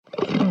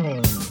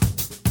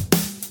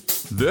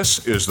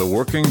This is the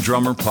Working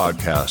Drummer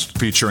Podcast,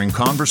 featuring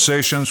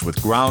conversations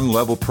with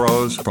ground-level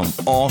pros from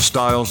all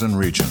styles and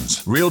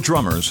regions. Real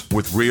drummers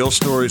with real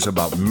stories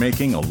about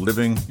making a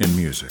living in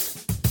music.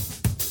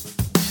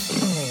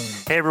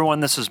 Hey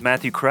everyone, this is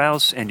Matthew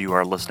Krause, and you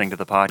are listening to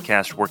the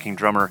podcast Working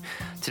Drummer.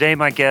 Today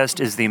my guest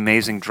is the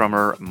amazing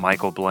drummer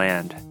Michael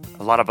Bland.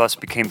 A lot of us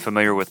became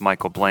familiar with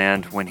Michael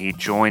Bland when he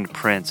joined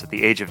Prince at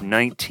the age of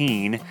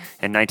 19 in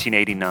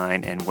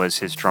 1989 and was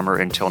his drummer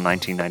until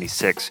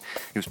 1996.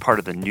 He was part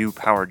of the New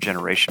Power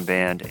Generation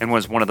band and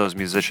was one of those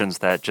musicians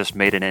that just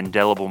made an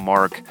indelible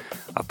mark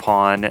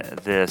upon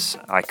this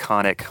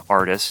iconic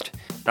artist.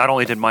 Not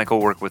only did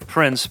Michael work with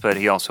Prince, but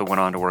he also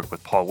went on to work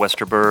with Paul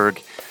Westerberg,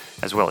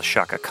 as well as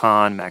Chaka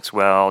Khan,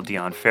 Maxwell,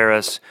 Dion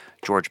Ferris,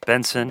 George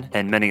Benson,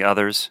 and many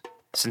others.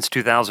 Since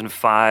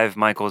 2005,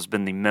 Michael has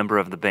been the member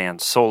of the band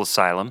Soul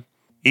Asylum.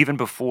 Even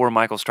before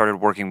Michael started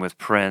working with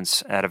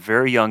Prince, at a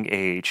very young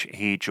age,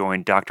 he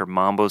joined Dr.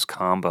 Mambo's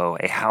Combo,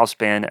 a house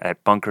band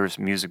at Bunker's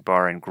Music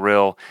Bar and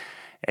Grill,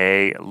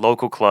 a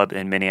local club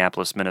in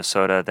Minneapolis,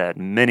 Minnesota that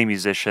many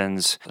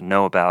musicians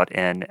know about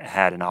and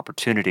had an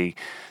opportunity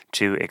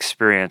to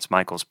experience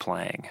Michael's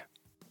playing.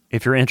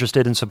 If you're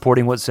interested in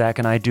supporting what Zach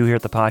and I do here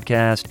at the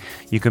podcast,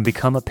 you can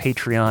become a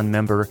Patreon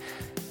member.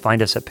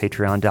 Find us at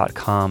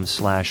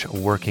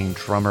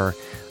patreon.com/workingdrummer.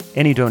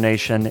 Any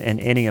donation in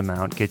any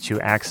amount gets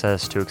you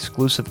access to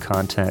exclusive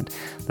content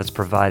that's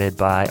provided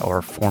by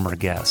our former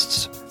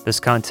guests. This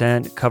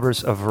content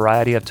covers a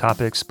variety of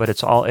topics, but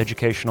it's all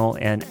educational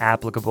and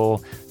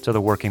applicable to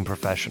the working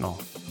professional.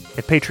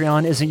 If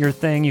Patreon isn't your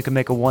thing, you can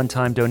make a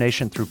one-time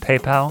donation through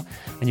PayPal,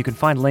 and you can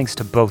find links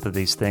to both of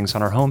these things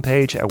on our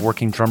homepage at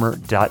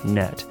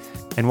workingdrummer.net.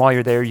 And while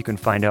you're there, you can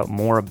find out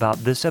more about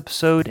this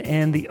episode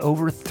and the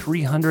over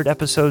 300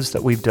 episodes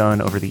that we've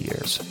done over the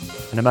years.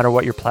 And no matter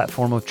what your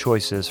platform of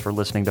choice is for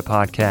listening to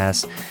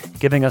podcasts,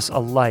 giving us a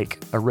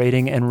like, a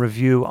rating, and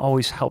review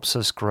always helps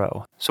us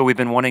grow. So we've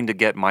been wanting to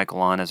get Michael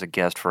on as a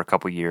guest for a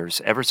couple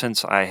years, ever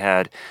since I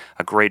had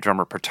a great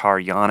drummer, Petar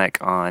Yannick,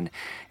 on,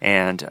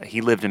 and he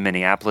lived in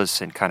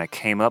Minneapolis and kind of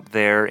came up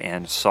there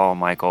and saw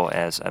Michael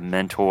as a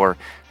mentor.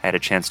 I had a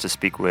chance to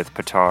speak with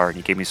Petar, and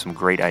he gave me some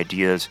great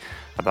ideas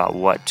about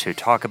what to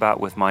talk about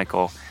with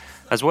Michael,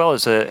 as well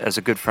as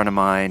a good friend of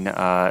mine,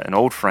 an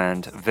old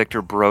friend,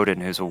 Victor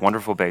Broden, who's a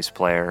wonderful bass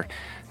player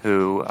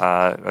who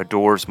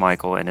adores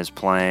Michael and his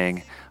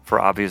playing for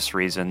obvious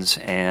reasons,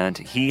 and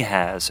he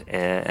has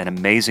an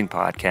amazing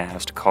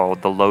podcast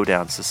called The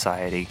Lowdown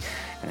Society,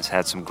 and has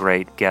had some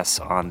great guests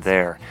on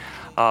there.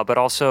 But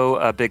also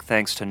a big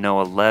thanks to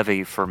Noah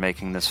Levy for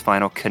making this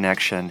final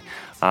connection,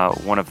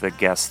 one of the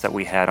guests that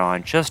we had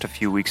on just a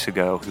few weeks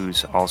ago,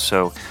 who's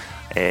also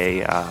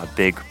a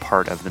big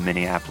part of the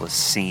Minneapolis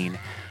scene.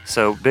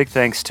 So big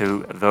thanks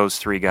to those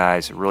three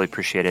guys, really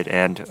appreciate it.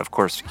 And of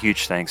course,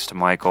 huge thanks to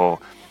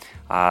Michael.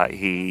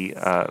 He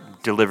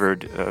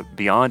delivered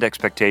beyond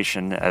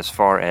expectation as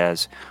far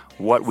as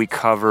what we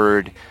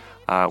covered.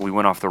 We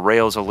went off the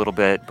rails a little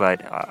bit,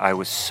 but I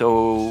was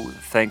so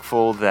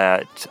thankful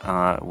that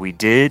we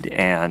did,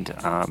 and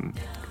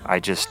I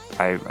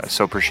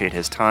so appreciate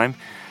his time.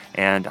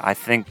 And I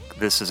think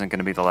this isn't going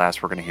to be the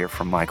last we're going to hear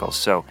from Michael.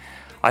 So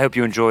I hope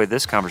you enjoy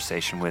this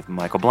conversation with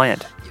Michael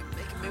Bland.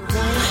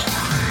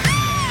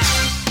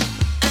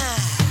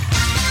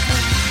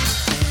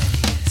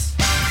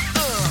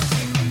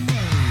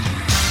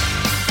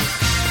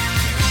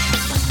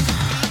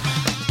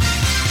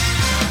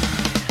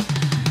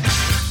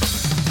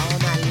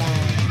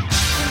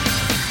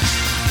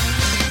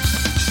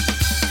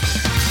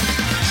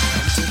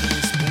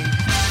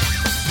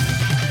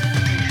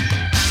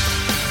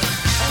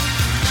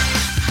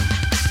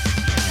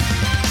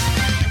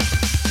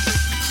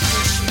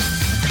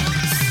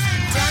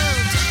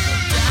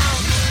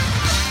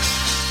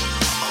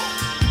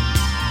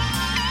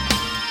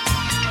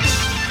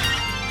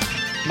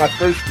 My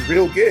first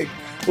real gig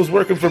was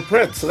working for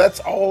Prince, so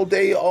that's all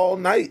day, all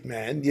night,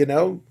 man. You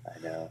know. I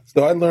know.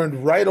 So I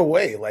learned right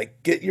away,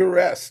 like, get your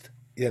rest.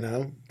 You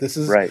know, this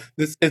is right.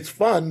 It's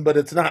fun, but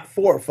it's not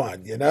for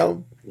fun. You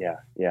know. Yeah.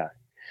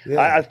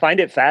 I find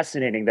it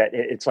fascinating that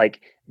it's like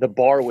the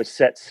bar was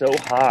set so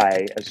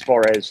high as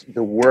far as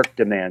the work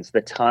demands, the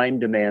time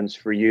demands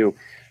for you,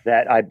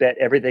 that I bet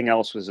everything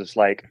else was just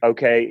like,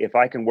 okay, if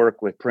I can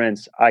work with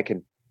Prince, I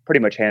can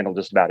pretty much handle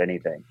just about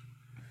anything.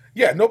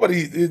 Yeah,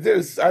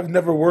 I've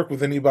never worked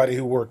with anybody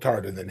who worked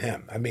harder than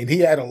him. I mean,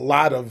 he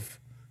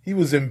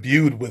was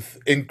imbued with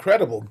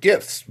incredible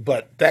gifts,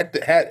 but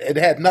it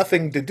had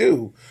nothing to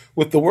do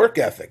with the work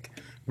ethic.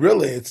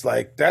 Really, it's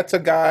like, that's a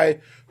guy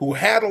who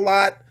had a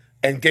lot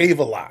and gave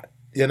a lot,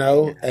 you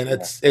know? And I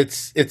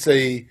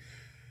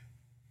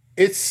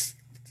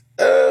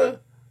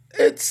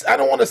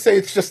don't want to say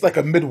it's just like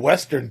a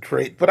Midwestern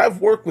trait, but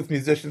I've worked with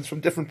musicians from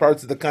different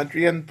parts of the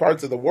country and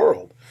parts of the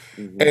world.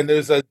 Mm-hmm. And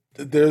there's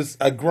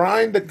a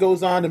grind that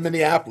goes on in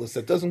Minneapolis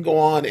that doesn't go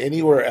on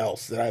anywhere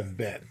else that I've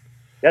been.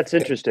 That's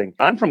interesting.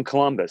 I'm from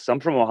Columbus. I'm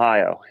from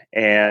Ohio.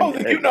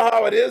 And you know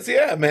how it is?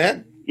 Yeah,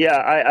 man.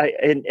 Yeah,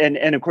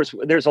 and of course,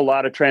 there's a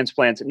lot of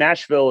transplants.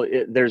 Nashville,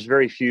 there's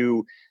very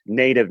few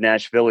native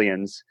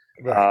Nashvillians,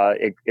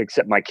 Right.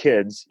 except my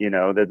kids. You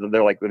know,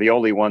 they're like the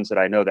only ones that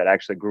I know that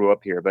actually grew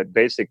up here. But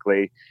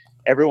basically,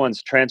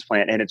 everyone's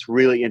transplant, and it's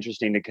really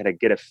interesting to kind of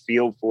get a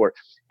feel for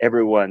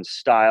everyone's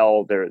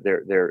style,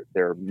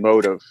 their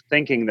mode of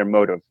thinking, their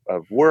mode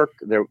of work,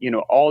 their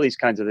all these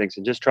kinds of things,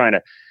 and just trying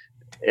to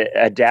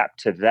adapt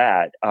to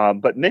that.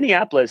 But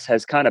Minneapolis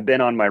has kind of been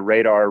on my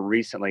radar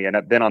recently, and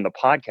I've been on the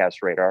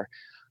podcast radar.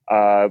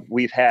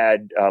 We've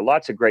had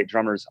lots of great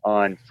drummers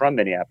on from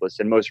Minneapolis,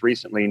 and most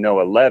recently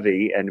Noah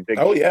Levy, and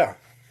Oh yeah.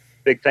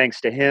 big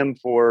thanks to him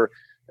for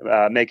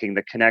making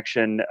the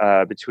connection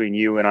between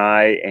you and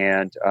I.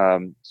 And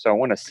so I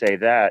want to say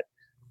that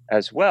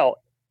as well.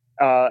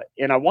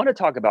 And I want to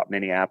talk about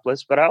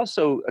Minneapolis, but I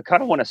also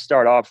kind of want to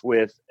start off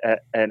with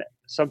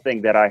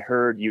something that I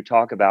heard you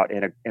talk about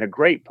in a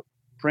great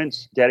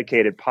Prince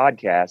dedicated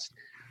podcast.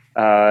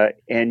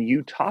 And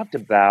you talked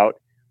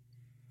about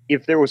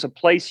if there was a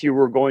place you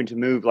were going to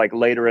move like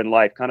later in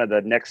life, kind of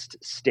the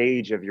next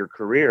stage of your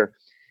career.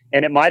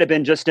 And it might have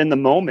been just in the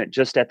moment,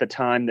 just at the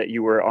time that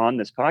you were on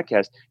this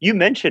podcast. You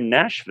mentioned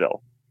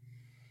Nashville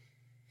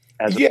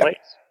as a place.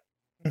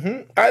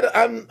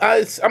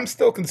 Mm-hmm. I'm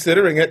still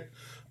considering it.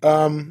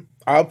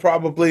 I'll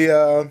probably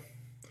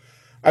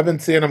I've been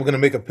saying I'm going to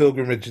make a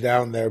pilgrimage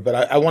down there,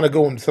 but I want to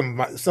go when some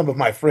of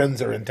my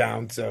friends are in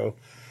town, so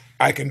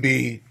I can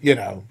be,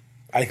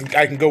 I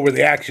can go where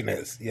the action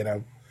is,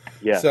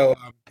 Yeah. So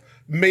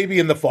maybe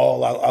in the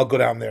fall I'll go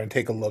down there and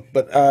take a look.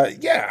 But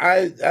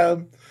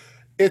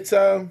it's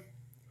I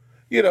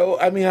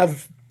mean,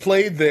 I've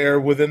played there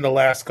within the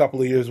last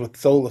couple of years with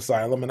Soul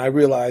Asylum, and I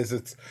realize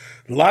it's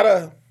a lot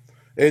of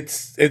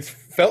it's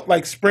felt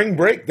like spring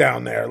break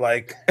down there,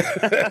 like,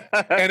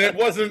 and it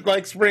wasn't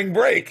like spring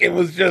break. It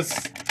was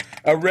just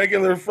a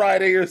regular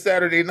Friday or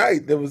Saturday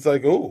night. It was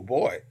like, oh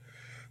boy,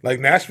 like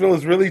Nashville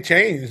has really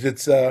changed.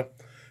 It's a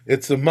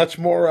much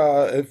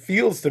more. It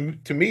feels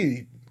to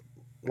me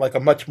like a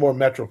much more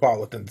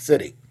metropolitan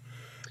city.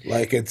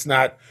 Like it's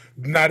not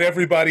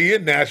everybody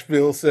in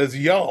Nashville says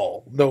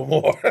y'all no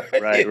more.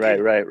 Right.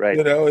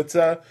 It's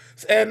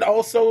and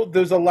also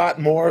there's a lot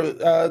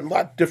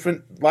of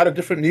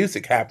different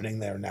music happening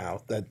there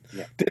now that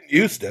didn't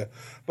used to.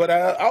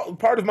 But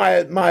part of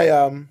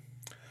my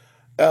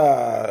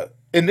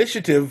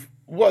initiative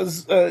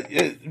was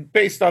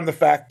based on the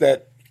fact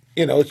that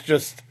it's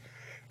just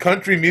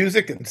country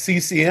music and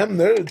CCM.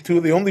 They're two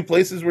of the only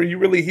places where you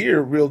really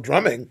hear real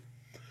drumming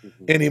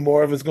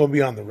anymore if it's going to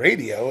be on the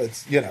radio.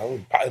 It's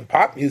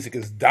pop music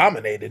is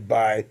dominated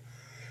by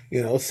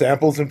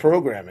samples and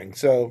programming.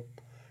 So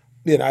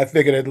I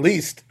figured at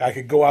least I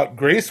could go out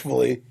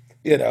gracefully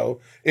in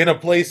a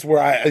place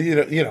where I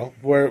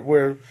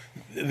where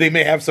they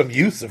may have some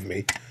use of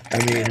me.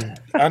 I mean,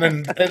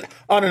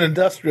 on an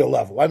industrial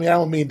level. I mean, I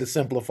don't mean to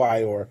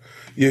simplify or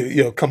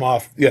come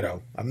off.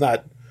 I'm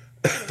not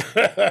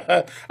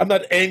I'm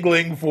not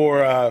angling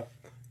for.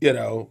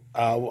 I'm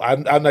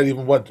not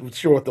even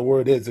sure what the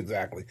word is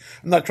exactly.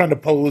 I'm not trying to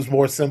pose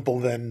more simple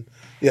than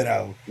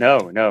No.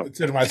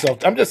 Consider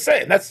myself. I'm just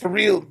saying that's the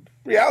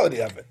reality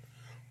of it.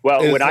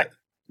 Well,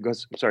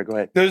 sorry, go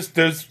ahead. There's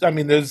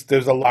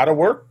a lot of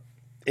work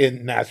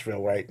in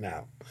Nashville right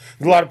now.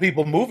 There's a lot of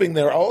people moving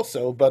there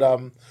also,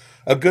 but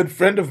a good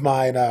friend of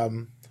mine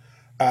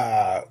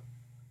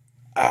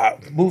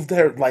moved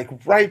there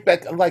like right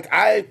back. Like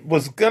I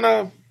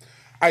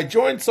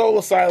joined Soul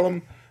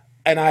Asylum.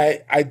 And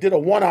I did a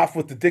one-off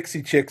with the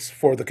Dixie Chicks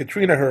for the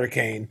Katrina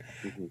hurricane,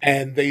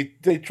 and they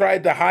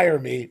tried to hire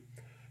me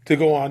to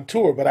go on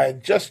tour, but I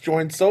had just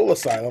joined Soul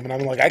Asylum, and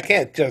I'm like, I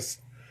can't just,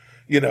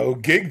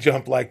 gig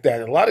jump like that.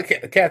 A lot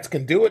of cats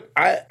can do it.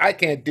 I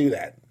can't do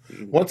that.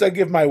 Once I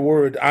give my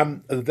word,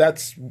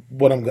 that's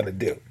what I'm going to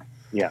do.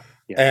 Yeah.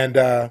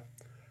 And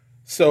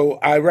so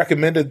I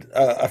recommended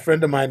a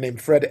friend of mine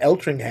named Fred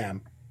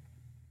Eltringham.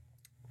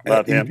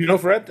 Love him. You know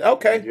Fred?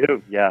 Okay. I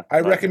do, yeah.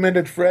 I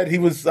recommended Fred. He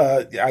was,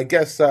 I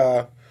guess,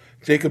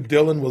 Jacob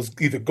Dylan was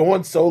either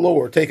going solo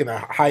or taking a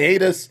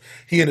hiatus.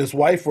 He and his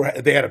wife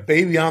they had a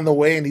baby on the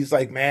way, and he's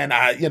like, man,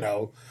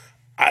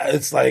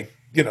 it's like,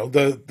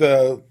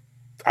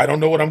 I don't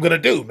know what I'm gonna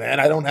do,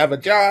 man. I don't have a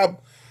job,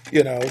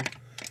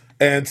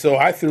 And so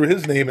I threw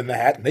his name in the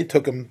hat, and they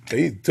took him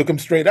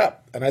straight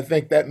up. And I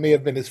think that may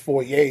have been his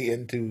foyer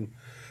into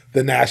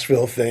the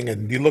Nashville thing.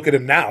 And you look at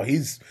him now;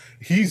 he's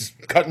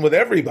cutting with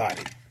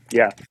everybody.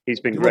 Yeah, he's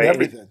been great.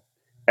 Everything.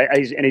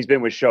 He's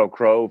been with Sheryl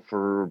Crow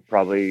for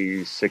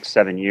probably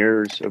 6-7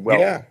 years.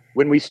 Well,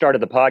 when we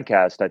started the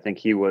podcast, I think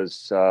he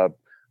was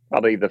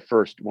probably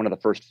one of the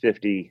first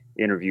 50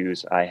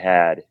 interviews I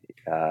had,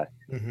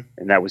 and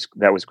that was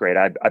great.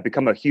 I've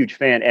become a huge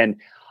fan, and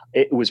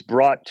it was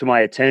brought to my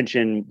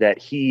attention that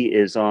he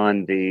is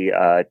on the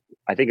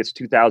I think it's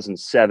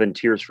 2007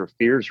 Tears for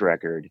Fears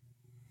record.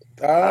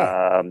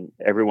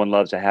 Everyone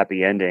Loves a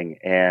Happy Ending,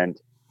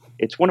 and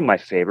it's one of my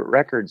favorite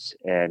records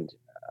and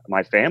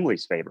my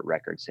family's favorite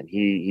records. And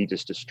he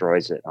just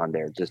destroys it on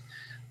there. Just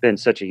been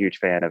such a huge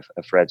fan of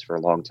Fred's for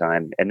a long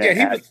time. And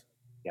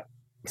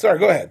Sorry,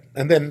 go ahead.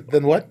 And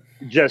then what?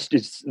 Just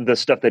it's the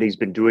stuff that he's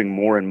been doing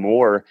more and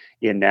more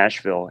in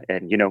Nashville,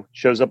 and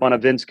shows up on a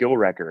Vince Gill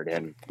record,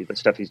 and the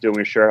stuff he's doing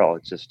with Cheryl.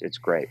 It's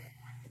great.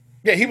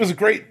 Yeah, he was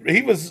great.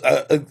 He was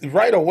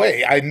right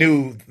away. I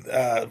knew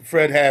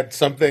Fred had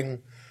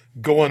something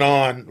going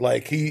on.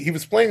 Like he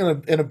was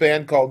playing in a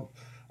band called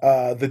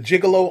the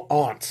Gigolo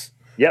Aunts,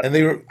 Yep.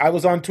 and I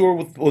was on tour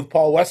with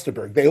Paul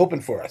Westerberg. They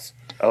opened for us.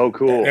 Oh,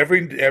 cool. And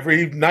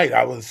every night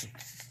I was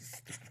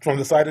from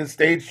the side of the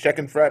stage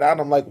checking Fred out.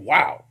 And I'm like,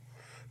 wow,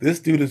 this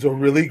dude is a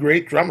really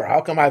great drummer.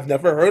 How come I've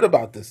never heard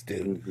about this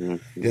dude?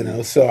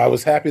 So I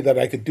was happy that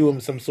I could do him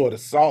some sort of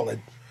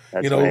solid.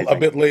 That's a amazing.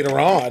 bit later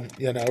on,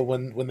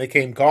 when they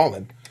came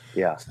calling.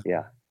 Yeah.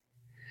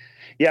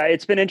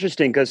 It's been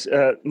interesting because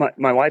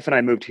my wife and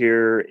I moved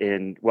here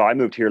I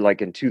moved here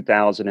like in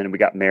 2000, and we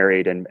got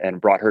married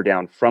and brought her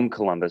down from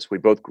Columbus. We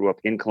both grew up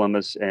in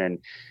Columbus, and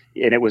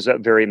it was a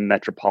very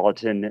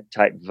metropolitan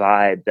type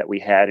vibe that we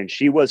had. And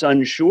she was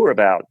unsure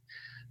about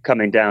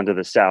coming down to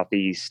the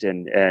Southeast.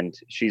 And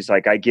she's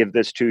like, I give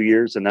this 2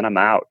 years and then I'm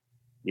out,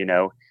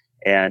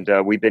 and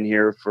we've been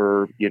here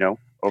for,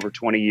 over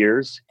 20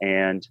 years.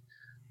 And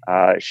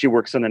she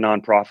works in the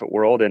nonprofit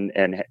world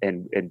and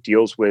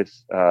deals with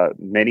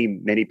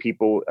many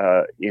people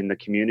in the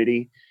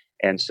community.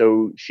 And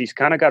so she's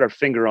kind of got her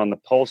finger on the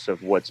pulse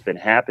of what's been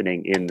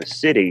happening in the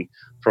city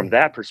from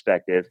that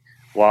perspective,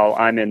 while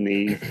I'm in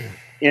the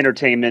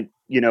entertainment,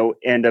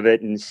 end of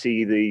it and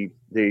see the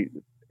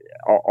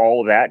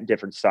all that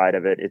different side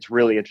of it. It's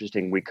really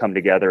interesting. We come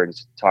together and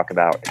talk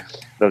about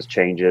those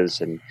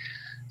changes. And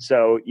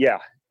so,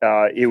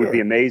 it would be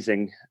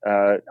amazing.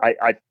 I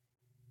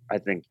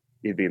think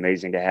it'd be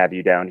amazing to have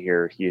you down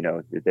here.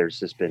 There's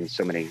just been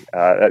so many,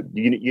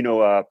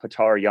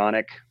 Petar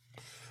Yannick.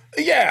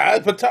 Yeah,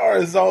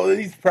 Petar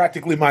he's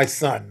practically my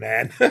son,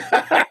 man.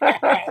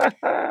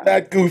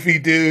 That goofy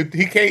dude.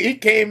 He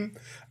came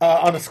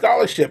on a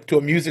scholarship to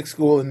a music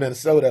school in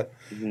Minnesota.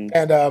 Mm-hmm.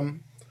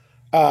 And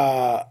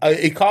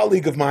a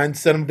colleague of mine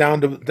sent him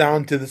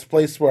down to this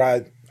place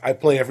where I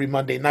play every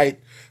Monday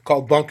night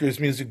called Bunker's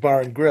Music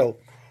Bar and Grill.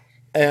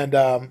 And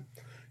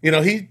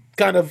he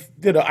kind of,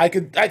 I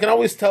can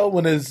always tell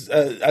when there's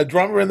a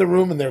drummer in the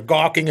room and they're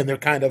gawking and they're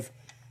kind of,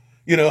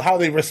 how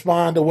they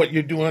respond to what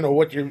you're doing or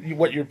what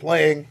you're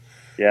playing.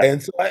 Yeah.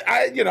 And so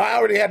I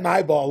already had an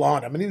eyeball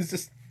on him, and he was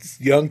just this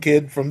young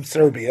kid from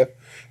Serbia,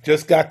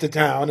 just got to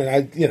town, and I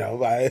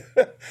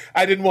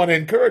I didn't want to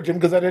encourage him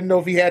because I didn't know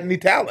if he had any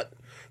talent.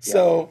 Yeah.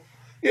 So,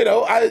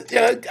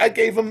 I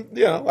gave him,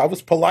 I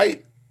was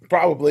polite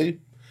probably,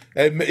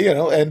 and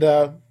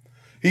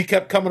he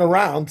kept coming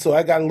around, so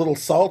I got a little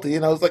salty,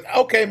 and I was like,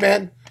 okay,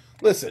 man,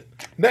 listen,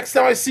 next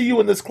time I see you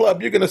in this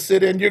club, you're going to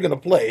sit in, you're going to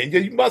play, and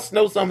you must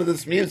know some of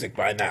this music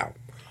by now.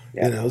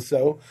 Yeah.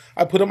 So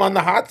I put him on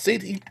the hot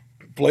seat. He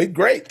played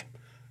great,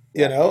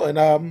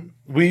 and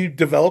we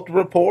developed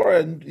rapport,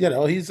 and,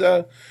 he's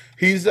not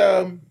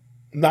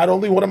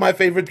only one of my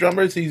favorite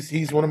drummers,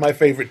 he's one of my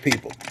favorite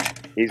people.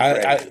 He's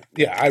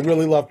great. I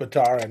really love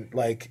Petar, and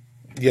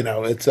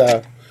it's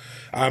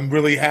I'm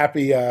really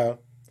happy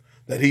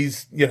that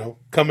he's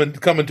coming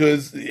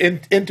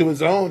to into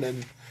his own,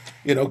 and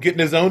getting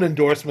his own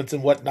endorsements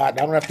and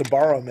whatnot. I don't have to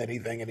borrow him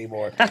anything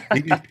anymore.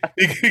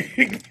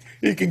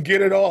 He can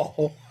get it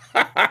all.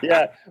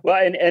 Yeah.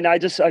 Well, and I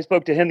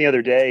spoke to him the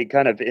other day,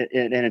 kind of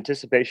in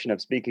anticipation of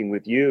speaking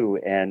with you.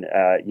 And,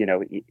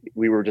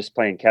 we were just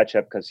playing catch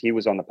up because he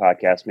was on the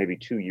podcast maybe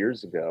 2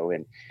 years ago,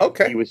 and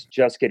he was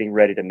just getting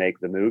ready to make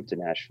the move to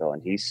Nashville,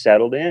 and he's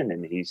settled in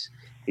and he's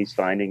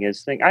finding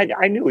his thing.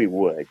 I knew he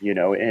would,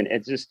 and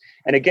it's just,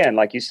 and again,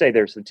 like you say,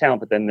 there's the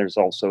talent, but then there's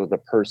also the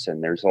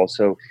person. There's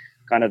also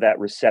kind of that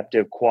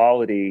receptive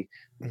quality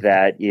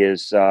that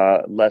is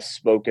less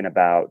spoken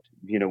about,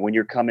 when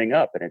you're coming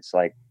up, and it's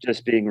like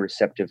just being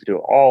receptive to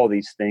all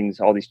these things,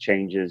 all these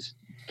changes,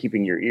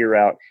 keeping your ear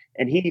out.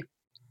 And he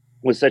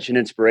was such an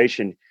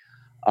inspiration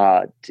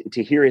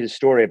to hear his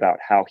story about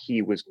how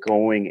he was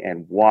going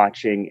and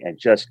watching and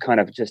just kind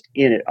of just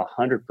in it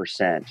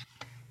 100%,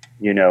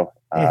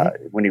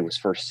 when he was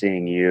first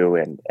seeing you.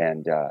 It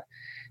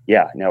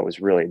was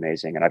really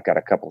amazing. And I've got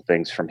a couple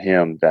things from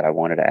him that I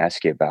wanted to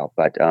ask you about.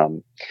 But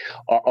on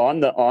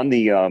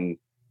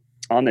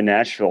the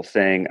Nashville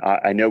thing,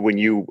 I know when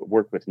you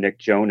worked with Nick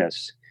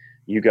Jonas,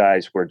 you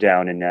guys were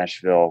down in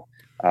Nashville.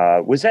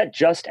 Was that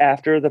just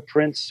after the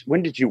Prince?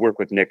 When did you work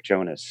with Nick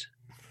Jonas?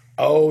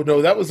 Oh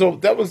no, that was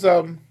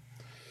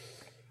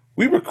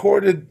we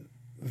recorded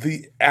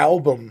the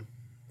album,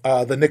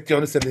 the Nick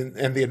Jonas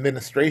and the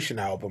Administration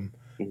album,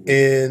 mm-hmm.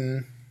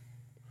 in,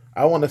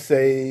 I want to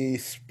say,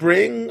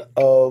 spring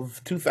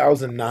of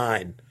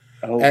 2009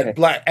 at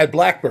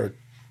Blackbird.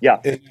 Yeah,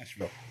 in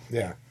Nashville.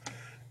 Yeah,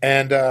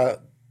 and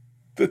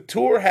the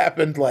tour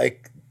happened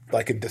like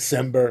in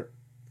December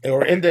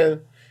or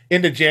into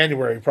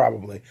January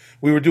probably.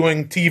 We were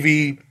doing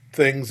TV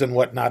things and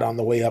whatnot on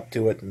the way up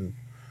to it, and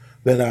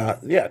then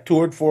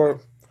toured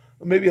for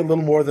maybe a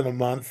little more than a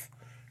month,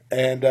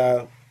 and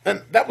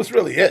that was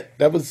really it.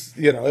 That was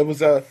it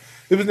was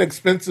an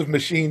expensive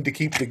machine to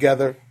keep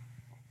together.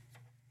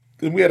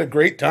 we had a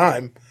great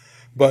time.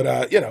 But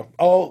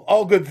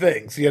all good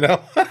things. Right.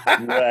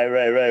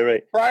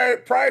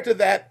 Prior to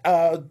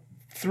that,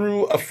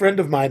 through a friend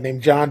of mine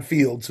named John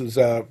Fields, who's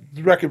a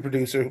record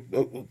producer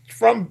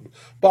from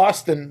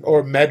Boston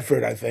or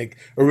Medford, I think,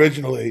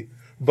 originally,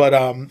 but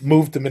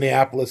moved to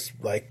Minneapolis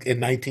like in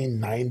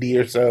 1990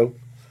 or so,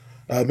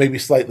 maybe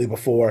slightly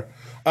before.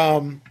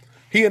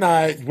 He and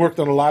I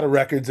worked on a lot of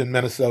records in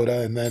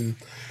Minnesota, and then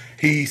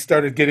he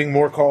started getting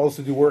more calls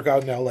to do work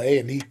out in LA,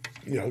 and he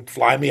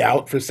fly me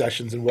out for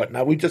sessions and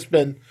whatnot. We've just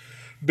been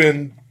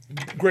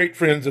great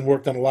friends and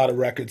worked on a lot of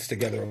records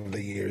together over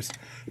the years.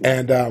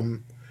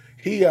 And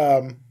he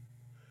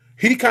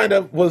kind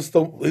of was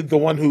the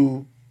one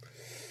who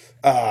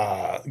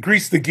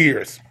greased the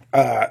gears.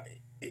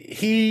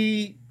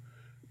 He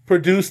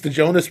produced the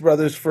Jonas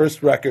Brothers'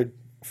 first record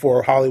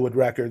for Hollywood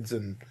Records,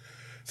 and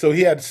so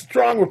he had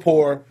strong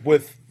rapport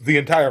with the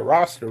entire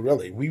roster,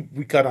 really.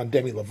 We cut on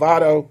Demi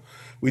Lovato.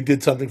 We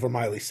did something for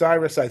Miley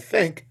Cyrus, I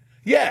think.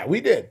 Yeah,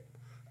 we did.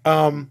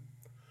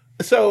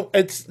 So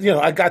it's,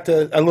 I got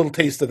a little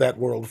taste of that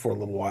world for a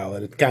little while,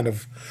 and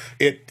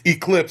it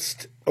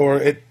eclipsed,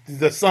 or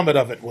the summit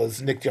of it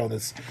was Nick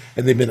Jonas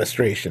and the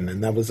administration,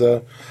 and that was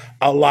a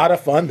lot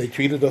of fun. They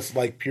treated us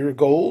like pure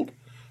gold.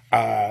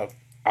 I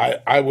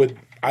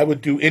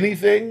would do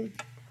anything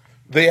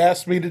they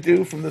asked me to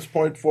do from this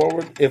point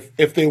forward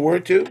if they were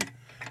to,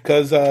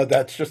 because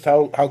that's just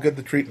how good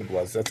the treatment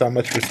was. That's how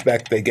much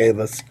respect they gave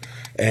us,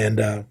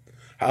 and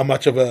how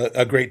much of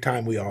a great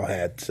time we all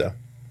had. So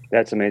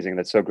that's amazing.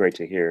 That's so great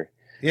to hear.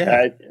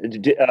 Yeah.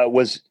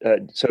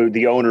 So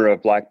the owner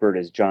of Blackbird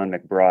is John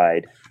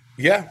McBride.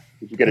 Yeah.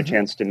 Did you get a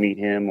chance to meet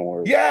him,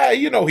 or? Yeah,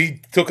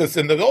 he took us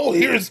in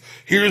here's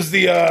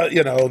the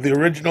the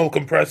original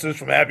compressors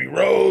from Abbey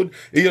Road.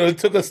 He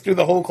took us through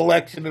the whole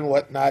collection and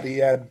whatnot. He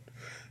had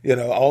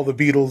all the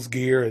Beatles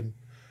gear, and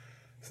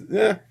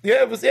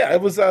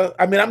it was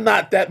I mean, I'm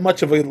not that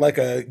much of a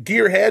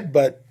gearhead,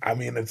 but I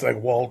mean, it's like,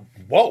 whoa,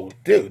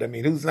 dude. I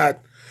mean,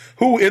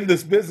 who in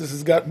this business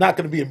is not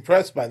going to be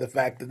impressed by the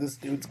fact that this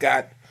dude's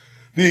got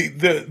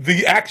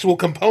the actual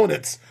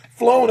components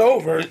flown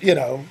over,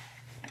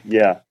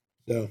 Yeah.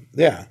 So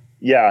yeah.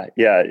 Yeah.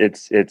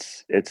 It's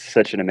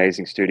such an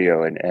amazing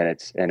studio,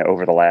 and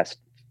over the last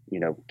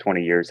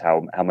 20 years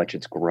how much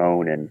it's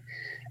grown and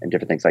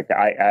different things like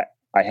that.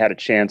 I had a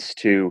chance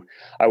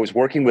I was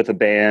working with a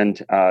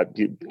band,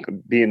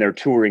 being their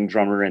touring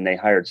drummer, and they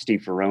hired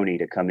Steve Ferroni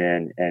to come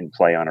in and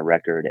play on a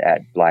record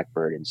at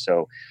Blackbird. And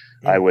so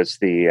I was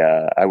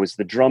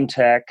the drum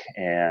tech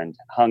and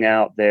hung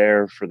out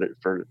there for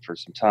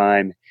some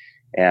time.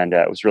 And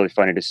it was really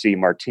funny to see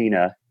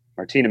Martina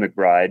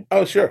McBride.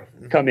 Oh, sure.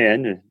 Come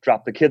in and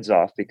drop the kids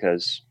off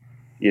because,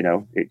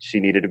 she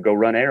needed to go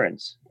run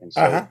errands. And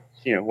so,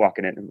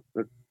 walking in,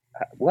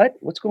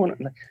 what's going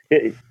on?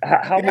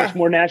 How much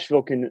more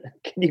Nashville can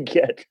you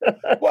get?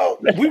 Well,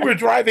 we were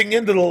driving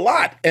into the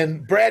lot,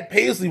 and Brad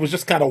Paisley was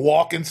just kind of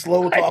walking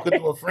slow, talking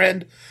to a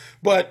friend.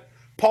 But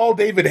Paul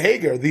David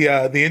Hager, the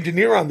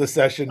engineer on the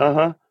session,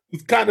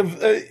 was kind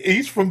of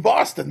he's from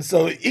Boston,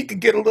 so he could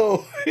get a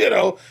little,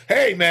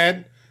 hey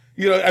man,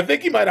 I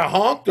think he might have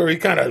honked, or he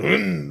kind of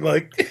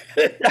the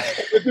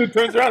dude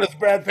turns around, it's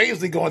Brad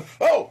Paisley going,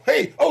 oh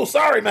hey, oh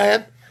sorry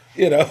man,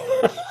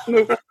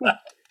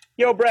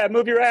 Yo, Brad,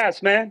 move your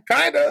ass, man.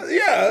 Kind of,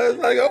 yeah. It's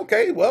like,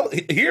 okay, well,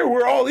 here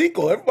we're all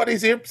equal.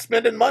 Everybody's here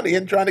spending money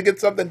and trying to get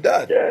something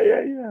done.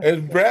 Yeah.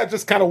 And Brad's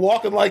just kind of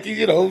walking like,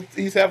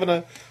 he's having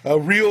a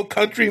real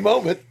country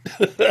moment,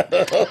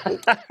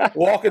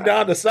 walking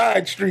down the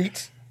side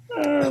streets.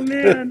 Oh,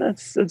 man,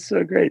 that's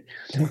so great.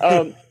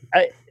 I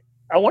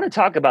want to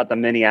talk about the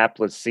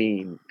Minneapolis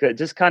scene.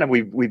 Just kind of,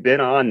 we've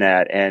been on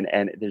that, and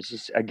there's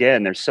just,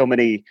 again, there's so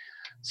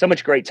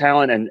much great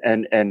talent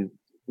and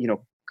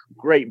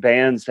great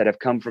bands that have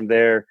come from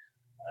there.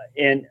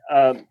 And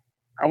I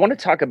want to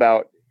talk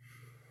about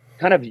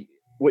kind of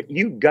what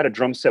you got a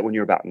drum set when you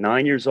were about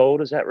 9 years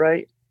old. Is that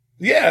right?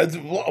 Yeah.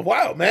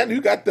 Wow, man.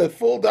 You got the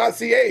full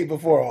dossier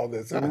before all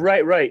this. Huh?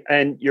 Right.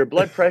 And your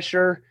blood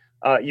pressure,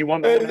 you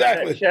want me to have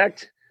that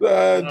checked?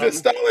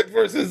 Systolic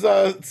versus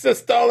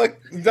systolic,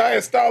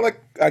 diastolic.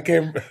 I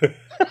can't.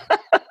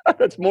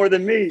 That's more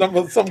than me.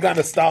 Some kind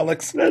of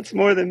stolics. That's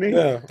more than me.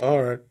 Yeah.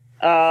 All right.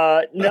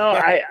 No,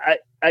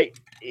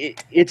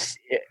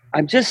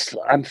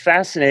 I'm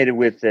fascinated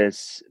with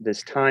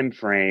this time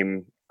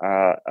frame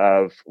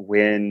of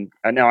when.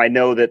 Now I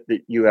know that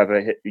you have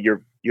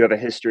a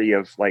history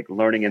of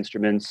learning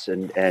instruments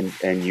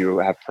and you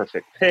have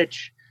perfect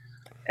pitch,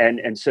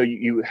 and so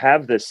you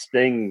have this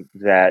thing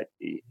that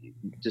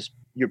just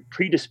you're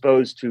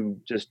predisposed to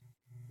just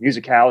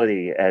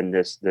musicality and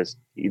this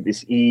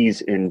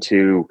ease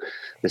into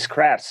this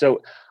craft.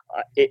 So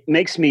it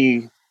makes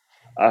me.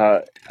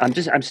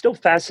 I'm still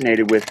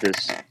fascinated with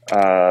this,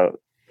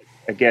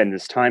 again,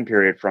 this time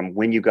period from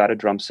when you got a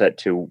drum set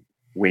to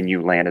when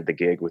you landed the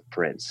gig with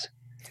Prince,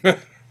 which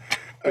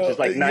is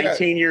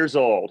 19 years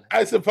old.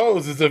 I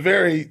suppose it's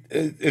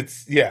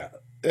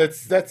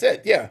that's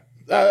it. Yeah.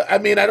 I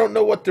mean, I don't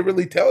know what to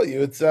really tell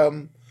you. It's,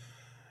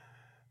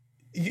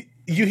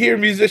 you hear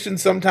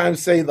musicians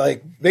sometimes say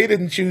like they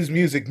didn't choose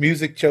music,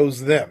 music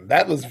chose them.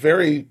 That was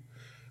very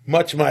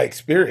much my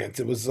experience.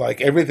 It was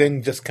like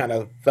everything just kind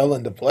of fell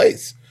into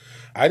place.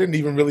 I didn't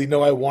even really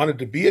know I wanted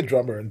to be a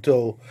drummer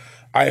until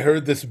I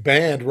heard this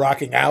band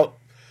rocking out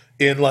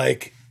in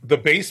like the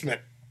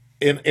basement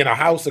in a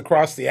house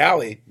across the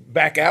alley,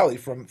 back alley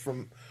from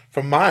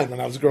mine when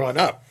I was growing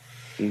up.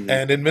 Mm-hmm.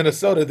 And in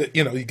Minnesota, that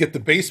you get the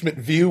basement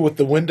view with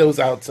the windows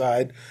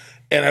outside.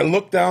 And I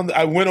looked down.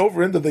 I went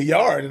over into the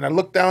yard, and I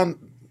looked down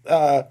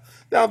the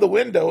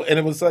window, and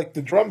it was like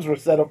the drums were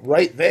set up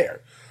right there.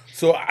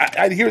 So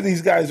I'd hear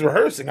these guys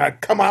rehearsing.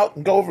 I'd come out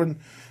and go over, and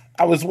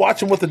I was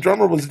watching what the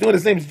drummer was doing.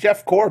 His name's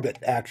Jeff Corbett,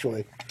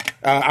 actually.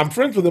 I'm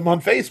friends with him on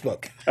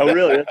Facebook. Oh,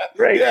 really? That's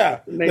great.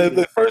 Yeah,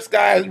 the first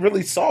guy I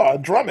really saw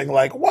drumming,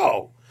 like,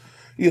 whoa.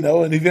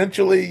 And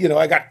eventually,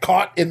 I got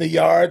caught in the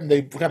yard, and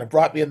they kind of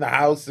brought me in the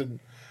house, and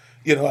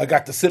I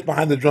got to sit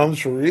behind the drums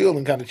for real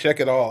and kind of check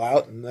it all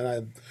out. And then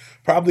I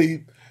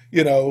probably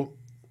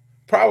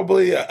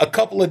a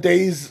couple of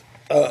days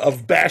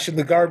of bashing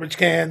the garbage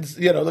cans,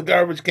 the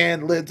garbage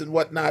can lids and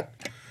whatnot.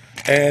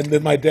 And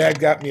then my dad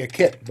got me a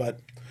kit, but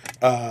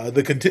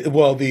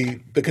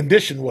the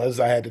condition was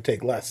I had to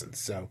take lessons.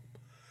 So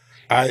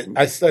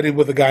I studied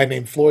with a guy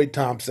named Floyd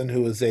Thompson,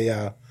 who is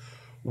a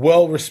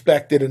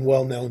well-respected and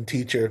well-known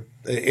teacher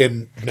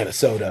in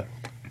Minnesota.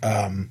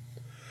 I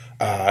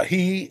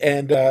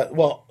and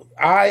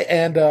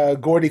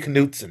Gordy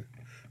Knutson,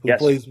 who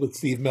plays with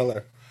Steve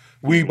Miller,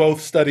 we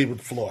both studied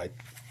with Floyd.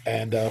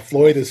 And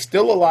Floyd is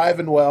still alive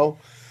and well.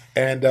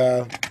 And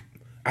I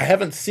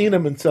haven't seen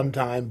him in some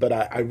time, but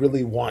I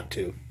really want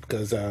to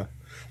because,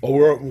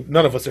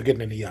 none of us are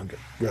getting any younger,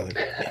 really.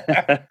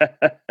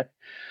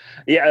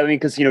 Yeah, I mean,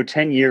 because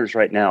 10 years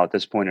right now at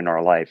this point in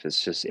our life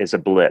is a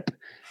blip,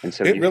 and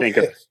so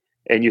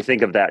you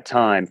think of that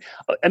time.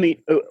 I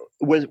mean,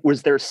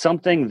 was there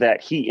something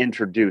that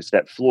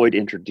Floyd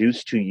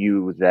introduced to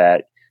you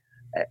that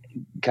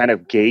kind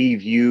of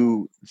gave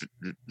you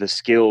the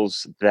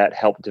skills that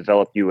helped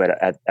develop you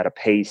at a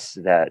pace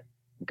that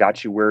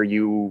got you where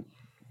you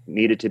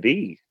needed to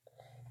be?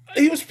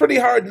 He was pretty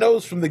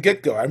hard-nosed from the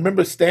get-go. I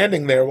remember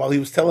standing there while he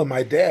was telling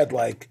my dad,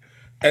 like,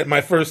 at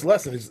my first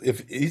lesson,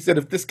 he said,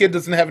 if this kid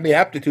doesn't have any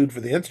aptitude for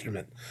the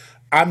instrument,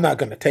 I'm not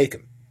going to take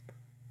him.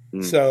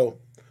 So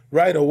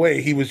right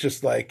away, he was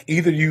just like,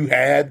 either you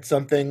had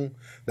something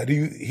that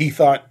he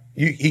thought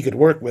he could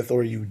work with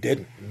or you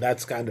didn't. And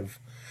that's kind of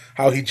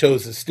how he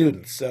chose his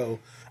students. So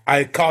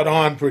I caught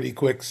on pretty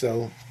quick,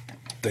 so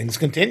things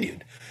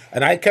continued.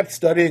 And I kept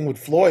studying with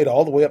Floyd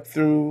all the way up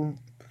through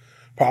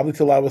probably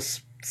till I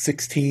was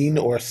 16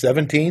 or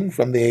 17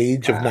 from the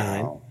age of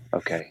 9.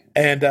 Okay.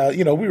 And,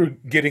 we were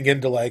getting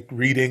into like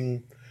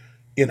reading,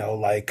 how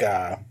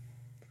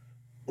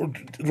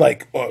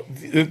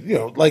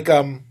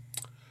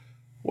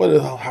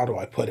do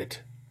I put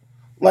it?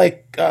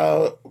 Like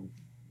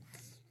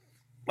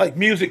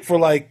music for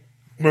like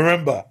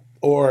marimba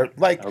or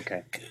like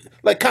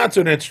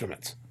concert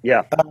instruments.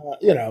 Yeah.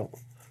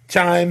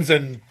 Chimes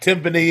and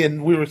timpani,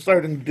 and we were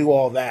starting to do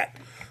all that.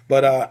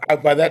 But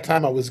by that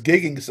time I was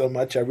gigging so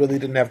much, I really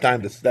didn't have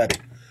time to study.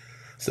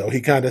 So he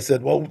kind of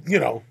said, well,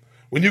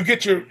 when you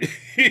get your,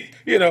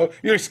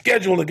 your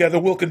schedule together,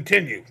 we'll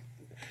continue.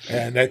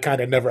 And that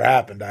kind of never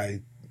happened.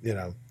 I,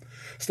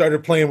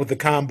 started playing with the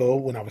combo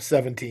when I was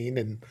 17.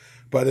 And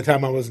by the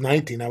time I was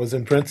 19, I was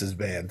in Prince's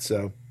band.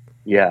 So.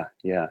 Yeah.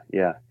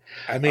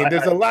 I mean,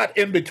 there's a lot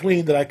in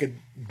between that I could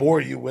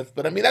bore you with,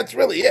 but I mean, that's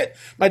really it.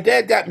 My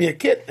dad got me a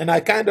kit, and I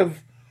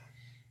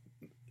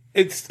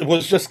it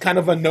was just kind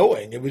of a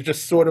knowing. It was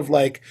just sort of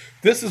like,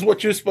 this is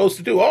what you're supposed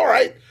to do. All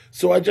right.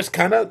 So I just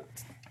kind of,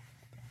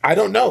 I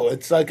don't know.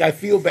 It's like I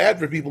feel bad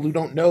for people who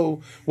don't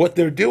know what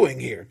they're doing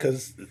here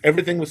because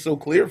everything was so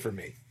clear for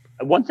me.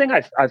 One thing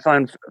I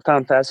found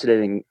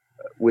fascinating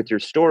with your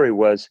story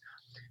was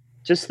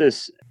just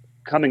this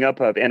coming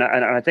up of, and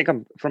I think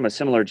I'm from a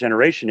similar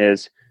generation,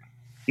 is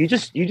you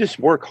just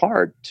work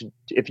hard.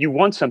 If you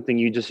want something,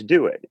 you just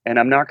do it. And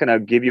I'm not going to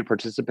give you a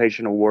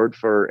participation award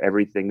for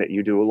everything that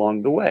you do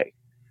along the way.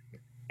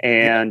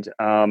 And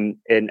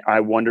I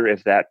wonder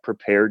if that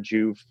prepared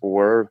you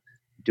for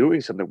doing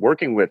something,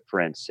 working with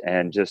Prince,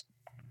 and just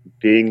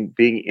being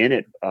in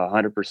it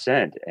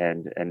 100%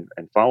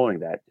 and following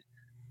that.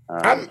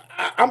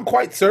 I'm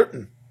quite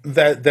certain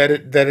that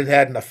it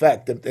had an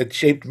effect. It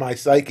shaped my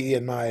psyche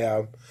and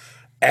my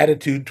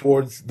attitude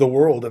towards the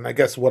world, and I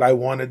guess what I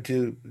wanted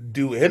to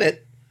do in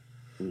it.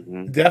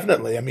 Mm-hmm.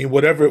 Definitely. I mean,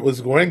 whatever it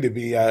was going to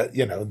be, I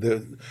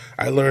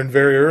learned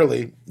very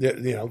early,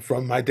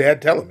 from my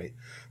dad telling me,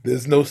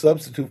 there's no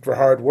substitute for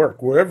hard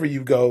work. Wherever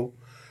you go,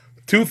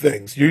 two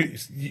things: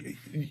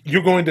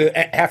 you're going to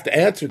have to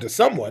answer to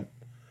someone,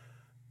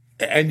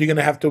 and you're going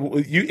to have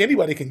to.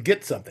 Anybody can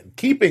get something.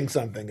 Keeping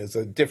something is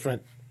a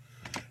different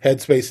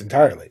headspace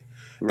entirely.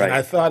 Right. And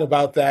I thought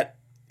about that,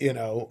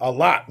 a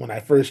lot when I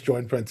first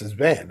joined Prince's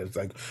band. It's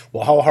like,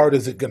 well, how hard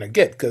is it going to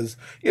get? Because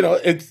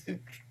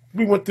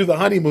we went through the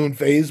honeymoon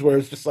phase where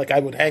it's just like I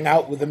would hang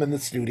out with him in the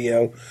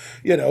studio,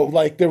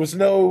 like there was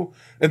no,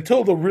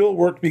 until the real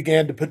work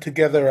began to put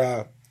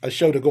together a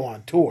show to go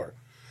on tour.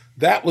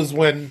 That was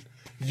when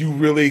you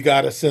really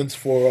got a sense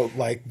for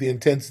like the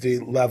intensity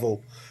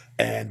level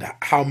and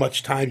how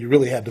much time you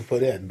really had to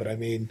put in. But I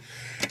mean,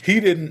 he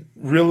didn't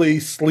really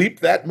sleep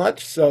that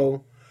much,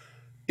 so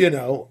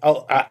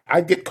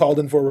I'd get called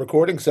in for a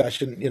recording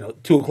session,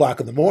 2 o'clock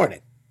in the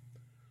morning.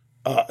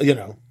 A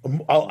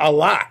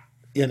lot,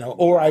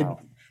 or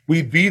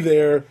we'd be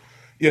there.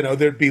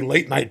 There'd be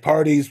late night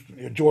parties.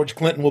 George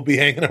Clinton will be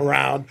hanging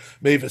around.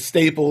 Mavis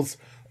Staples,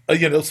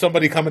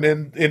 somebody coming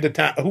into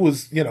town who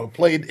was,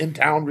 played in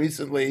town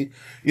recently.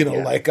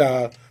 Like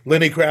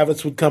Lenny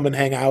Kravitz would come and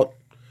hang out.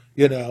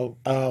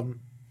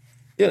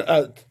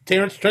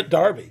 Terrence Trent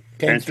D'Arby.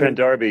 Terrence Trent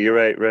D'Arby. You're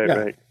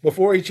right.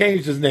 Before he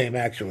changed his name,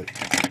 actually.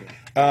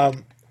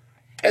 And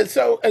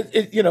so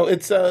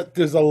it's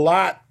there's a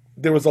lot.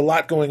 There was a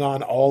lot going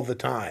on all the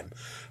time,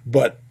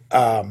 but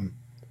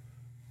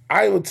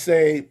I would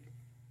say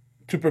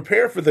to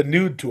prepare for the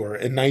Nude Tour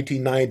in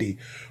 1990,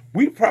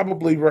 we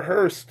probably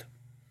rehearsed.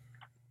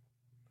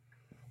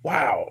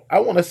 Wow, I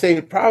want to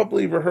say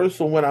probably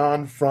rehearsal went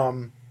on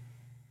from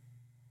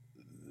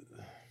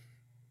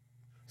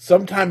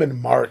sometime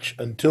in March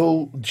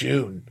until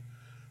June,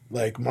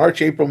 like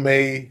March, April,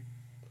 May.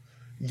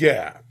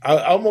 Yeah,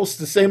 almost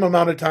the same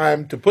amount of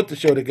time to put the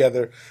show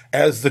together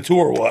as the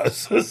tour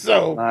was.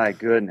 So, my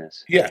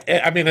goodness. Yeah,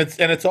 I mean,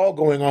 it's all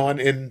going on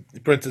in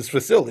Prince's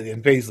facility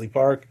in Paisley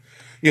Park.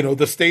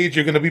 The stage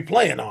you're going to be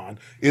playing on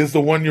is the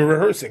one you're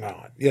rehearsing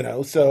on.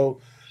 So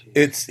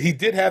he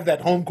did have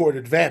that home court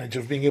advantage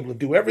of being able to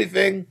do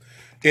everything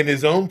in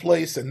his own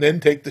place and then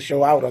take the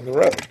show out on the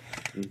road.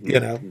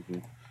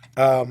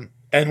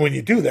 And when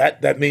you do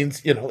that, that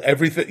means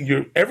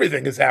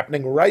everything is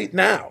happening right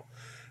now.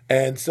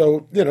 And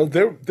so,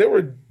 there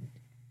were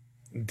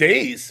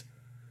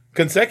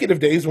consecutive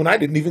days when I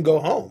didn't even go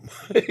home,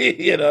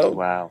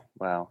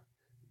 Wow.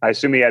 I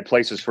assume he had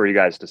places for you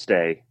guys to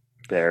stay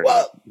there.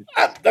 Well,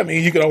 I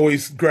mean, you could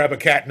always grab a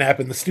cat nap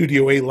in the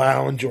Studio A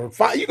lounge or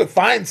you could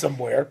find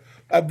somewhere.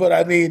 But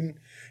I mean,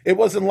 it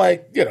wasn't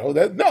like, you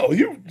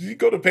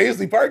go to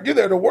Paisley Park, you're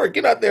there to work.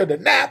 You're not there to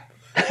nap.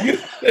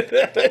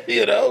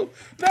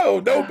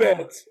 No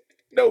beds.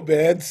 No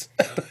beds.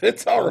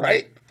 It's all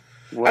right.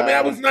 Wow. I mean,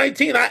 I was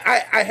 19.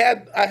 I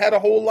had a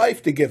whole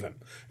life to give him,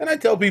 and I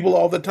tell people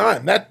all the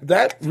time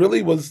that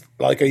really was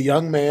like a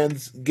young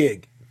man's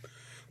gig.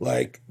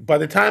 Like by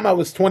the time I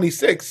was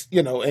 26,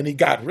 and he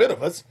got rid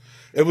of us,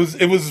 it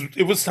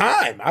was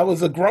time. I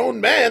was a grown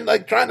man,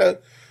 like trying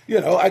to,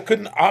 I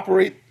couldn't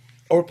operate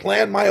or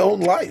plan my own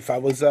life. I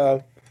was,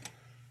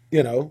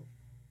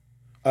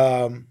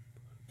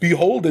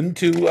 beholden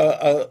to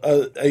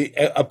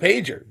a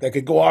pager that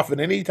could go off at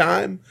any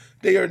time,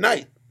 day or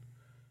night.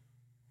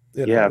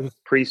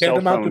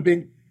 Pre-cell phone.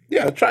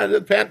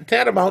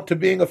 Tantamount to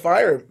being a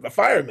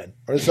fireman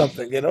or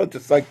something,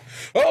 just like,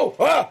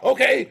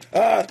 okay,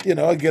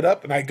 I get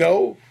up and I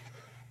go,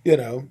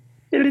 Yeah,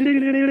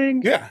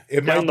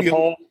 it Down might be the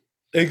pole.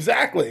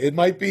 Exactly. It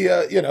might be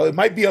it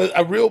might be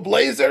a real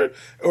blazer,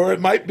 or it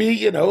might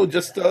be,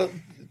 just a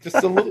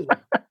little.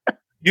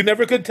 You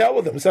never could tell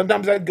with him.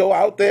 Sometimes I'd go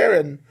out there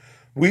and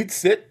we'd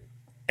sit,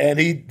 and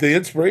the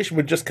inspiration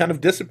would just kind of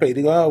dissipate.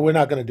 He'd go, we're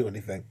not going to do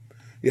anything.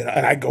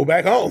 And I go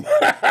back home.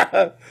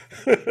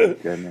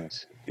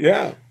 Goodness.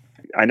 Yeah.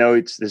 I know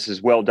this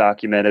is well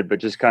documented, but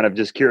just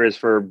curious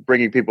for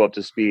bringing people up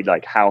to speed,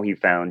 like how he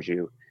found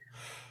you.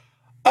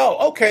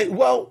 Oh, okay.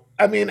 Well,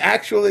 I mean,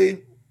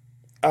 actually,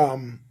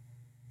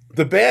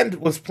 the band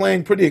was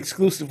playing pretty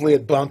exclusively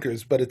at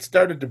Bunkers, but it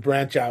started to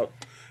branch out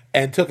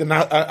and took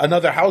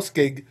another house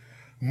gig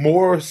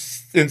more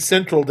in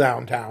central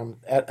downtown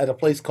at a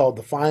place called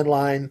the Fine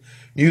Line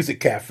Music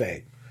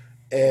Cafe.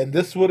 And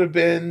this would have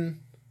been...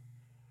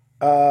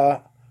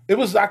 it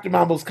was Dr.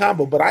 Mambo's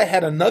Combo, but I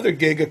had another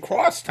gig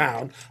across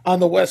town on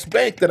the West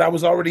Bank that I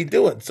was already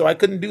doing. So I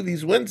couldn't do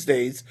these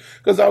Wednesdays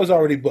because I was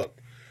already booked.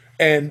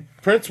 And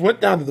Prince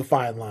went down to the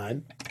Fine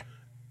Line,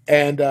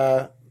 and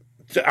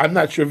I'm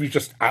not sure if he was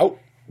just out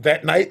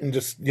that night and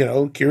just,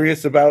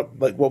 curious about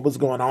like what was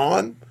going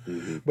on.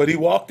 Mm-hmm. But he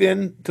walked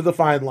in to the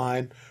Fine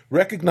Line,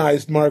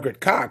 recognized Margaret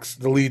Cox,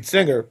 the lead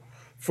singer,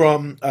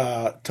 from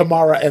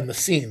Tamara and the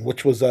Scene,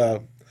 which was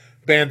a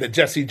band that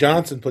Jesse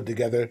Johnson put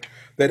together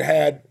that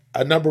had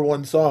a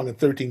 #1 song in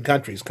 13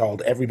 countries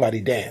called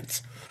Everybody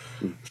Dance.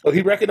 So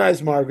he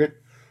recognized Margaret,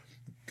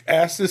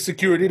 asked his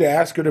security to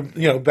ask her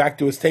to, back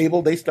to his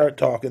table. They start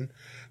talking.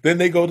 Then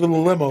they go to the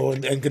limo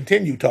and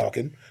continue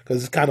talking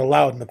because it's kind of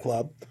loud in the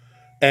club.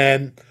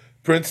 And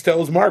Prince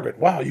tells Margaret,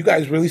 "Wow, you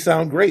guys really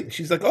sound great." And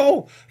she's like,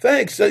 "Oh,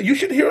 thanks. You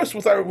should hear us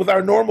with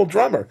our normal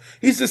drummer.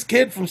 He's this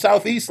kid from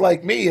Southeast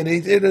like me."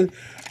 And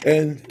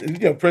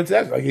Prince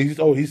asked, like, he's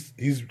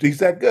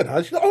that good,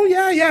 huh? She's like, "Oh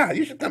yeah.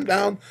 You should come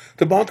down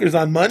to Bunkers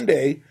on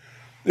Monday."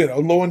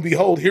 Lo and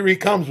behold, here he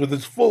comes with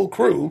his full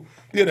crew.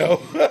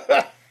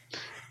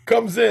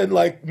 Comes in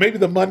like maybe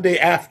the Monday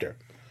after,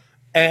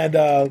 and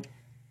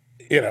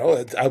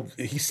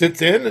he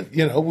sits in.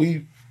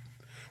 And,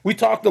 we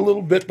talked a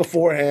little bit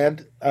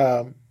beforehand,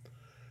 but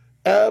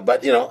I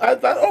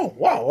thought, oh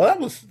wow,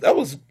 well, that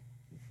was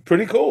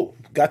pretty cool.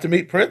 got to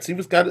meet Prince. He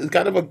was kind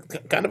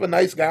of a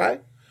nice guy,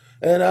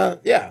 and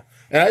yeah,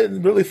 and I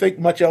didn't really think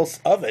much else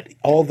of it.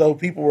 Although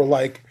people were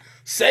like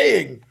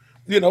saying,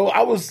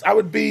 I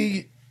would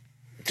be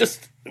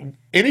just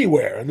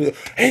anywhere, and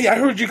hey, I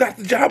heard you got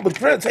the job with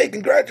Prince. Hey,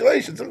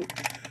 congratulations!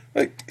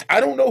 Like, I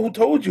don't know who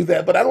told you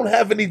that, but I don't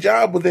have any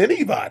job with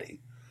anybody.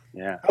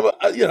 Yeah,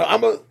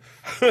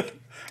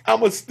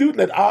 I'm a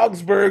student at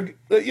Augsburg,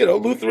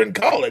 Lutheran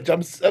College.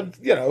 I'm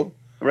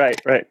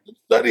right.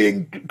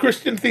 studying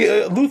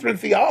Lutheran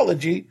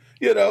theology.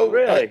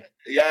 Really?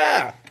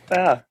 Yeah.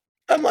 Yeah.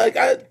 I'm like,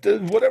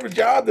 whatever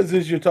job this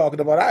is you're talking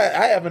about,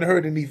 I haven't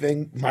heard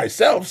anything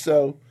myself.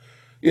 So,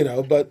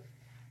 but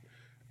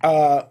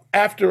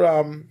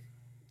after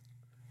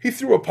he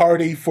threw a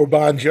party for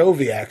Bon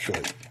Jovi.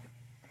 Actually,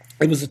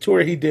 it was a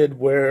tour he did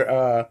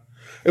where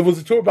it was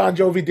a tour Bon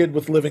Jovi did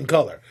with Living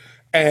Colour,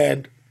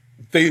 and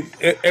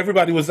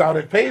everybody was out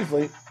at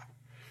Paisley,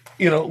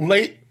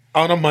 late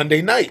on a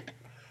Monday night,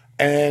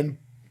 and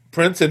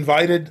Prince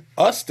invited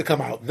us to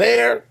come out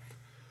there.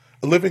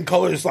 Living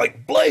Colour is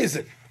like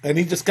blazing, and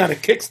he just kind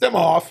of kicks them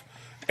off,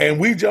 and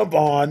we jump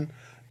on,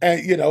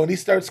 and and he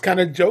starts kind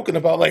of joking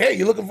about like, "Hey,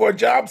 you looking for a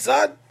job,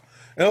 son?"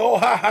 And oh,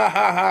 ha ha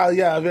ha ha,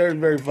 yeah, very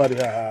very funny,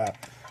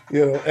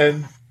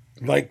 And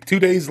like 2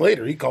 days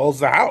later, he calls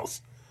the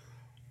house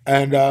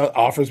and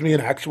offers me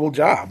an actual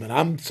job, and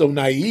I'm so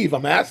naive.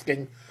 I'm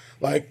asking,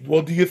 like,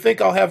 well, do you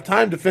think I'll have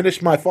time to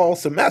finish my fall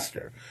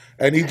semester?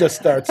 And he just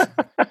starts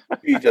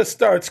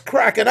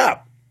cracking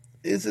up.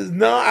 He says,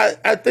 no,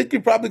 I think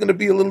you're probably going to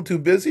be a little too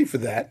busy for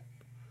that.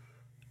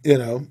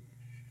 Yeah.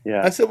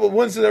 I said, well,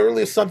 when's the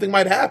earliest something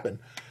might happen?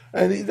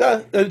 And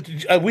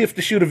we have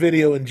to shoot a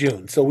video in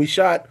June. So we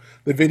shot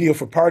the video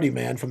for Party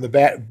Man from the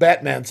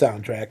Batman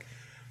soundtrack,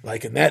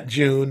 like in that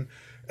June.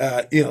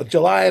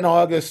 July and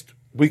August,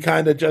 we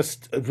kind of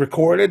just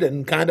recorded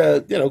and kind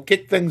of,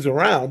 kicked things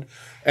around.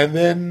 And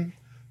then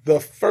the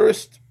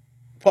first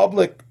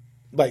public,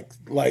 like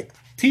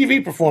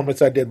TV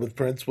performance I did with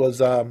Prince was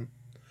the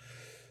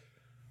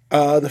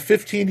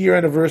 15-year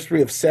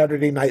anniversary of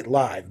Saturday Night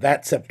Live,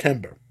 that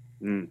September.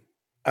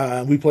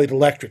 We played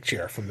Electric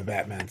Chair from the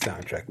Batman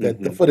soundtrack.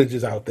 The footage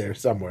is out there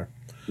somewhere.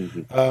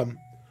 Then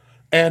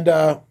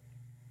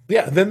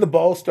the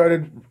ball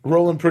started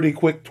rolling pretty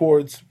quick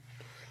towards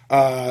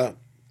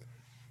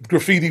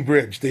Graffiti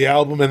Bridge, the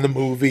album and the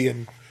movie,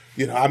 and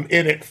I'm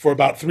in it for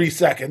about 3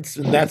 seconds,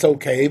 and that's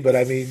okay. But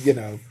I mean,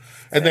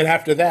 and then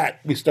after that,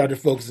 we started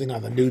focusing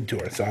on the nude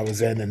tour. So I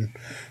was in, and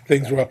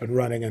things were up and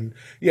running, and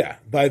yeah,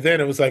 by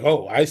then it was like,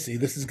 oh, I see,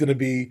 this is going to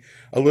be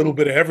a little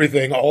bit of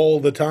everything all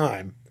the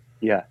time.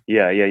 Yeah.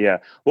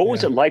 What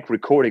was it like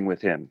recording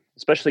with him,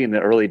 especially in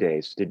the early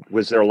days?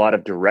 Was there a lot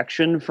of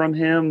direction from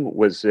him?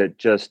 Was it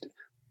just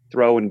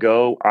throw and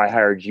go? I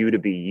hired you to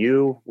be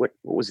you. What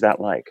was that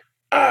like?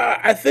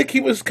 I think he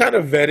was kind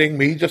of vetting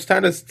me, just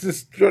trying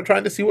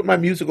to see what my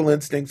musical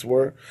instincts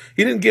were.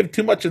 He didn't give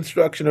too much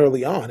instruction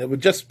early on. It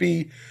would just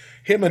be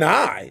him and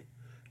I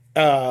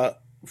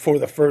for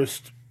the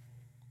first.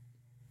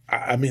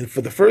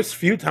 For the first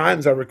few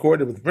times I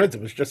recorded with Prince,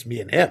 it was just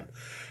me and him.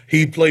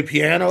 He'd play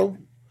piano,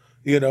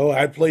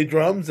 I'd play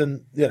drums,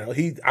 and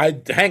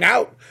I'd hang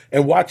out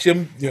and watch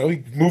him.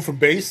 He'd move from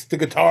bass to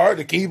guitar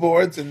to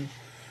keyboards, and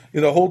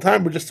the whole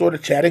time we're just sort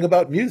of chatting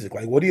about music.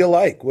 Like, what do you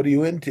like? What are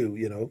you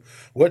into?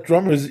 What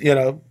drummers,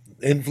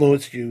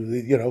 influenced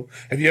you?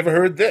 Have you ever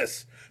heard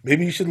this?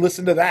 Maybe you should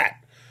listen to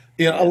that.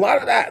 A lot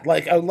of that,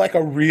 like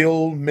a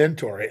real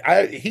mentor.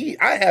 I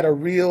had a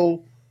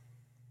real,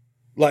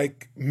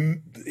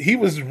 he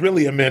was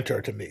really a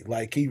mentor to me.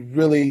 Like, he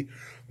really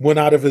went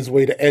out of his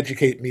way to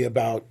educate me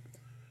about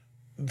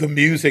the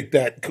music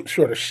that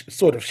sort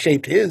of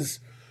shaped his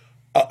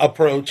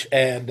approach.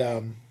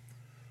 And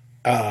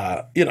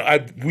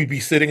we'd be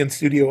sitting in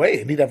Studio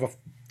A, and he'd have a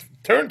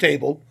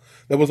turntable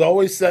that was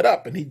always set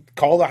up, and he'd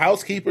call the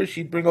housekeeper.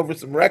 She'd bring over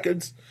some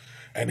records,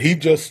 and he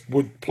just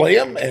would play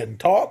them and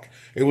talk.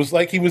 It was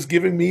like he was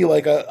giving me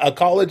like a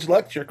college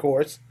lecture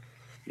course,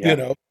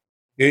 in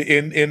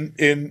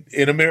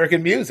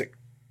American music.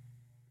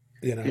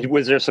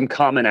 Was there some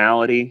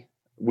commonality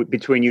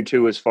between you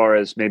two as far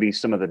as maybe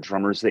some of the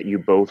drummers that you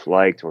both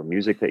liked or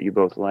music that you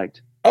both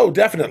liked? Oh,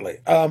 definitely.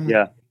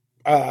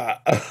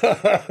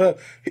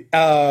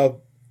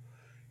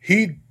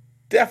 He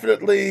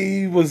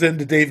definitely was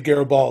into Dave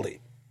Garibaldi.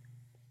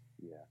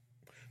 Yeah.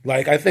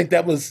 Like, I think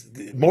that was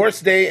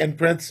Morris Day and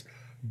Prince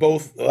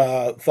both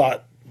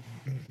thought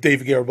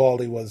Dave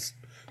Garibaldi was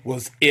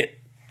it,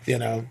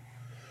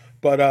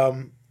 But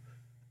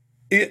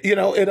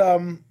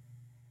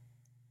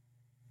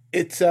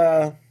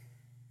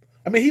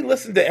he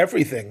listened to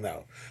everything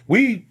though.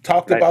 We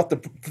talked about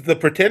the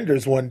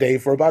Pretenders one day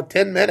for about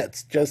 10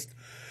 minutes, just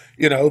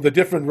the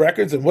different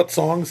records and what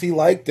songs he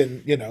liked,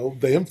 and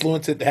the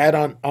influence it had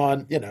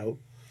on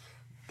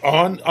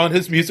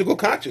his musical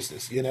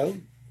consciousness.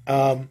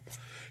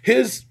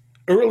 His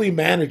early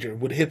manager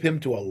would hip him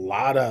to a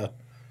lot of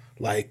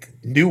like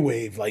new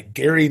wave, like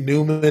Gary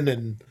Newman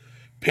and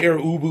Pere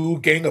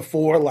Ubu, Gang of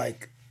Four,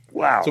 like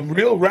Wow. Some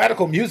real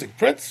radical music.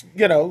 Prince,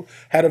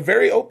 had a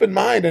very open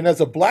mind. And as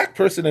a black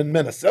person in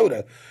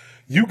Minnesota,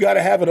 you got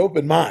to have an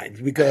open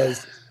mind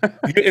because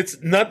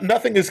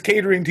nothing is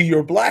catering to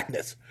your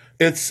blackness.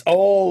 It's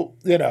all,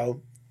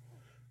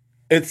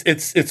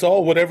 it's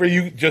all whatever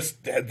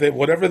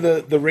whatever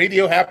the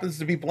radio happens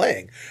to be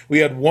playing. We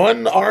had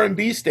one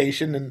R&B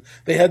station and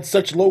they had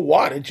such low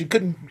wattage you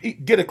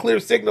couldn't get a clear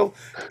signal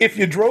if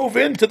you drove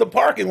into the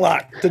parking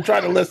lot to try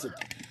to listen.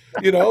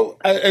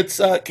 It's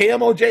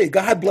KMOJ.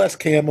 God bless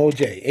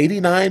KMOJ.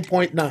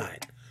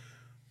 89.9.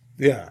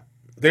 Yeah,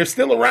 they're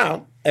still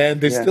around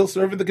and they're still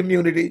serving the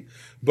community.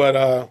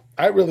 But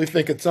I really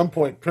think at some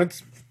point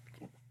Prince,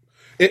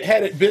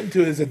 had it been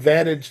to his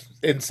advantage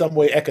in some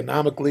way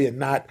economically and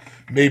not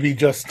maybe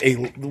just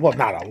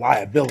not a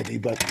liability,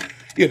 but,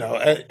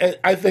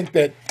 I think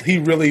that he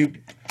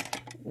really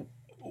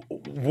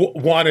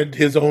wanted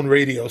his own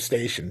radio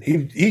station.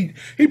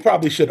 He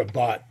probably should have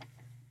bought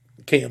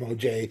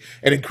KMOJ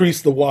and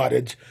increased the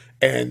wattage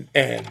and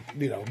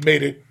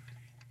made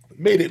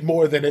it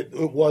more than it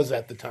was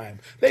at the time.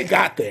 They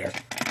got there.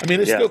 I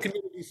mean, it's still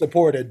community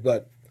supported,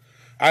 but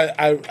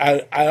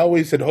I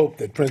always had hoped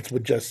that Prince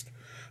would just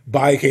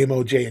buy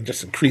KMOJ and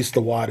just increase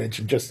the wattage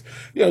and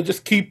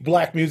just keep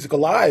black music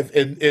alive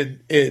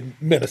in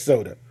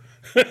Minnesota.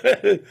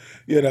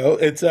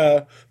 It's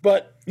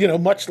but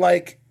much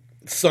like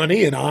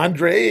Sonny and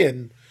Andre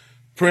and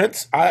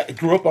Prince, I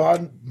grew up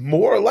on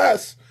more or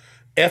less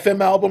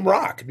FM album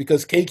rock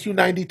because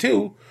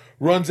KQ92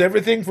 runs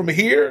everything from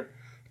here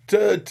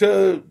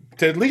to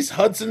at least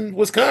Hudson,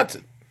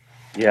 Wisconsin.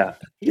 Yeah.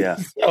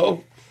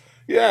 So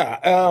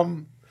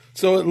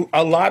so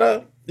a lot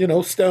of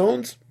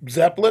Stones,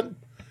 Zeppelin,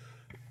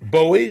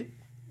 Bowie,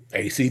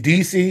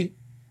 AC/DC,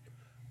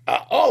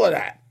 all of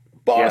that.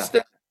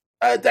 Boston.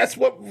 That's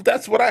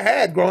what I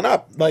had growing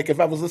up. Like if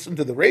I was listening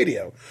to the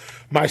radio,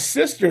 my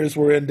sisters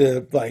were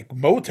into like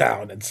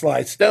Motown and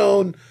Sly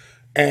Stone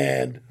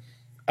and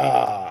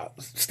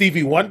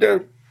Stevie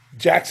Wonder,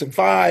 Jackson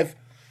 5.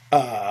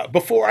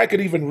 Before I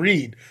could even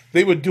read,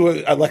 they would do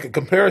a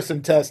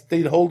comparison test.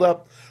 They'd hold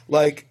up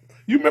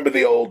you remember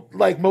the old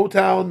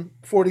Motown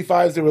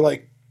 45s? They were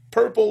like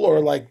purple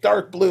or like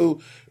dark blue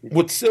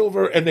with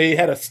silver, and they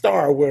had a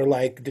star where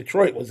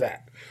Detroit was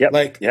at.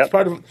 It's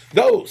part of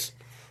those.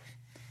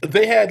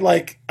 They had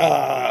one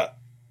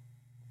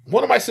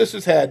of my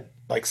sisters had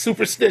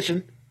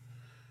Superstition,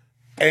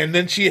 and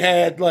then she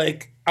had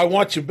I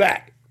Want You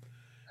Back,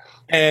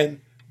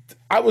 and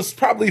I was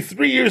probably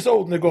 3 years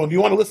old, and they're going, "Do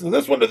you want to listen to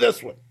this one or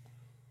this one?"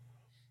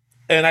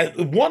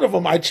 And one of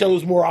them I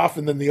chose more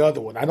often than the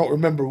other one. I don't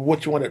remember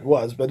which one it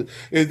was, but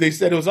they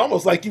said it was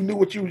almost like you knew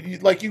what you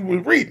were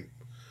reading,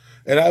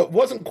 and I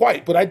wasn't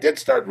quite, but I did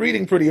start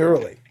reading pretty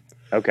early.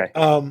 Okay.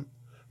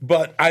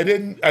 But I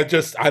didn't. I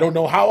don't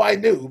know how I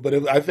knew, but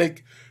I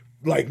think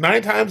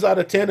 9 times out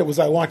of 10 it was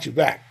 "I Want You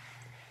Back."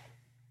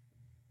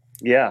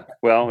 Yeah.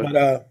 Well.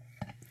 But,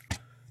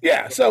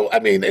 yeah. So I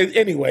mean,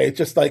 anyway, it's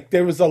just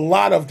there was a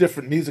lot of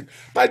different music.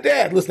 My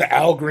dad listened to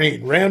Al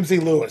Green, Ramsey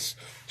Lewis,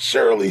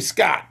 Shirley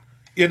Scott,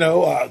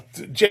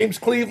 James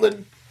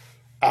Cleveland,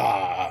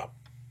 Lou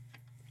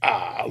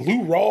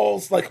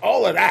Rawls,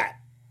 all of that.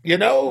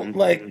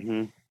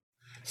 Mm-hmm.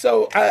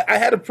 So I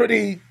had a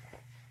pretty.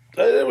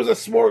 There was a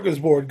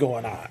smorgasbord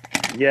going on.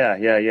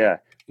 Yeah.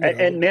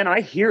 And man, I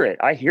hear it.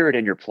 I hear it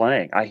in your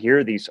playing. I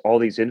hear all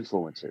these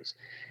influences.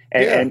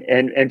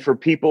 And for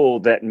people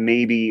that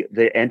maybe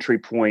the entry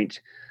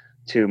point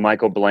to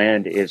Michael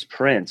Bland is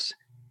Prince,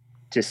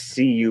 to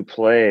see you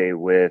play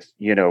with,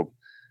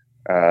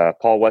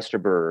 Paul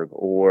Westerberg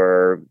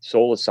or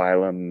Soul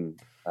Asylum,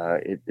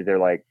 they're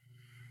like,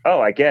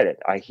 oh, I get it.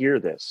 I hear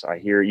this. I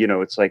hear,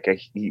 it's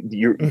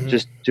you're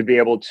just to be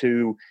able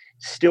to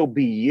still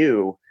be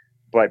you,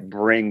 but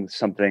bring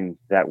something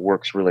that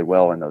works really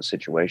well in those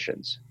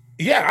situations.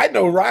 Yeah, I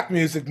know rock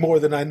music more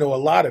than I know a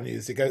lot of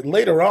music.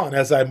 Later on,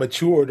 as I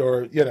matured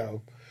or,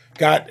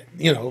 got,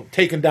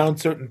 taken down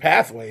certain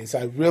pathways,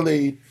 I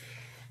really,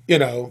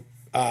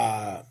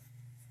 my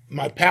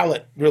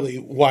palate really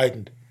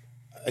widened.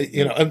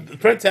 And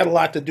Prince had a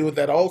lot to do with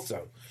that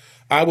also.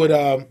 I would,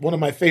 one of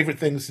my favorite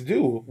things to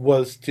do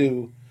was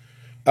to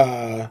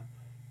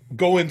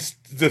go in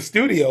the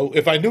studio.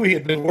 If I knew he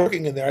had been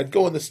working in there, I'd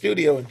go in the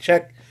studio and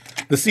check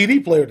the CD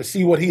player to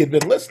see what he had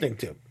been listening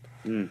to.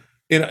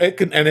 It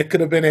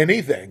could have been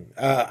anything.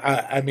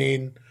 I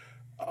mean,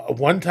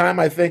 one time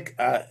I think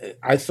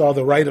I saw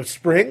The Rite of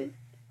Spring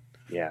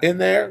in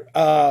there.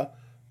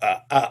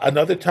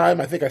 Another time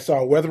I think I saw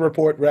a Weather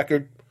Report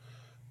record.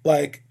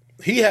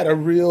 He had a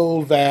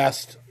real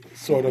vast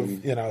sort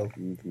of,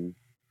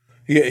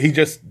 he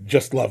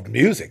just loved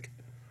music.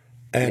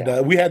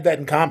 And we had that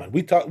in common.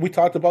 We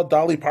talked about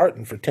Dolly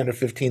Parton for 10 or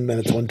 15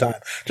 minutes one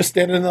time, just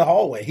standing in the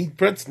hallway.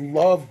 Prince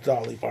loved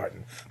Dolly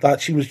Parton,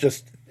 thought she was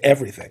just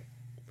everything.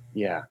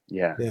 Yeah.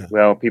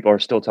 Well, people are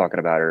still talking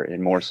about her,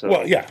 and more so.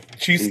 Well, yeah,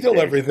 she's still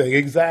days. Everything.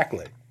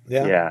 Exactly.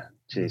 Yeah. Yeah.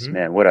 Jeez,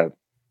 man, what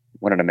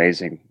an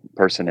amazing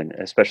person, and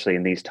especially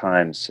in these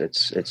times,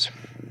 it's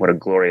what a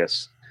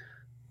glorious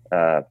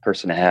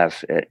person to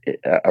have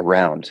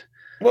around.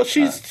 Well,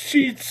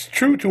 she's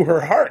true to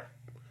her heart.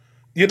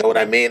 You know what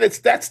I mean?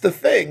 That's the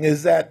thing,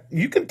 is that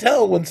you can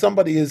tell when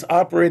somebody is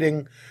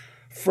operating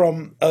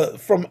from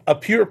a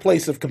pure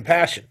place of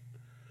compassion.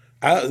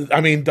 I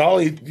mean,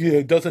 Dolly,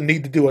 doesn't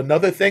need to do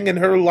another thing in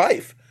her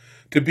life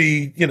to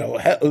be,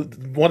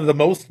 one of the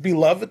most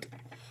beloved,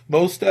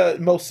 most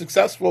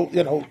successful,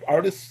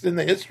 artists in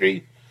the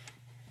history,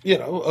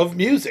 of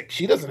music.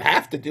 She doesn't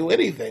have to do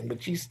anything,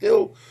 but she's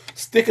still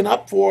sticking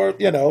up for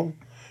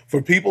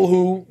people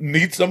who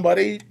need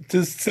somebody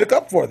to stick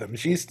up for them.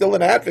 She's still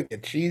an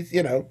advocate. She's,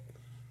 Yeah,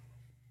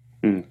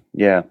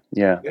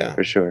 yeah.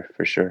 for sure,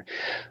 for sure.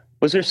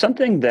 Was there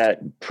something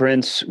that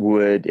Prince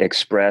would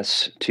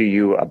express to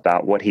you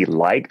about what he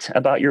liked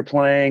about your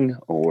playing,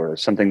 or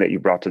something that you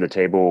brought to the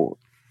table?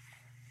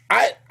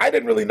 I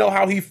didn't really know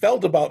how he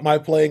felt about my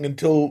playing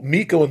until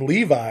Miko and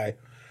Levi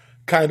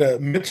kind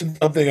of mentioned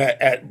something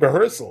at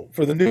rehearsal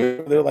for the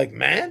new. They're like,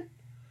 man,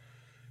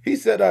 he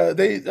said, I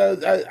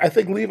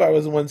think Levi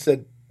was the one who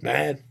said,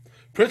 man,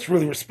 Prince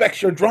really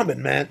respects your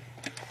drumming, man.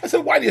 I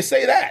said, why do you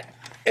say that?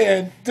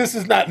 And this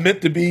is not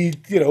meant to be,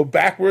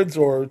 backwards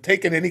or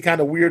taken any kind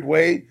of weird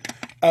way.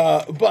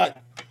 But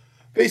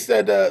they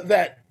said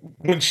that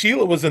when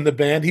Sheila was in the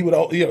band, he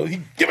would,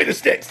 he'd give me the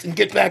sticks and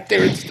get back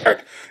there and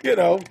start,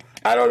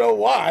 I don't know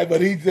why, but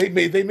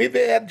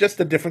they had just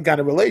a different kind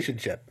of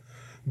relationship.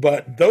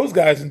 But those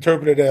guys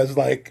interpreted it as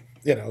like,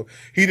 he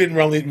didn't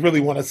really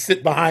want to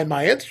sit behind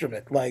my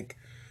instrument. Like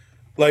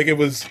it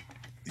was,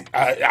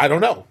 I don't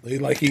know,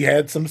 like he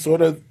had some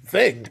sort of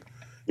thing.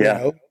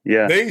 Yeah.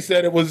 They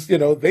said it was,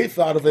 they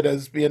thought of it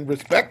as being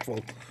respectful.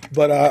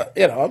 But,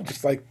 I'm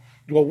just like,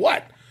 well,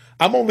 what?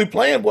 I'm only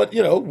playing what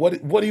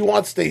he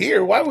wants to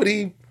hear. Why would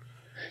he,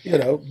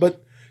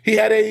 but he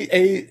had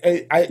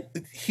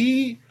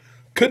he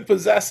could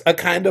possess a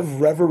kind of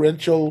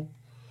reverential,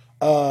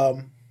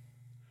 fear,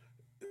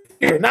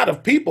 not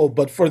of people,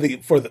 but for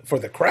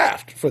the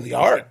craft, for the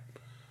art,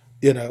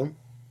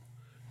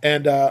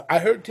 And I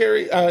heard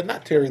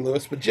not Terry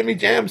Lewis, but Jimmy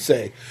Jam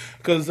say,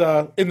 because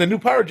in the New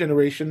Power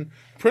generation,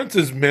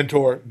 Prince's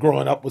mentor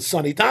growing up was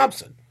Sonny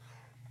Thompson.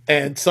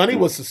 And Sonny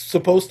was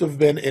supposed to have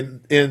been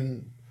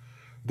in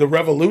the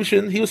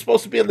Revolution. He was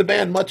supposed to be in the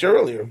band much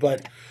earlier,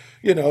 but,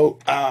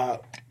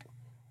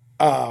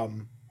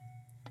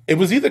 it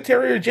was either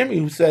Terry or Jimmy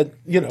who said,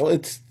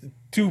 it's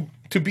to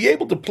be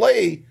able to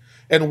play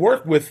and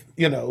work with,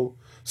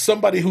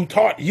 somebody who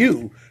taught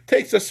you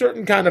takes a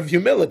certain kind of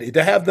humility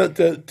to have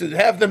to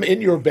have them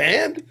in your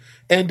band,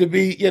 and to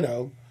be,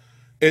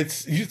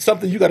 it's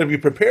something you got to be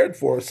prepared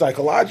for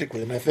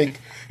psychologically. And I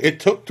think it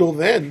took till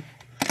then,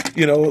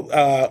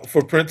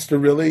 for Prince to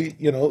really,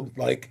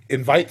 like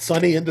invite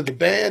Sonny into the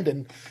band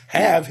and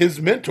have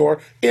his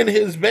mentor in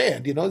his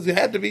band. It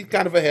had to be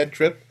kind of a head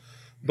trip,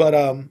 but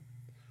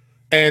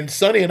and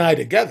Sonny and I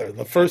together,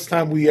 the first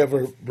time we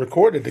ever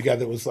recorded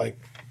together was like,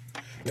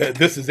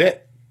 this is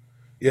it.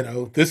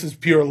 This is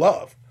pure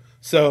love.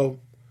 So,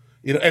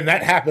 and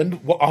that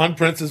happened on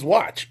Prince's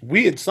watch.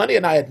 Sonny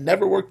and I had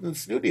never worked in the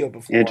studio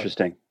before.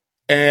 Interesting.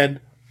 And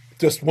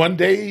just one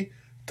day,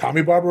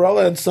 Tommy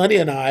Barbarella and Sonny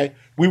and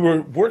we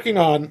were working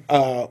on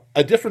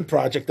a different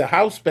project, a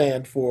house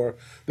band for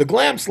the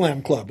Glam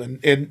Slam Club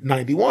in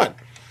 91.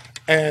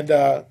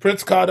 And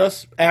Prince caught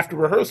us after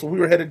rehearsal. We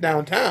were headed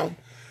downtown,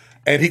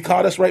 and he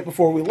caught us right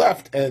before we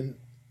left. And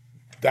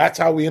that's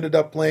how we ended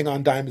up playing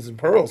on Diamonds and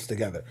Pearls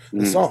together,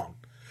 the song.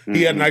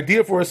 He had an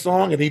idea for a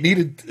song, and he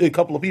needed a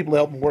couple of people to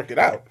help him work it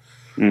out.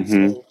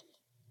 So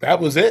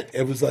that was it.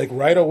 It was like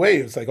right away.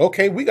 It was like,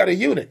 okay, we got a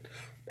unit.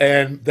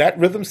 And that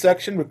rhythm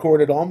section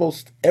recorded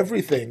almost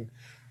everything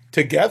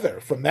together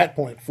from that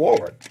point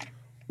forward.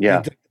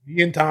 Yeah.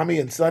 Me and Tommy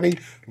and Sonny,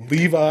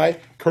 Levi,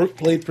 Kirk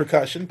played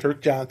percussion,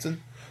 Kirk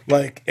Johnson.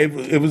 Like,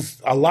 it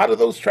was a lot of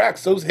those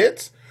tracks, those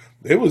hits,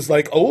 it was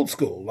like old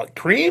school. Like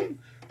Cream,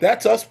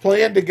 that's us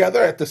playing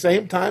together at the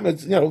same time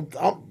as,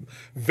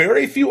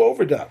 very few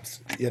overdubs,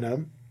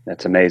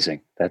 That's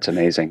amazing. That's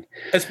amazing.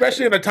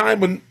 Especially in a time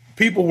when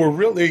people were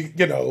really,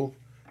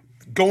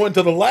 going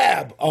to the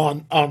lab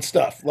on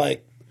stuff.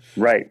 Like,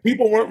 right.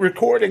 People weren't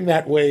recording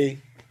that way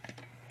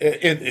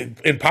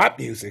in pop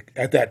music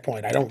at that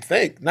point, I don't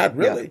think. Not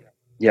really.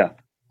 Yeah.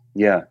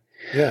 Yeah.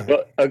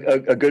 Well,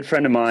 a good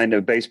friend of mine,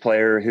 a bass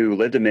player who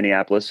lived in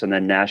Minneapolis and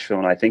then Nashville,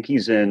 and I think he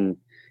was in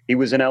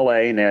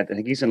LA, and I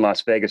think he's in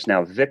Las Vegas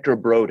now, Victor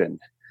Brodin.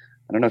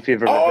 I don't know if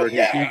you've ever heard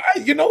him.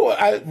 You know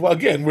what?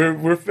 Again,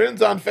 we're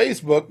friends on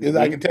Facebook.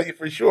 I can tell you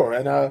for sure.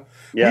 And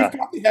we've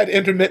probably had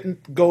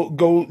intermittent go.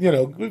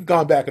 We've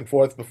gone back and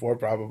forth before,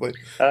 probably.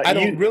 I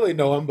don't really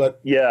know him,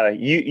 but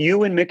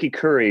you and Mickey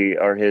Curry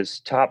are his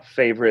top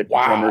favorite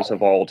drummers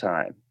of all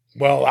time.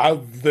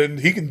 Well, then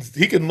he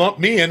can lump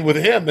me in with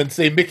him and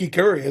say Mickey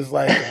Curry is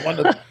like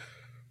one of.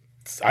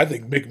 I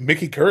think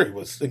Mickey Curry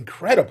was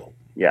incredible.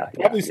 Yeah,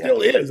 probably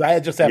still is. I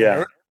just haven't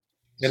heard.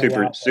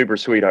 Super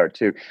sweetheart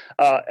too.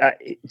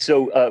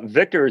 So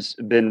Victor's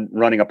been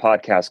running a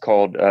podcast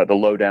called The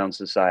Lowdown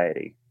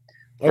Society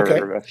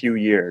for a few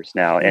years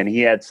now, and he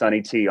had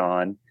Sonny T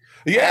on.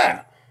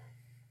 Yeah.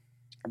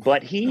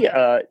 But he,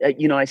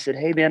 I said,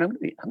 hey man, I'm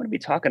going to be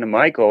talking to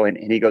Michael, and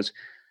he goes,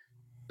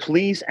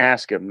 please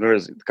ask him.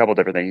 There's a couple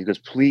different things. He goes,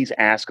 please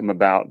ask him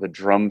about the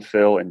drum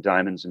fill in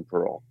Diamonds and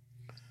Pearl.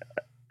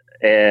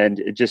 And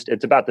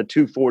it's about the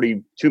 2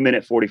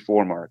 minute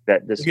 44 mark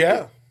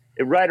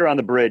right around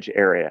the bridge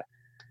area.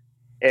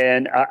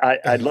 And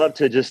I'd love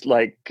to just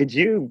could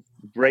you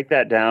break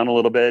that down a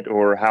little bit,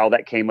 or how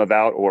that came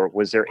about, or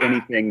was there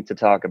anything to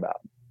talk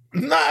about?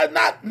 Not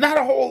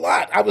a whole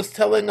lot. I was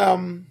telling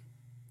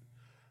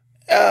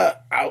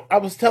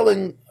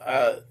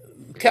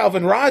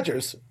Calvin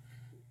Rogers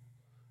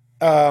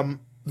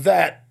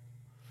that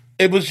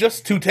it was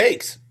just 2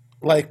 takes.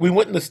 Like, we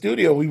went in the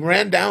studio, we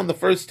ran down the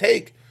first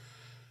take,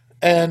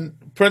 and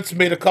Prince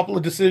made a couple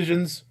of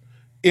decisions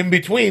in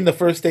between the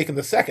first take and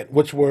the second,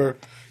 which were,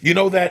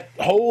 that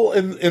hole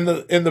in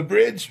the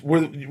bridge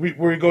where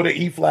we go to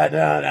E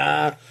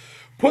flat,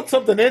 put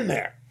something in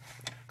there,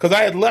 because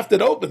I had left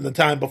it open the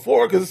time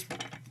before, because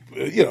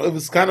it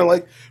was kind of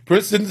like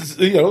Prince didn't,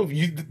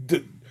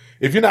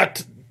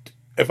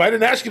 if I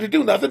didn't ask you to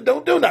do nothing,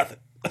 don't do nothing,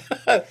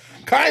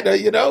 kind of,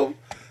 Yeah.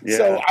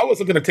 So I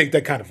wasn't going to take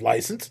that kind of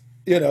license.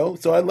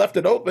 So I left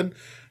it open.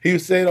 He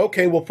was saying,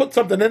 okay, well, put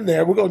something in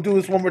there. We're going to do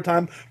this one more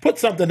time. Put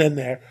something in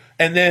there.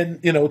 And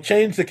then,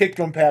 change the kick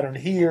drum pattern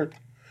here.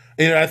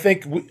 And I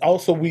think we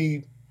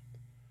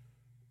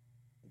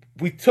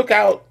took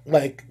out,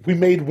 we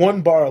made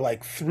one bar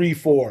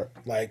 3/4,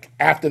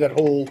 after that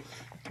whole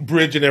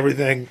bridge and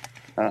everything,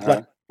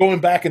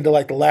 going back into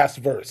the last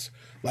verse.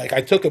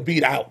 I took a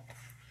beat out.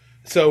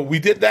 So we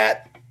did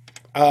that.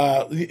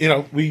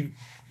 We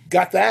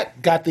got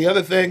the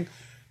other thing.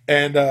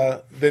 And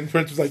then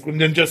Prince was like, well,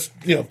 then just,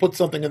 put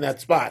something in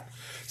that spot.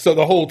 So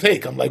the whole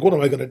take, I'm like, what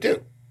am I going to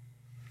do?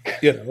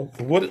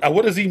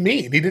 What does he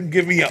mean? He didn't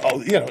give me,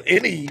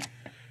 any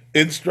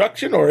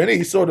instruction or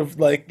any sort of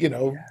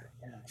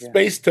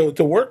space to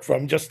work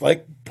from. Just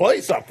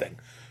play something.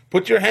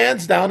 Put your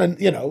hands down and,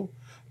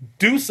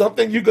 do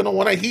something you're going to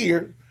want to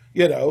hear,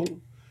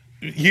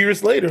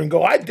 years later and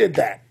go, I did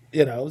that,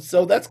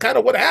 So that's kind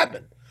of what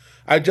happened.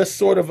 I just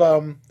sort of,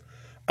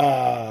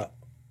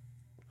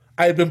 I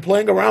had been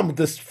playing around with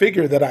this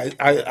figure that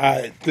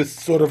I this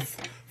sort of,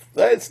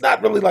 it's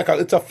not really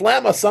it's a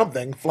flamma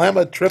something,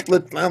 flamma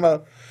triplet,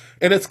 flamma,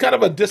 and it's kind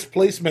of a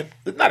displacement,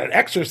 not an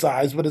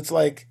exercise, but it's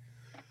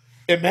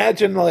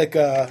imagine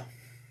wow,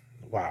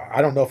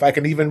 I don't know if I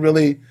can even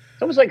really.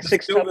 It was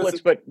 6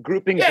 couplets, but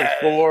groupings of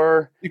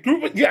 4.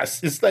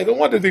 Yes, it's 1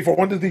 2 3 4,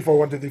 1 2 3 4,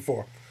 1 2 3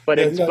 4. But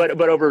it's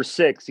but over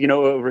 6,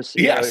 over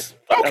 6. Yes.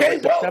 Okay.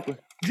 Well,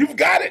 you've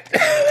got it.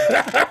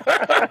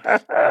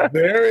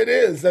 There it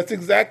is. That's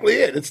exactly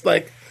it. It's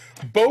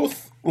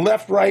both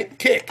left, right,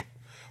 kick.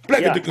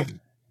 Except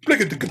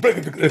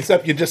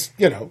you just,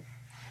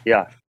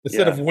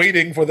 instead of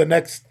waiting for the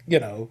next,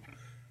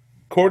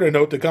 quarter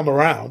note to come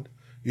around,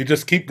 you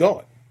just keep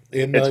going.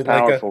 It's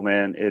powerful,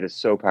 man. It is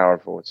so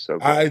powerful. It's so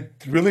good. I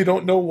really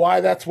don't know why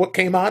that's what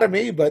came out of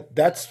me, but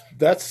that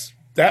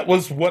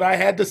was what I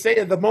had to say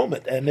at the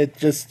moment, and it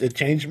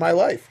changed my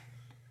life.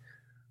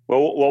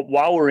 Well,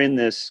 while we're in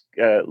this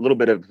little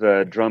bit of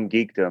drum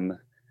geekdom,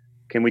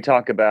 can we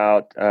talk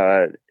about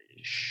the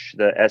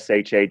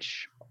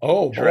SHH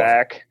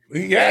track?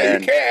 Yeah,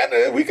 you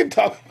can. We can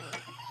talk.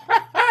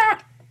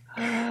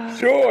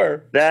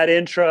 Sure. That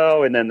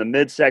intro and then the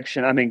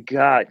midsection. I mean,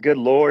 God, good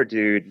Lord,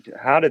 dude.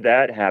 How did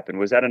that happen?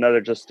 Was that another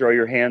just throw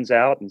your hands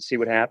out and see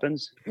what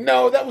happens?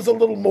 No, that was a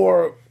little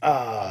more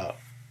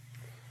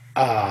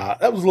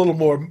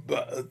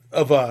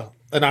of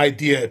an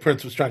idea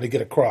Prince was trying to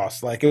get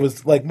across. It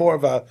was more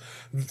of a,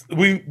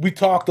 we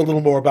talked a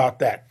little more about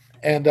that.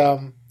 And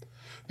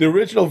the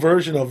original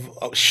version of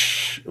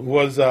Shh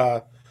was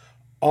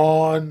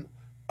on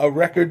a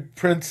record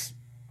Prince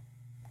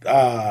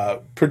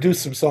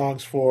produced some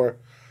songs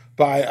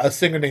by a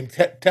singer named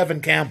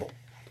Tevin Campbell.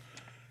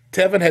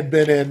 Tevin had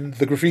been in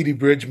the Graffiti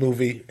Bridge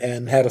movie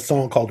and had a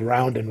song called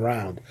Round and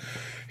Round.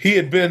 He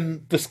had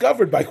been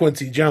discovered by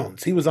Quincy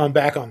Jones. He was on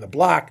Back on the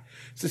Block.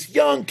 It's this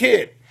young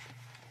kid.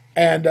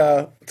 And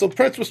so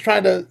Prince was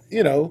trying to,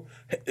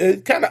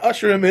 kind of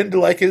usher him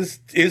into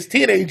his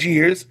teenage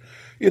years,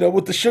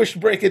 with the shush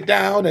break it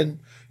down. And,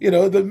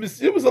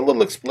 it was a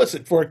little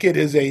explicit for a kid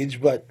his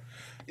age. But,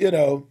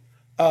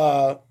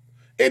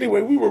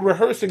 anyway, we were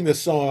rehearsing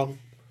this song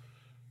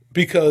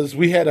because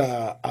we had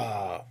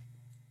a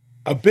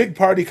big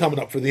party coming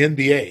up for the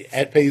NBA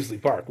at Paisley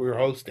Park. We were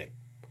hosting.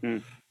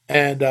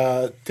 And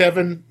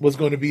Tevin was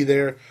going to be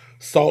there,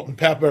 Salt and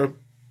Pepper.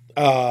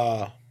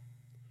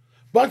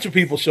 Bunch of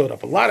people showed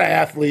up, a lot of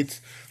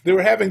athletes. They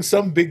were having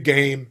some big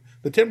game.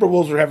 The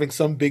Timberwolves were having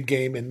some big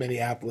game in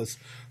Minneapolis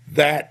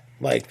that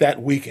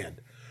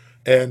weekend.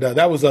 And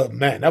that was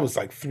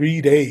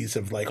 3 days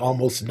of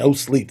almost no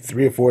sleep,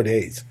 3 or 4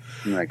 days.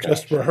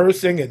 Just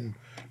rehearsing and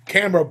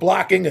camera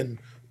blocking and,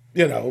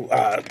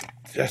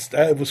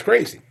 it was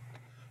crazy.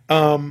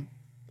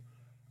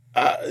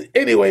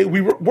 Anyway,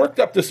 we worked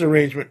up this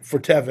arrangement for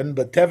Tevin,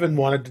 but Tevin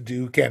wanted to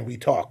do Can We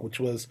Talk, which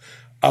was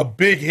a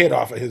big hit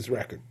off of his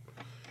record.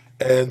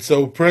 And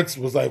so Prince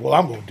was like, well,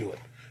 I'm going to do it.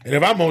 And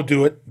if I'm gonna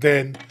do it,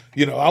 then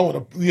I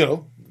want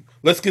to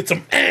let's get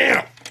some.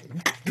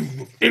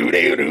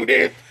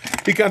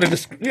 He kind of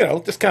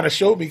just kind of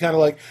showed me kind of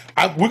like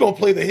we're gonna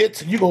play the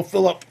hits and you're gonna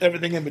fill up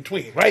everything in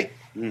between, right?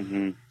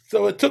 Mm-hmm.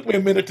 So it took me a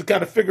minute to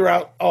kind of figure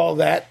out all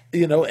that,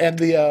 and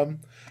the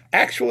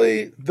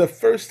actually the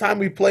first time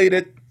we played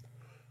it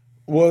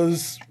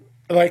was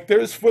like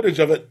there's footage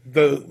of it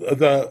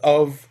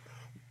of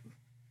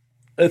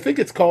I think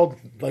it's called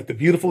like The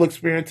Beautiful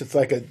Experience. It's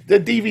like the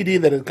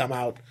DVD that had come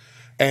out,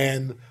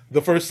 and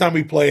the first time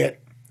we play it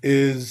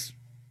is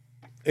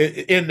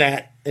in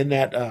that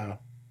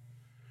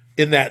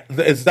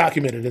it's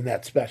documented in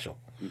that special.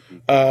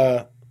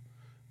 Mm-hmm.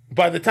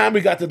 By the time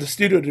we got to the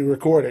studio to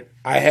record it,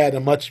 I had a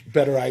much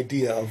better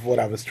idea of what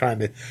I was trying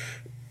to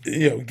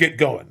get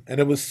going, and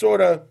it was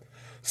sort of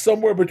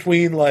somewhere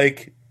between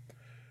like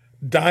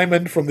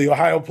Diamond from the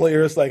Ohio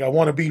Players, like I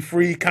Want to Be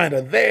Free, kind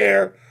of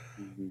there,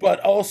 but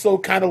also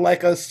kind of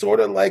like a sort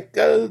of like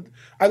I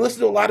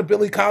listened to a lot of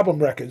Billy Cobham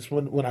records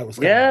when I was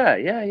yeah.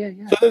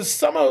 So there's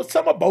some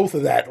of both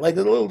of that, like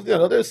a little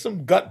there's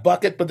some Gut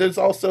Bucket, but there's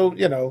also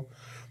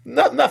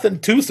nothing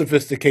too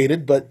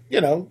sophisticated, but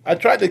I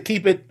tried to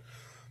keep it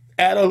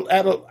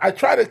I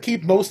try to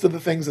keep most of the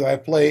things that I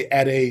play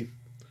at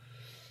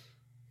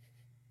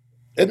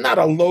not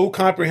a low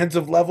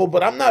comprehensive level,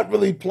 but I'm not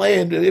really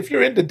playing. If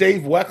you're into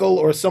Dave Weckl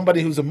or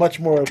somebody who's a much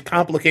more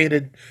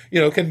complicated,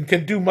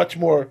 can do much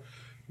more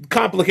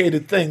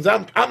complicated things,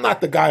 I'm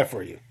not the guy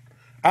for you.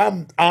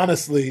 I'm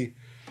honestly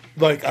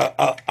like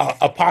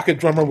a pocket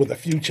drummer with a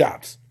few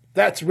chops.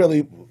 That's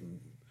really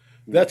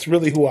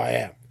who I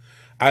am.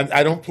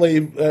 I don't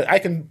play. I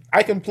can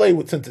play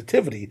with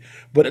sensitivity,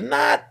 but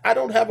I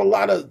don't have a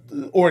lot of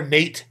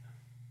ornate.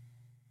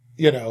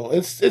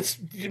 It's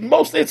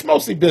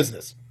mostly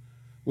business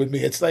with me.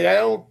 It's like I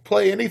don't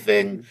play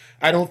anything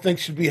I don't think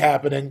should be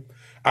happening.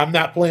 I'm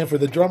not playing for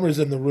the drummers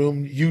in the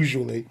room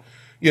usually.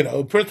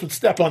 Prince would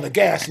step on the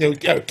gas,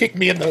 kick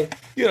me in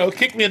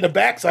the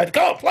backside.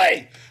 Go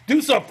play,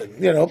 do something,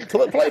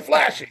 play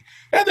flashy,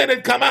 and then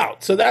it'd come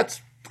out. So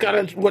that's kind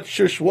of what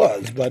Shush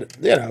was, but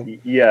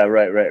Yeah,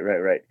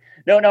 right.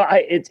 No,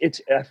 I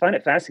find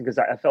it fascinating because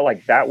I felt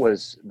like that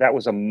was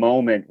a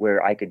moment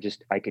where I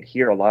could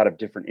hear a lot of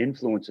different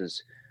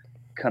influences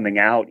coming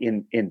out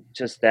in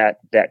just that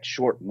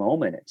short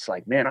moment. It's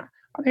like, man,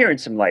 I'm hearing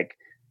some like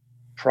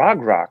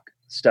prog rock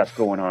stuff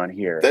going on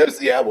here.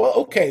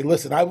 Okay,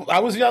 listen, I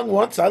was young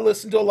once. I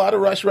listened to a lot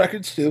of Rush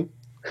records too.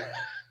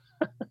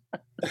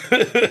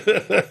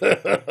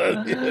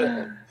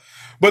 Yeah.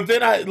 But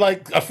then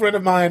a friend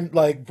of mine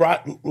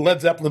brought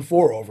Led Zeppelin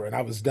 4 over, and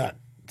I was done.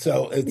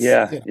 So it's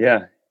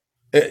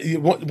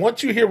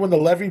once you hear When the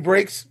Levee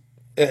Breaks,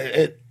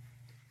 it's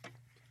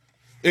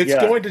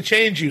going to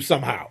change you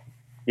somehow.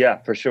 Yeah,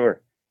 for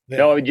sure. Yeah.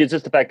 No,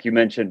 just the fact you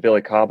mentioned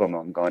Billy Cobham,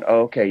 I'm going,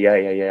 oh, okay,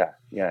 yeah.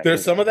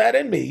 There's some of that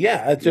in me.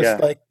 Yeah, it's just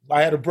like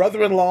I had a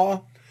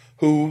brother-in-law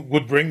who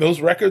would bring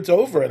those records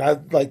over, and I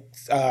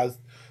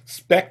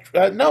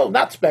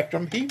not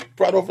Spectrum. He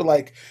brought over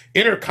like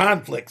Inner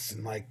Conflicts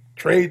and like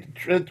Trade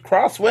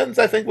Crosswinds,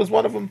 I think was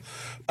one of them.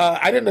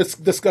 I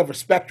didn't discover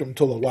Spectrum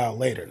until a while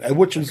later,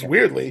 which was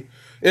weirdly,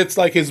 it's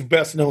like his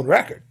best known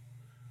record.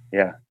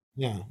 Yeah.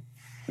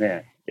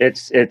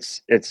 It's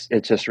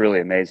just really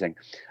amazing.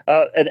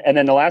 And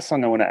then the last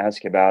song I want to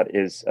ask you about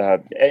is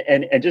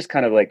and just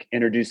kind of like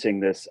introducing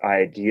this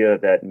idea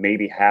that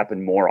maybe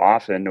happened more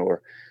often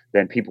or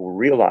than people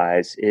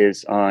realize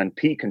is on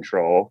P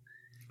Control.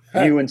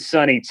 You and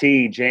Sonny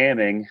T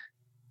jamming.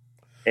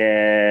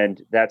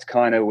 And that's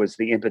kind of was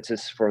the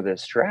impetus for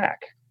this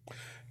track.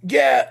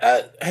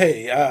 Yeah.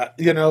 I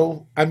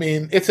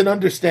mean, it's an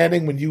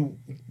understanding when you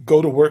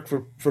go to work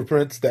for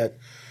Prince that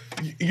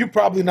you're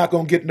probably not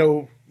going to get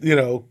no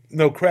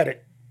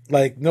credit,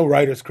 like no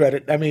writer's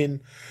credit. I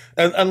mean,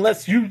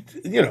 unless you're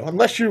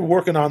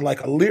working on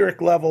like a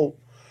lyric level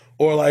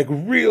or like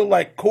real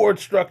like chord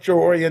structure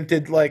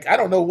oriented, like I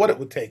don't know what it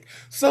would take.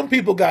 Some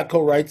people got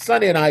co-writes.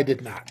 Sonny and I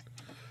did not.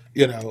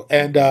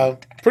 And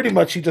pretty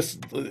much he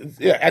just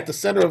at the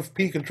center of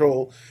P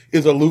Control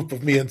is a loop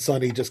of me and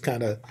Sonny just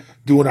kind of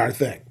doing our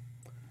thing.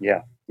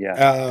 Yeah.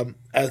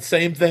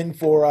 Same thing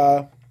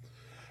for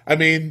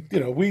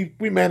we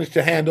managed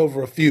to hand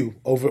over a few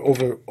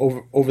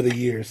over the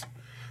years.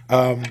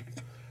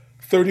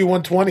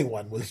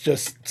 3121 was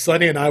just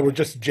Sonny and I were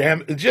just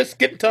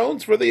getting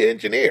tones for the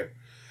engineer,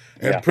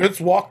 and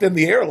Prince walked in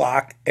the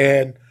airlock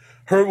and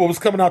heard what was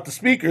coming out the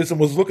speakers and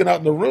was looking out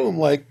in the room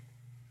like.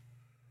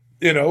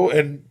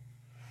 And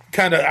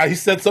kind of, he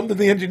said something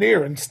to the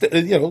engineer and,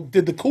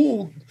 did the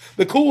cool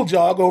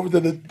jog over to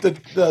the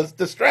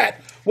Strat.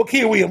 What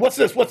key are we in? What's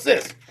this?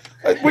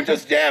 Like, we're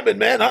just jamming,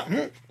 man.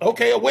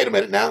 Okay, wait a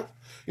minute now.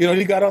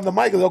 He got on the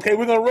mic. Okay,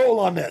 we're going to roll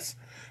on this.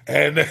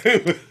 And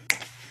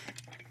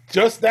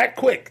just that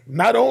quick.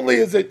 Not only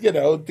is it,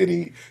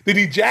 did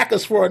he jack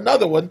us for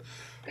another one,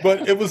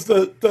 but it was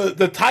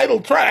the title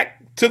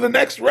track to the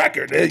next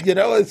record.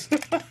 It's...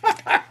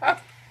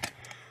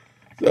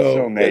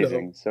 So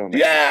amazing. So amazing.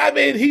 Yeah, I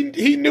mean,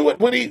 he knew it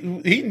when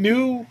he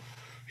knew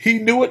he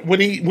knew it when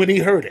he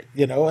heard it,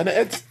 and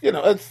it's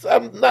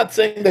I'm not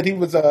saying that he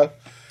was a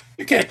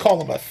you can't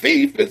call him a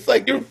thief. It's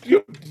like you're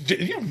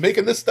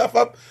making this stuff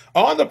up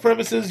on the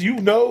premises. You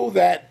know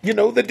that you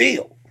know the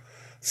deal.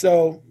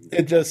 So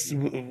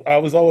I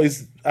was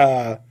always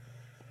it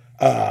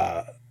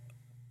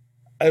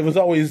was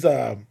always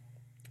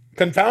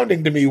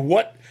confounding to me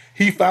what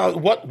he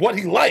found, what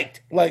he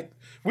liked. Like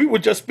we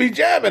would just be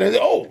jamming, and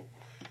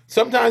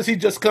sometimes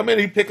he'd just come in,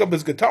 he'd pick up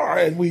his guitar,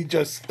 and we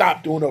just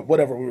stop doing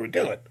whatever we were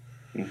doing.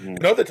 Mm-hmm.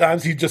 And other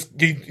times he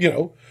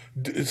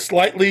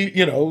slightly,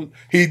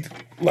 he'd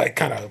like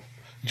kind of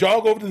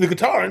jog over to the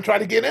guitar and try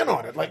to get in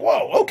on it. Like,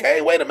 whoa,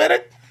 okay, wait a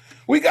minute.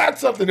 We got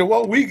something.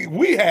 Well,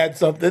 we had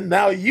something.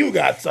 Now you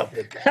got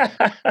something.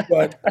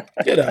 But,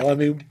 I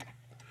mean,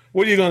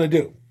 what are you going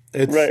to do?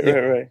 It's,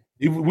 right.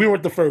 We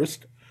weren't the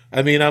first.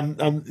 I mean,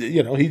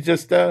 he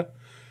just,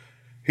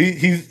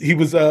 he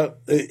was,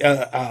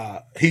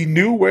 he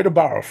knew where to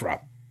borrow from.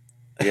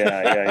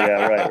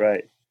 Yeah,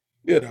 right.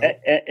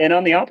 And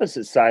on the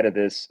opposite side of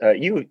this,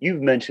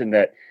 you've mentioned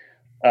that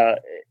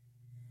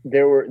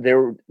there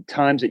were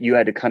times that you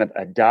had to kind of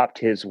adopt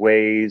his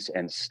ways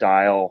and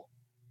style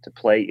to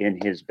play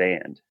in his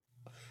band.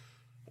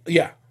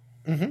 Yeah.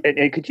 Mm-hmm.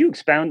 And could you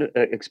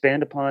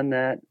expand upon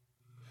that?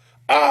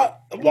 Well,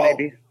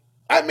 maybe.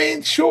 I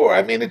mean, sure.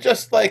 I mean, it's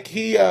just like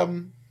he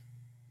had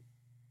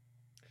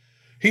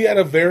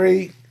a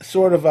very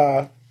sort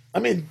of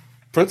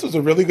Prince was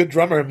a really good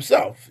drummer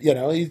himself. He had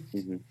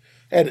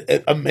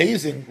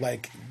amazing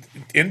like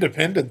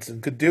independence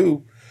and could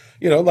do,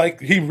 like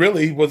he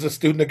really was a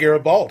student of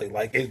Garibaldi.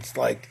 Like it's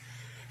like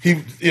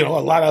he, a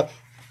lot of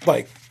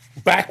like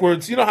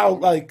backwards. You know how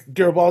like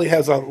Garibaldi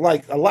has a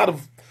lot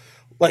of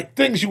like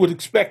things you would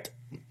expect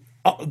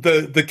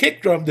the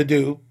kick drum to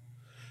do.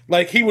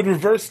 Like he would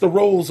reverse the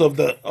roles of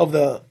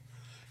the,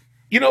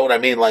 you know what I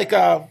mean? Like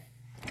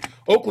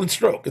Oakland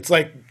Stroke. It's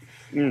like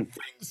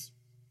things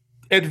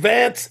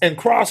advance and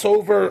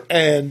crossover,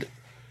 and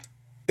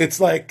it's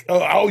like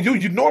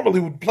you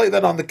normally would play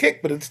that on the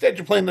kick, but instead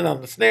you're playing it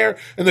on the snare,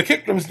 and the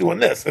kick drum's doing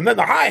this, and then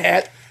the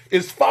hi-hat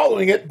is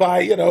following it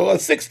by a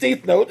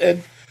 16th note,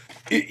 and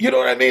you know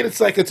what I mean? It's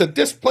like it's a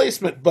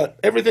displacement, but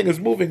everything is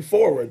moving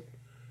forward.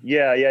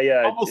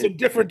 Yeah. Almost in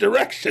different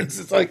directions.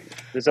 It's like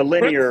there's a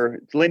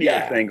linear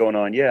thing going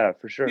on. Yeah,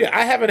 for sure. Yeah,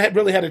 I haven't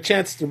really had a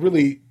chance to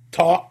really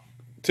talk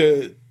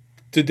to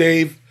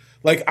Dave.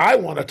 Like I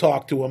want to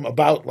talk to him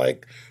about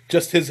like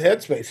just his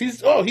headspace. He's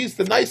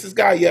the nicest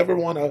guy you ever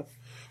want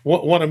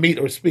to meet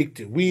or speak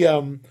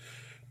to.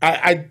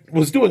 I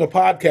was doing a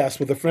podcast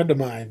with a friend of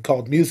mine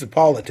called Music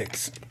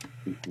Politics,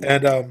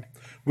 and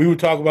we would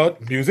talk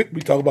about music,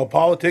 we talk about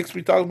politics,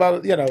 we talk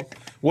about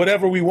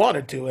whatever we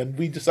wanted to, and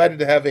we decided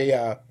to have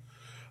a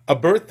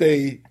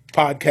birthday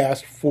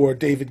podcast for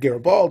David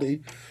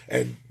Garibaldi,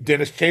 and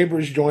Dennis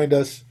Chambers joined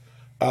us,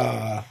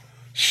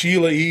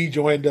 Sheila E.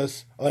 joined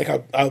us, like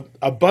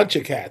a bunch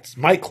of cats,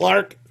 Mike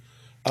Clark.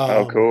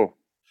 Cool.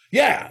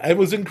 Yeah, it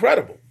was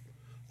incredible.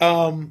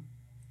 But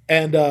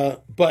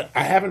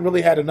I haven't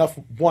really had enough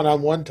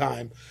one-on-one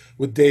time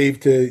with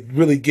Dave to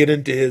really get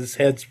into his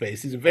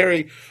headspace. He's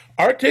very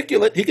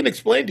articulate. He can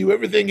explain to you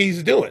everything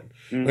he's doing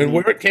and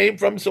where it came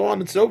from, so on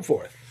and so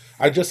forth.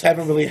 I just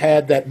haven't really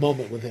had that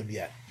moment with him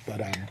yet.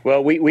 But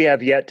well, we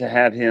have yet to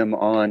have him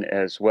on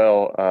as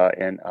well.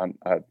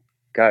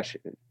 Gosh,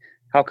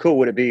 how cool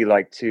would it be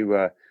like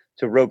to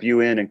rope you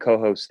in and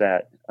co-host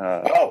that?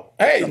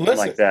 Hey, listen,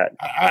 like that.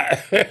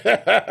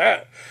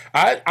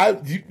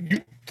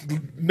 You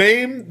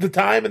name the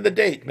time and the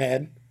date,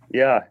 man.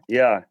 Yeah.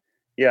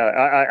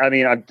 I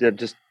mean, I'm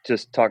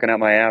just talking out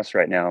my ass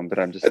right now, but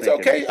I'm just. It's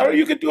okay. Or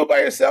you could do it by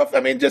yourself. I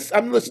mean,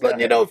 I'm just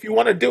letting you know if you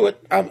want to do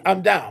it,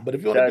 I'm down. But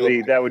if you want to do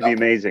it, that would be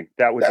amazing.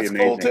 That would be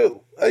amazing. That's cool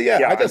too.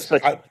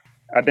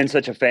 I've been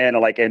such a fan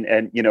of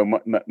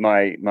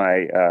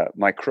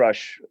my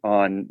crush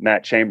on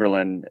Matt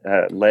Chamberlain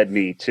led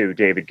me to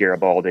David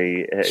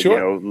Garibaldi.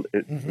 Sure.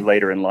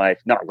 Later in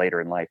life, not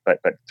later in life, but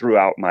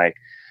throughout my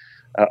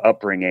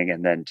upbringing,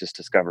 and then just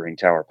discovering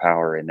Tower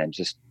Power, and then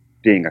just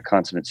being a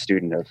consummate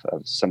student of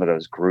some of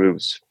those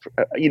grooves.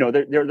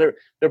 They're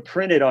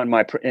printed on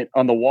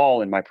the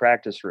wall in my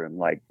practice room.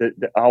 Like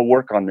I'll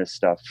work on this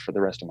stuff for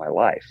the rest of my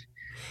life.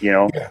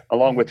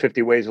 Along with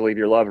 50 Ways to Leave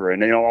Your Lover,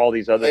 and all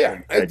these other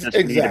things that just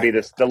need to be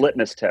the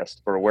litmus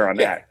test for where I'm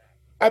at.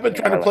 I've been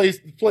trying to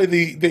play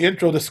the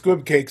intro to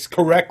Squib Cakes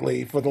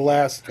correctly for the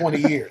last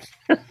 20 years,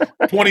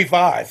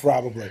 25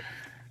 probably.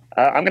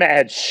 I'm going to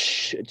add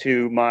shh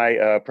to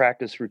my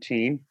practice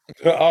routine.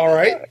 All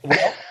right.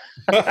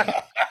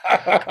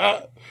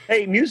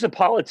 Hey, Music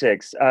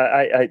Politics.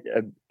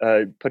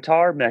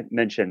 Patar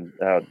mentioned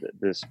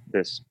this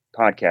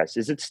podcast.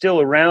 Is it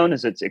still around?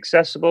 Is it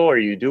accessible? Are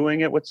you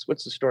doing it? What's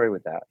the story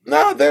with that?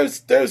 No,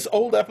 there's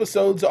old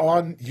episodes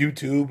on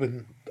YouTube,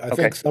 and I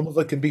think some of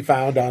it can be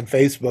found on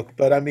Facebook.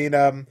 But I mean,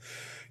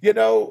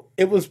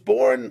 it was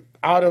born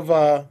out of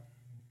a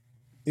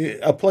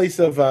place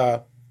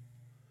of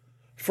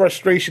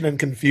frustration and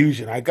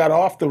confusion. I got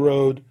off the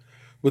road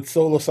with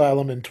Soul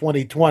Asylum in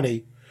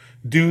 2020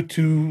 due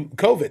to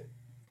COVID.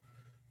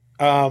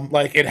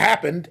 Like it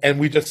happened,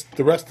 and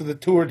the rest of the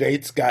tour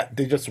dates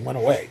just went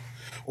away,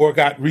 or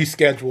got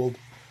rescheduled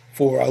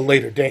for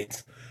later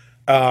dates.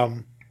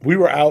 We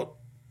were out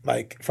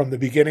like from the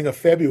beginning of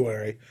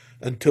February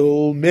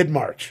until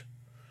mid-March,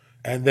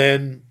 and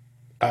then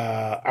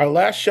our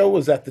last show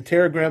was at the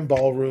Terragram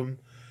Ballroom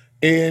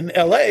in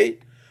L.A.,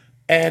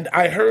 and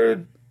I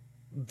heard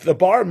the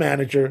bar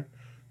manager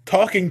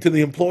talking to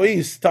the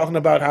employees, talking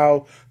about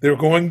how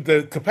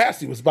the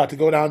capacity was about to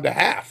go down to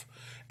half,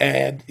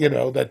 and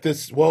that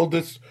this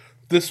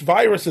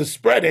virus is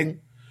spreading,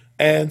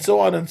 and so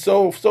on and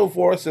so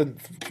forth, and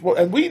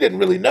we didn't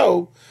really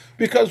know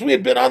because we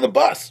had been on the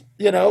bus,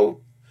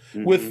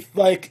 with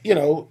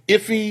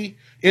iffy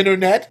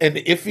internet and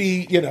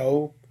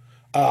iffy,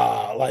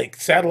 like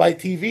satellite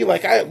TV.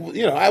 Like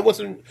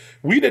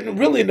we didn't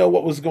really know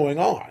what was going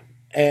on.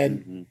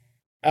 And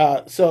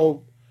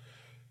so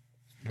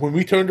when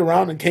we turned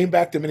around and came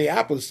back to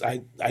Minneapolis,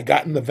 I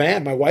got in the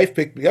van. My wife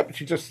picked me up, and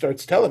she just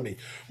starts telling me,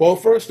 well,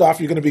 first off,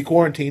 you're going to be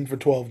quarantined for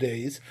 12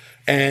 days.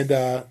 And,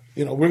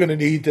 we're going to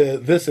need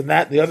this and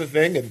that and the other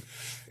thing. And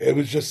it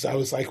was just, I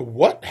was like,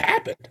 what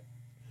happened?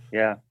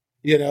 Yeah.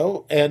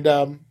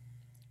 And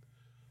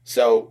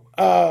so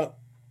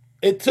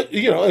it took,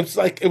 it's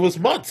like it was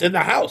months in the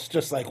house,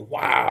 just like,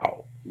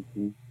 wow.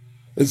 Mm-hmm.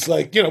 It's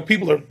like,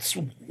 people are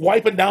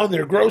wiping down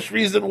their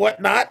groceries and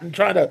whatnot and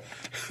trying to,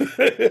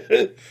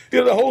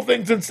 the whole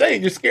thing's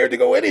insane. You're scared to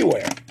go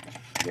anywhere.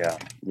 Yeah,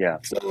 yeah.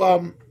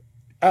 So,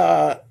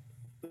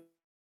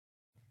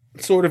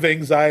 sort of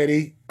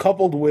anxiety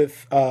coupled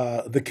with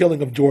the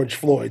killing of George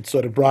Floyd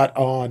sort of brought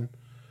on,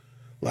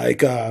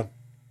 like I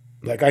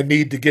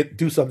need to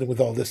do something with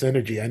all this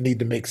energy. I need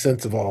to make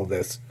sense of all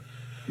this.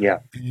 Yeah.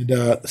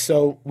 And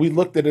so we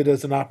looked at it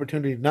as an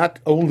opportunity not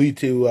only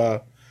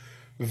to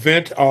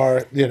vent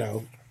our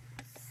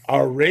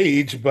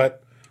rage,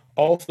 but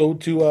also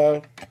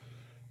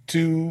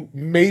to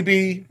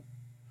maybe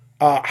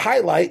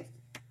highlight,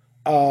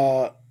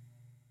 not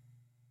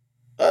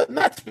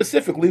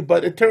specifically,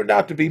 but it turned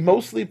out to be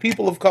mostly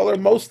people of color,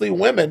 mostly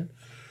women,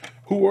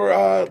 who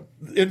were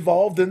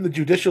involved in the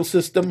judicial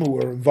system, who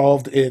were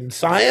involved in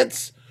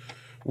science.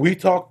 We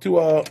talked to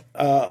a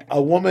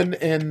woman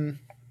in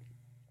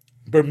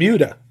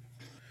Bermuda.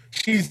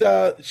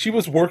 She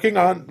was working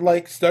on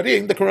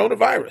studying the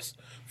coronavirus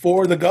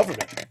for the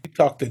government. We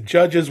talked to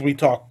judges, we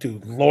talked to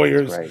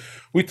lawyers, right.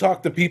 We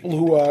talked to people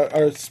who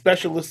are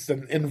specialists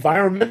in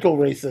environmental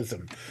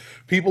racism,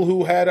 people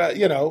who had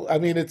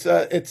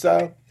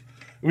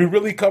we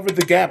really covered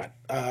the gamut.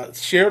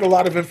 Shared a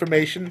lot of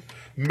information,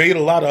 made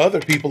a lot of other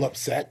people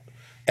upset,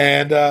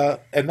 and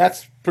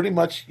that's pretty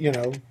much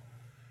good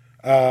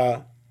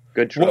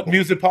trouble. What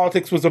Music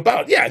Politics was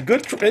about. Yeah,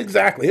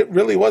 exactly. It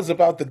really was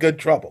about the good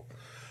trouble.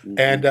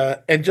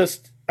 Mm-hmm. And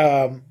just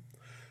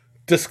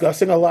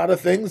discussing a lot of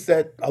things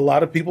that a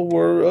lot of people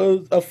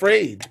were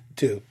afraid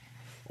to,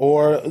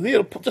 or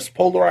just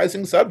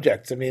polarizing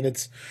subjects. I mean,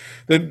 it's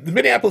the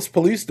Minneapolis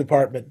Police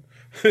Department.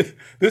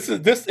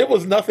 It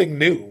was nothing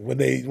new when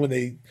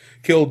they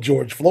killed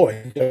George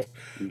Floyd.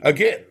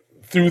 Again,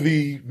 through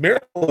the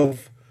miracle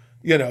of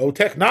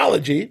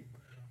technology,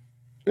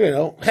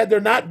 had there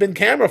not been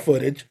camera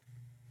footage,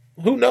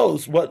 who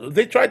knows what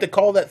they tried to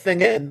call that thing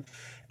in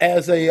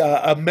as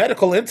a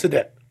medical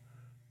incident.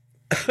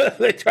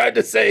 They tried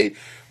to say,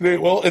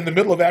 in the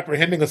middle of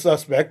apprehending a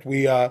suspect,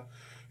 there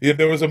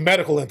was a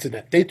medical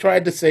incident. They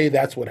tried to say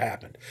that's what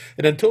happened.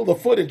 And until the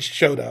footage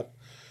showed up,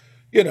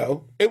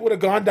 it would have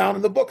gone down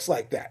in the books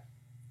like that.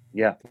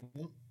 Yeah.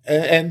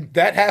 And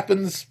that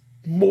happens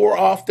more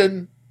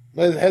often,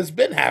 has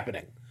been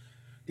happening,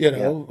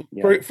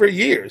 for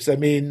years. I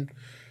mean,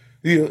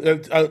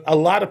 a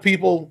lot of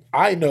people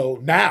I know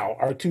now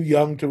are too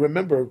young to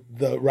remember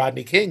the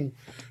Rodney King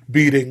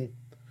beating,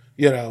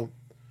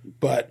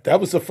 but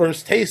that was the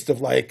first taste of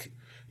white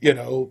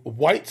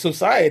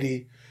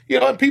society,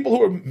 and people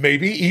who are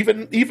maybe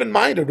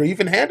even-minded or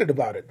even-handed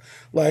about it.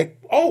 Like,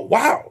 oh,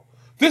 wow,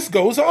 this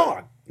goes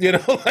on,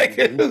 it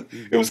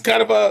was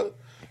kind of a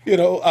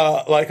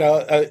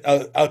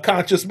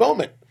conscious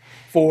moment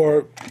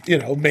for,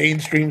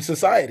 mainstream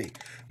society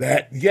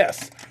that,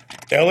 yes,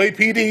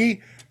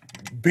 LAPD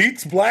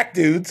beats black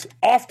dudes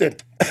often,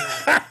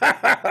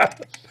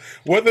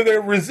 whether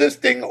they're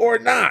resisting or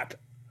not.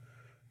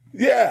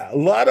 Yeah, a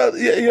lot of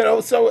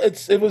so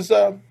it was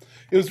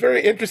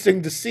very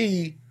interesting to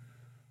see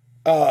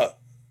how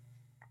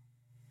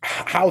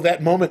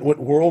that moment went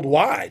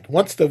worldwide.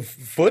 Once the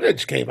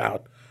footage came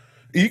out,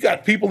 you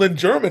got people in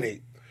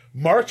Germany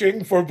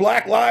marching for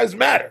Black Lives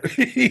Matter.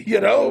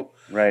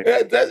 Right?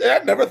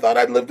 I never thought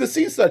I'd live to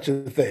see such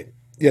a thing.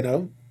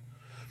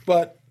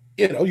 But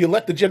you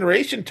let the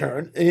generation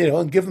turn,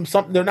 and give them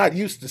something they're not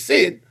used to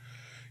seeing.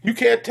 You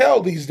can't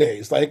tell these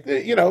days.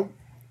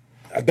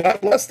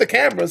 God bless the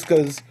cameras,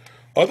 because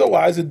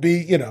otherwise it'd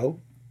be,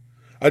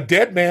 a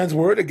dead man's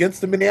word against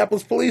the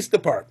Minneapolis Police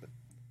Department.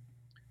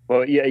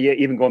 Well, yeah.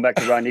 Even going back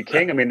to Rodney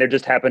King, I mean, there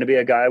just happened to be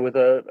a guy with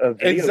a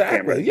video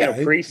camera.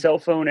 Yeah, pre-cell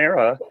phone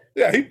era.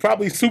 Yeah, he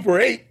probably Super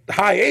 8,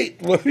 high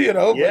 8. He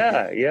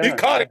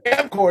caught a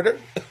camcorder.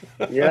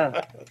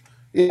 Yeah.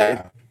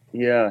 Yeah.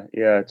 Yeah,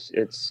 yeah,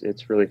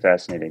 it's really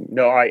fascinating.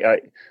 No,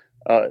 I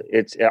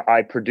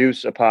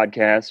produce a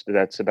podcast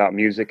that's about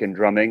music and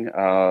drumming,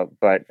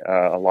 but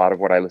a lot of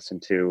what I listen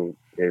to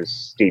is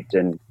steeped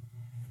in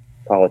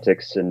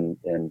politics and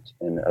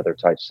other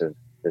types of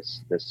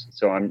this.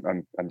 So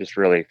I'm just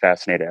really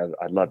fascinated.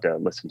 I'd love to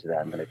listen to that.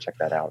 I'm going to check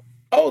that out.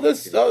 Oh,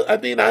 I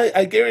mean,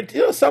 I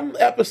guarantee some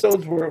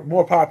episodes were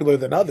more popular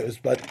than others,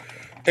 but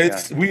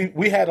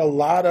we had a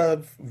lot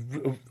of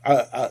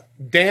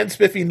Dan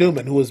Spiffy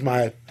Newman, who was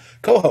my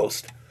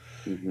co-host.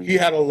 Mm-hmm. He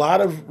had a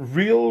lot of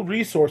real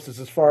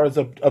resources as far as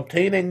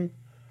obtaining,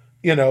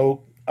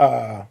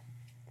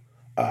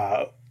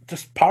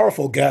 just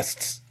powerful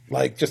guests.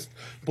 Like, just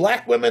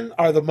black women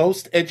are the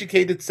most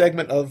educated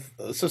segment of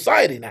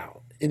society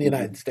now in the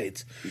United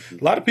States.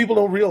 A lot of people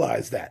don't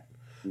realize that.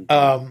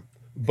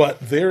 But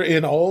they're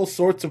in all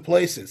sorts of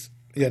places,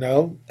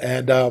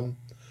 and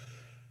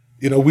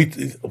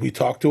we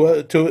talk to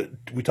a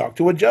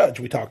judge,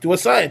 we talk to a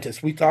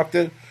scientist, we talk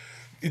to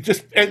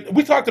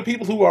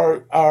people who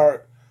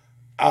are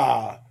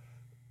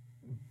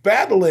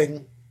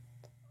battling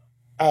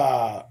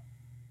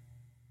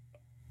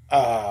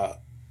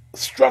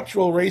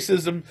structural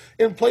racism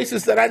in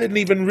places that I didn't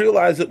even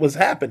realize it was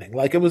happening.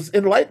 Like, it was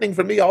enlightening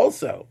for me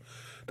also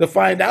to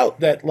find out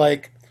that,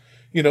 like,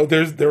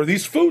 there are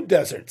these food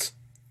deserts.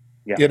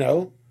 Yeah.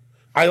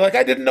 I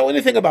didn't know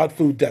anything about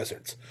food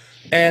deserts.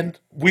 And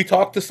we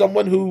talked to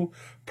someone who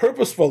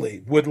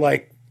purposefully would,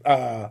 like,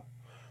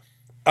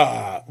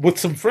 with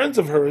some friends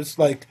of hers,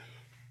 like,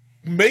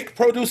 make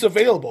produce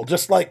available.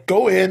 Just, like,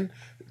 go in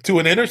to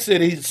an inner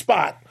city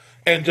spot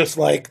and just,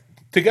 like,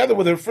 together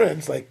with her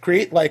friends, like,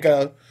 create like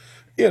a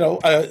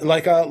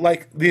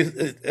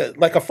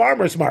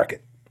farmer's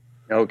market.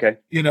 Okay.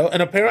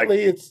 And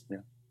apparently it's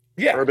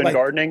urban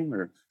gardening,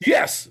 or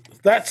yes,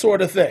 that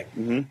sort of thing.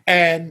 Mm-hmm.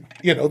 And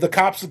the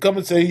cops would come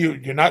and say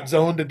you're not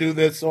zoned to do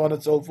this, so on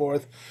and so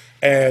forth.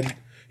 And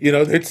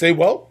they'd say,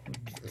 well,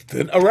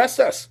 then arrest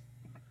us.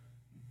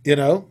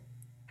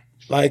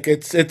 Like,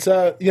 it's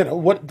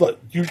what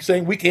you're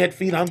saying, we can't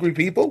feed hungry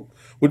people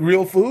with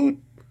real food?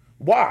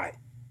 Why?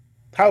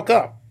 How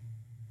come?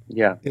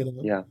 Yeah.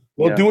 Yeah.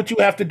 Well, do what you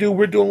have to do.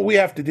 We're doing what we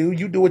have to do.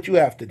 You do what you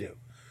have to do.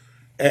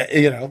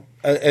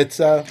 It's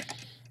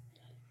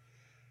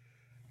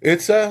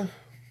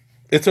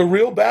a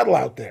real battle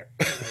out there.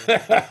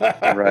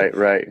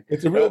 Right.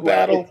 It's a real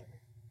battle.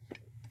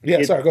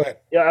 Sorry, go ahead.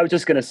 Yeah, I was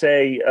just going to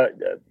say,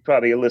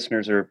 probably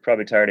listeners are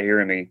probably tired of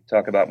hearing me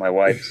talk about my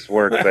wife's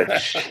work, but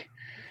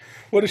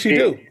what does she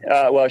do?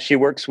 Well, she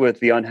works with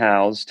the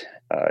unhoused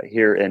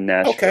here in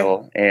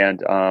Nashville,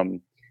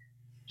 and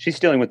she's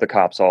dealing with the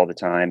cops all the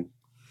time.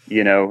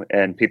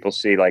 And people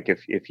see, like,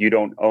 if you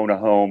don't own a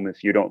home,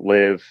 if you don't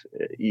live,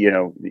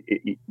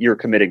 you're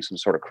committing some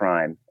sort of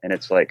crime. And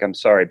it's like, I'm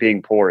sorry,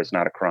 being poor is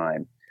not a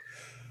crime.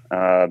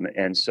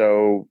 And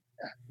so,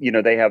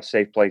 they have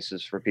safe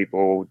places for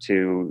people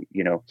to,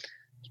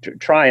 to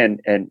try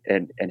and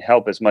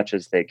help as much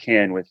as they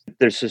can with.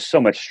 There's just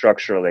so much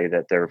structurally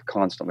that they're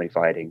constantly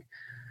fighting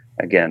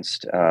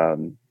against.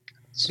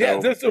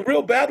 There's a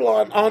real battle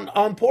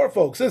on poor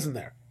folks, isn't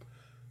there?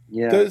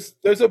 Yeah.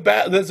 There's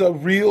a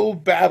real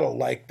battle.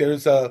 Like,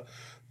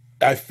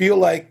 I feel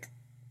like,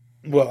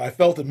 well, I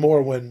felt it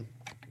more when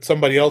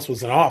somebody else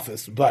was in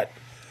office, but,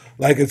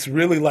 like, it's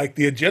really like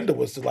the agenda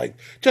was to, like,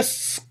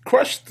 just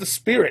crush the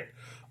spirit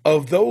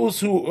of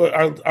those who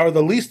are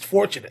the least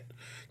fortunate.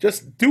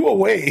 Just do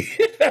away.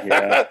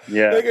 Yeah.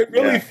 Like, it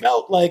really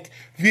felt like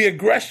the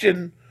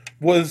aggression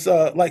was,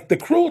 like, the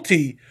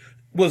cruelty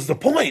was the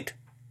point.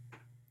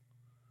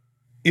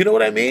 You know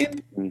what I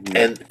mean?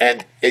 Mm-hmm.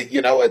 And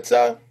it's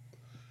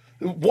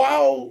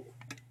while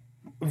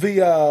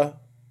the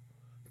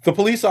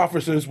police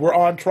officers were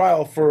on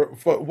trial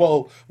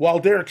while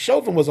Derek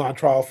Chauvin was on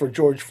trial for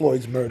George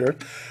Floyd's murder,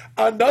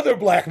 another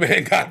black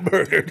man got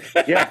murdered.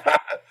 Yeah.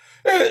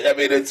 I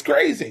mean, it's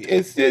crazy.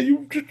 It's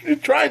you're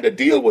trying to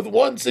deal with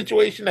one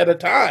situation at a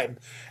time,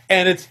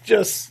 and it's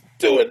just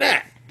doing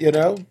that.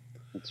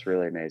 It's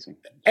really amazing.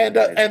 And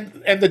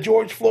the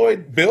George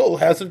Floyd bill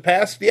hasn't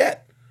passed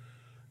yet.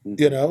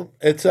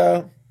 It's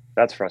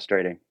that's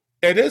frustrating.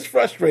 It is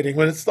frustrating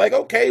when it's like,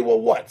 okay,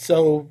 well, what?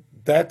 So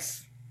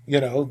that's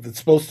it's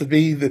supposed to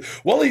be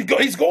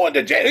he's going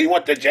to jail. He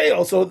went to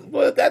jail, so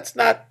that's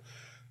not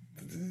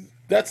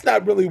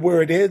really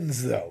where it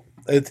ends, though.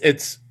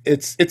 It's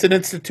an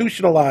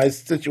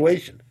institutionalized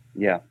situation.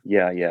 Yeah.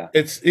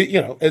 It's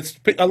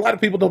a lot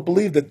of people don't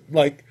believe that,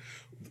 like,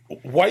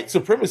 white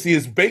supremacy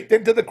is baked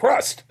into the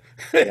crust.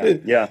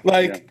 Yeah.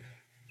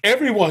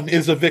 Everyone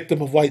is a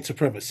victim of white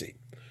supremacy.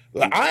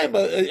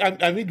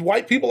 I mean,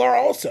 white people are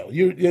also.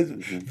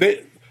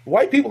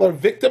 White people are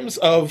victims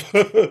of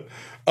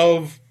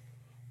of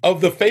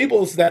the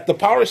fables that the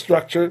power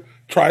structure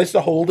tries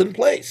to hold in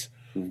place.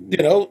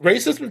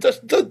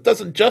 Racism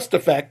doesn't just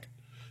affect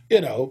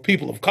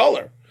people of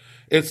color.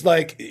 It's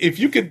like, if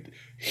you could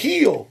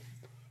heal,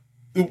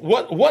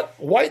 what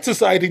white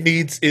society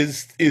needs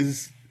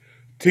is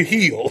to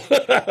heal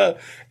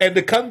and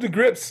to come to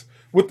grips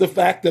with the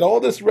fact that all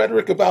this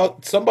rhetoric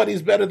about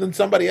somebody's better than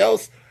somebody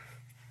else,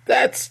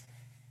 that's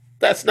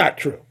not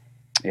true.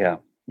 Yeah.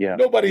 Yeah.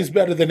 Nobody's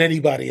better than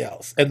anybody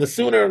else. And the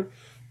sooner,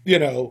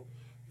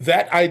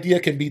 that idea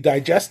can be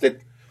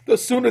digested, the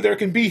sooner there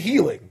can be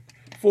healing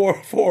for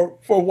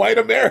white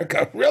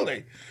America,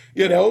 really.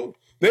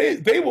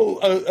 They will,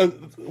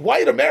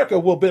 white America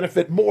will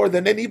benefit more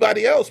than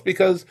anybody else,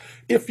 because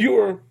if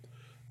you're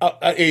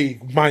a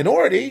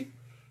minority,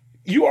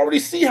 you already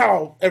see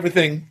how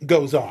everything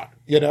goes on,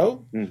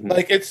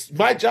 Like, it's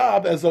my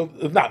job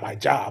not my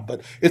job,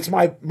 but it's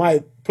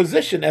my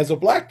position as a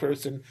black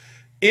person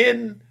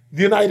in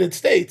the United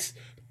States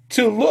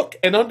to look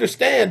and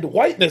understand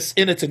whiteness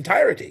in its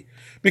entirety,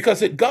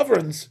 because it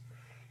governs,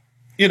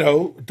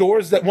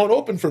 doors that won't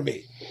open for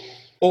me.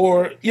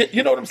 Or,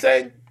 you know what I'm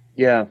saying?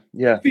 Yeah,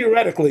 yeah.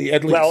 Theoretically,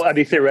 at least. Well,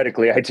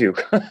 theoretically, I do.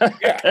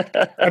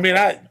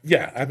 Yeah.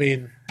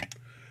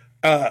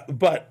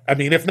 But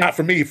if not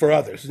for me, for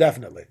others,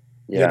 definitely.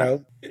 Yeah.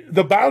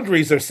 The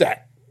boundaries are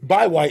set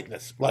by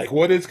whiteness, like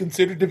what is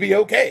considered to be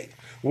okay,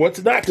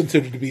 what's not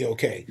considered to be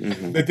okay.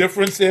 Mm-hmm. The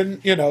difference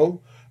in,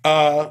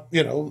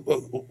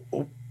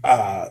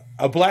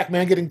 a black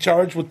man getting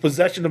charged with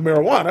possession of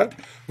marijuana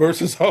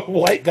versus a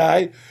white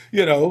guy,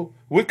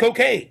 with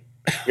cocaine.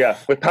 Yeah,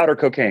 with powder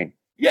cocaine.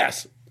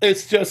 Yes.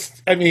 It's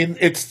just,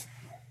 it's...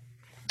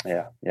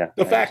 Yeah.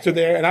 The facts are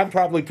there, and I'm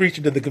probably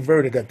preaching to the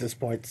converted at this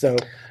point, so...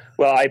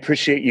 Well, I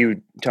appreciate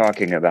you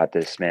talking about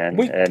this, man.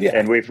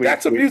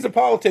 That's what Music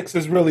Politics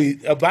is really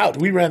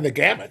about. We ran the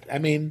gamut.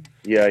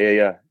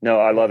 Yeah. No,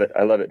 I love it.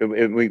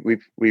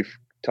 We've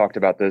talked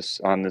about this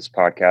on this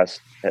podcast,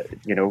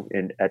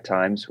 at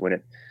times when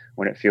it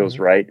feels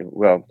mm-hmm. right.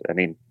 Well,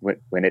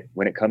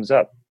 when it comes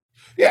up.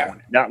 Yeah.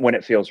 Not when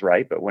it feels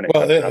right, but when it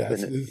comes up.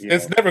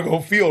 It's never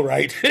going to feel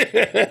right.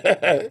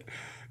 It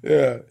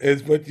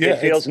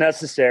feels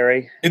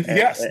necessary.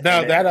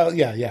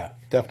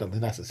 Definitely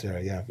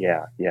necessary. Yeah.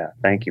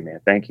 Thank you, man.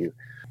 Thank you.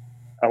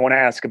 I want to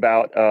ask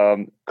about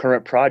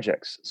current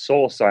projects.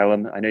 Soul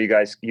Asylum. I know you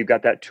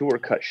got that tour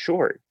cut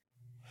short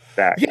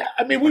back. Yeah,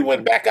 we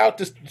went back out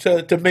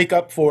to make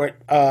up for it.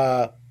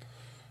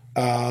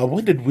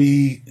 When did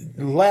we?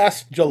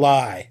 Last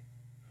July,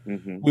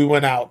 mm-hmm. we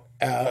went out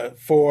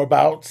for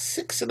about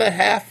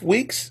 6.5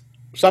 weeks,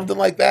 something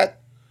like that.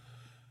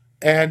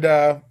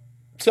 And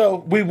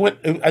so we went.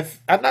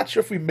 I'm not sure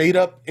if we made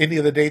up any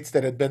of the dates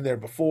that had been there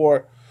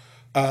before.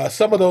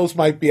 Some of those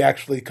might be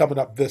actually coming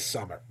up this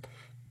summer.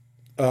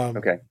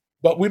 Okay.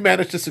 But we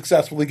managed to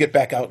successfully get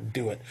back out and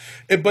do it.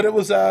 But it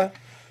was,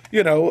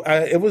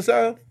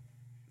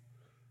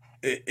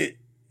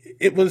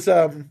 it was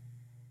a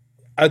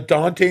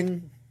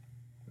daunting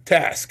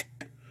task,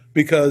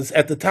 because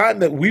at the time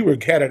that we were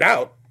headed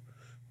out,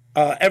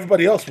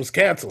 everybody else was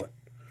canceling.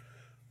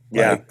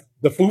 Yeah. Like,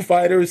 the Foo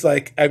Fighters,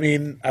 I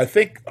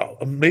think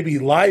maybe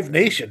Live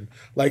Nation,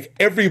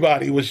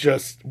 everybody was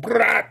just,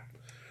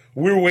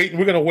 we're waiting,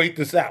 we're going to wait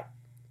this out,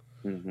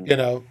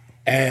 mm-hmm.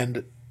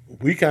 And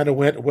we kind of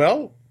went,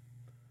 well,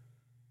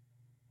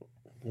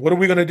 what are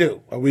we going to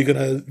do? Are we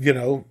going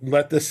to,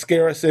 let this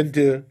scare us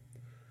into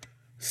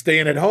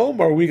staying at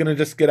home, or are we going to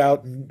just get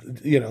out and,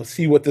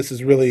 see what this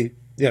is really,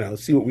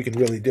 see what we can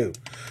really do?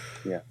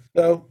 Yeah.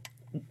 So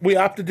we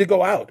opted to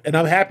go out, and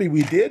I'm happy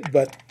we did,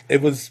 but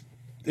it was,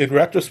 in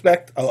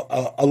retrospect,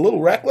 a little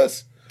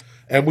reckless,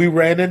 and we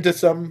ran into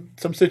some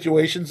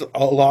situations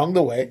along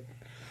the way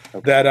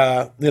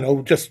that,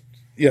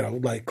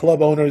 like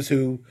club owners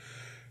who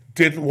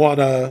didn't want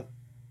to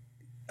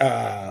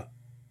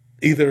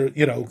either,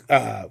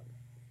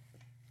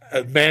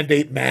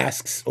 mandate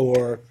masks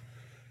or,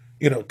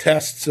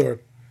 tests, or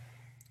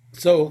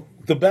so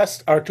the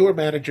best our tour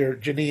manager,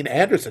 Janine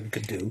Anderson,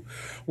 could do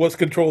was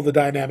control the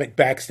dynamic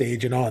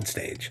backstage and on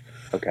stage.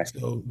 Okay.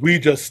 So we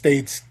just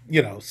stayed,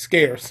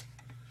 scarce,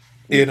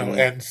 mm-hmm.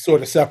 and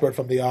sort of separate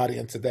from the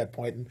audience at that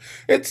point. And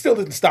it still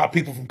didn't stop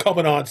people from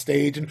coming on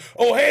stage and,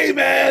 oh, hey,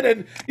 man.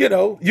 And,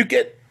 you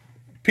get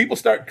people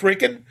start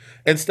drinking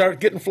and start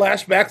getting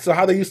flashbacks to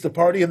how they used to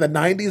party in the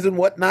 90s and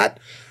whatnot.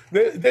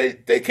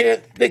 They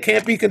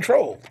can't be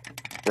controlled.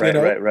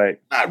 Right.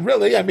 Not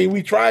really.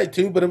 We tried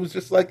to, but it was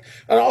just and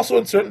also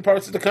in certain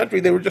parts of the country,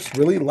 they were just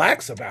really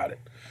lax about it.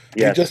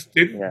 Yes. They just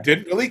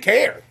didn't really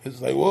care.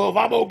 It's like, well, if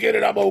I'm going to get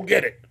it, I'm going to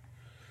get it.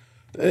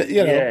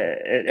 Yeah,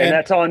 and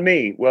that's on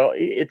me. Well,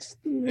 it's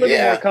a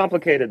little more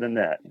complicated than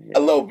that. A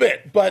little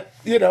bit, but,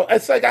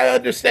 it's I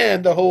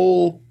understand the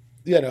whole,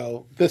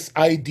 this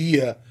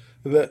idea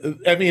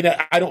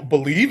that, I don't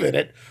believe in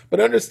it, but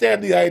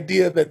understand the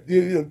idea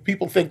that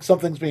people think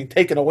something's being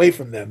taken away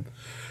from them.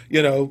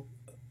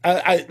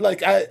 I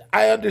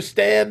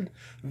understand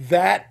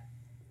that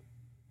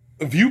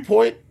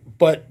viewpoint,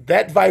 but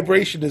that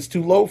vibration is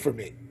too low for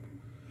me.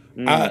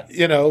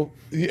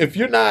 If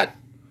you're not,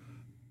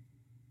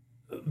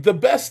 the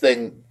best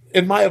thing,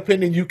 in my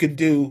opinion, you can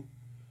do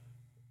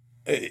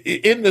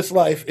in this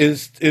life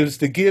is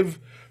to give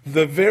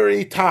the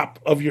very top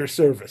of your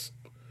service,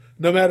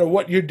 no matter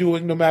what you're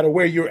doing, no matter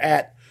where you're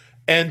at,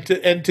 and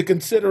to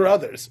consider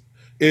others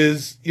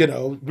is,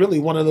 really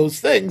one of those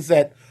things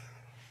that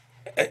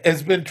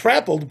has been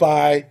trampled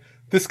by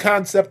this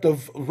concept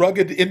of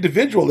rugged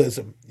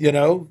individualism,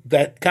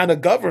 that kind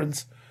of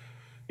governs,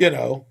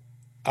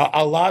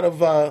 a lot of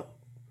the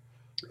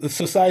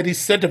society's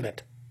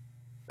sentiment.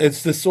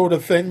 It's this sort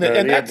of thing that,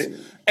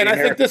 I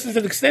think this is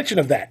an extension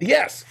of that.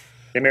 Yes,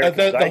 the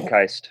American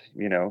zeitgeist,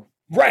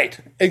 Right,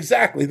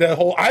 exactly. The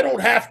whole I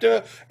don't have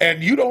to,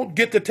 and you don't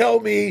get to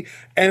tell me,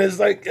 and it's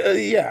like,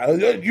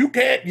 you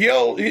can't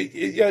yell.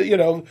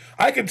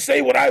 I can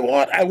say what I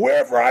want,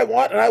 wherever I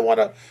want, and I want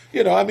to.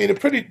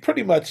 It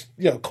pretty much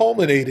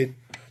culminated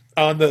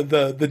on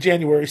the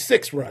January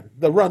 6th run,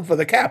 the run for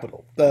the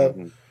Capitol.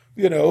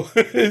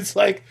 It's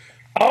like,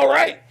 all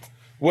right,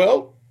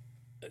 well,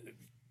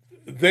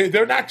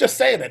 they're not just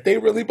saying it; they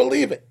really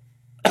believe it.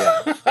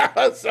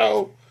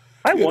 So.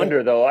 I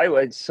wonder,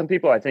 though. Some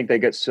people, I think, they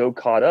get so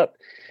caught up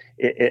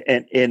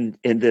in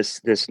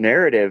this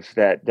narrative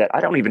that I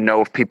don't even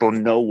know if people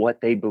know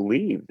what they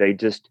believe. They're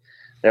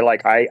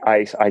like,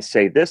 I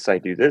say this, I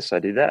do this, I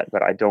do that,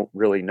 but I don't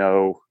really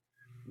know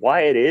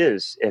why it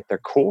is at their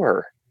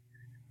core.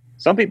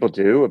 Some people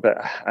do,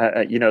 but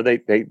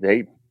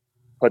they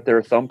put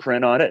their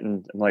thumbprint on it,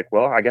 and I'm like,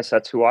 well, I guess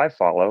that's who I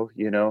follow.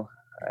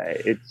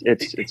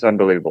 It's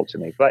unbelievable to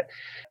me. But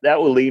that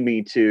will lead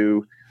me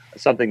to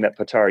something that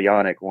Petar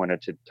Yannick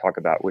wanted to talk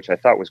about, which I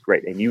thought was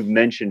great, and you've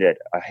mentioned it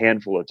a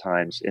handful of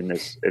times in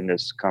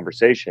this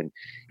conversation,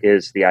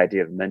 is the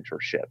idea of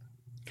mentorship.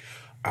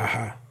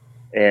 Uh-huh.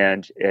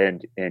 And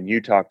you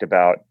talked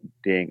about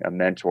being a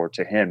mentor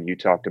to him. You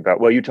talked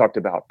about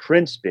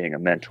Prince being a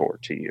mentor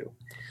to you,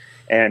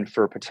 and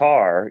for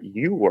Petar,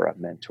 you were a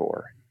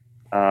mentor.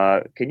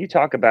 Can you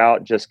talk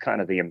about just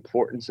kind of the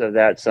importance of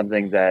that?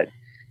 Something that,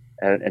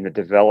 and the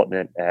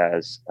development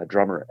as a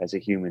drummer, as a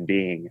human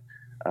being.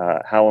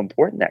 How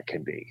important that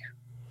can be.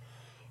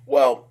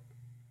 Well,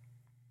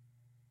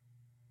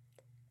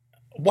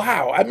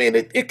 wow. I mean,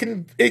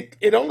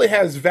 it only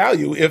has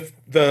value if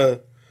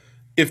the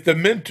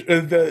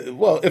mentoree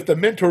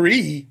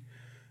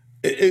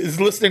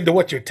is listening to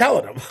what you're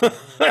telling them.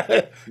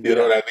 You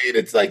know what I mean?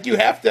 It's like you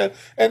have to,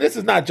 and this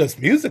is not just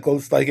musical.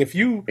 It's like if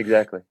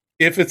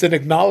it's an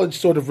acknowledged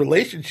sort of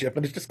relationship,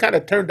 and it just kind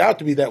of turned out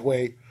to be that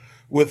way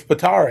with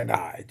Petar and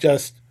I.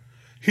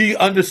 He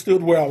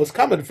understood where I was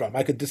coming from.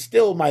 I could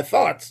distill my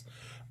thoughts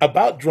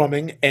about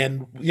drumming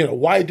and,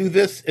 why do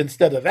this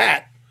instead of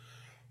that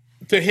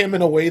to him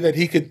in a way that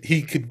he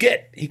could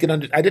get.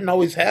 I didn't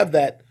always have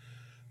that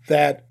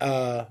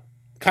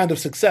kind of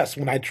success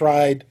when I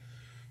tried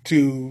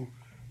to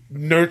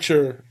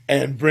nurture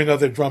and bring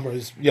other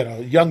drummers,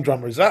 young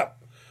drummers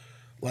up.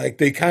 Like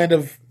they kind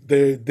of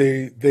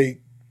they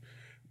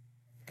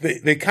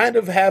kind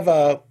of have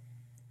a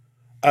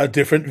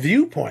different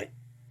viewpoint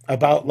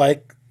about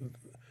like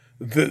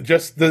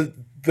the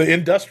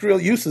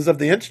industrial uses of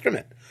the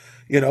instrument.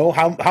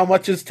 How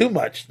much is too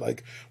much?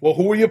 Like, well,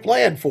 who are you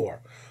playing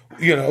for?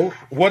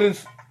 What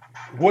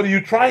are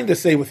you trying to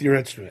say with your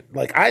instrument?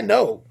 Like, I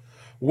know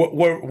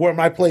where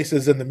my place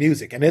is in the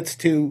music, and it's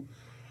to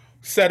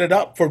set it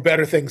up for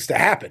better things to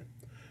happen.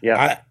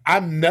 Yeah,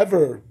 I'm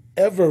never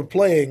ever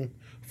playing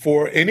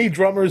for any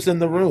drummers in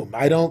the room.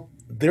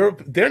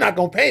 They're not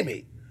going to pay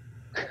me.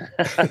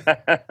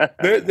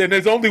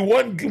 There's only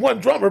one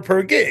drummer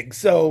per gig,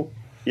 so.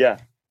 Yeah.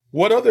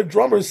 What other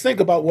drummers think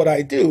about what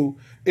I do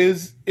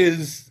is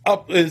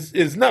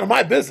none of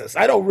my business.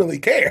 I don't really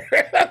care.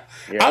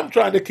 Yeah. I'm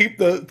trying to keep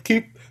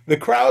the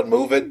crowd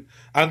moving.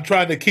 I'm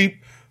trying to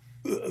keep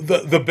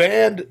the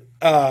band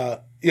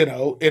in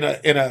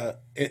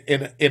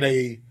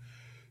a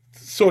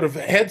sort of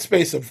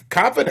headspace of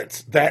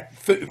confidence that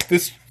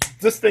this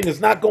thing is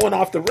not going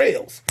off the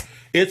rails.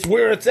 It's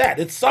where it's at.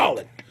 It's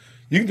solid.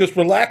 You can just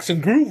relax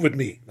and groove with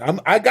me.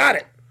 I got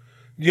it.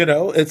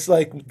 It's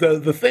like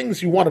the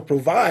things you want to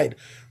provide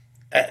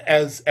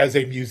as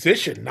a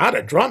musician, not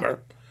a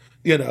drummer.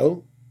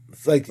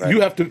 It's like right.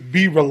 You have to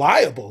be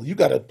reliable. You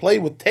got to play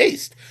with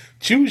taste.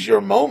 Choose your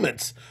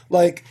moments.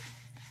 Like,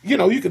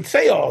 you can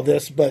say all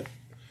this, but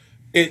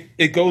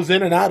it goes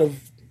in and out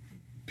of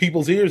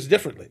people's ears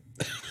differently.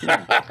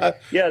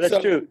 Yeah, that's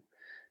true.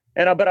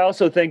 And but I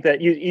also think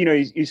that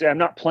you say I'm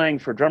not playing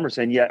for drummers,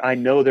 and yet I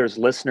know there's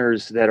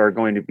listeners that are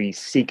going to be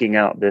seeking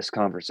out this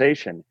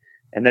conversation.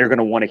 And they're going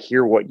to want to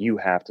hear what you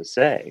have to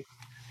say.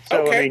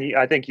 So, okay. I mean,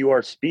 I think you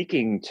are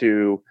speaking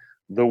to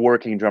the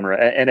working drummer.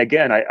 And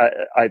again,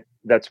 I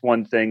that's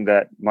one thing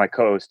that my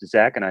co-host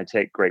Zach and I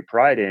take great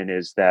pride in,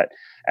 is that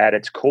at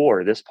its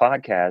core, this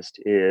podcast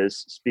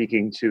is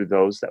speaking to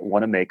those that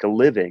want to make a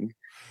living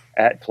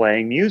at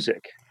playing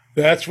music.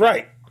 That's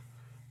right.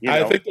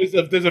 I think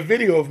there's a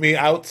video of me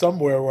out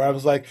somewhere where I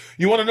was like,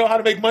 you want to know how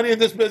to make money in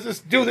this business?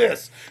 Do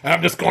this. And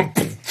I'm just going,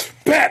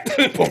 bat,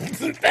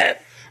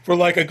 for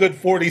like a good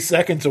 40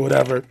 seconds or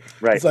whatever.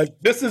 Right. It's like,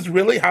 this is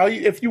really how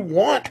if you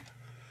want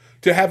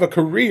to have a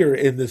career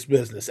in this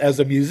business as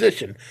a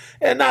musician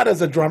and not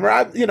as a drummer.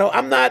 I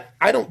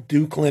don't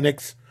do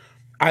clinics.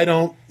 I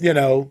don't,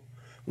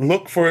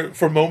 look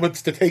for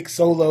moments to take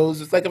solos.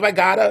 It's like, if I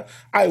gotta,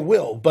 I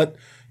will. But,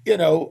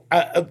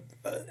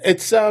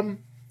 it's,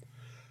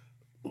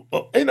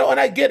 you know, and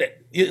I get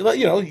it. You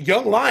know,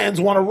 young lions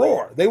want to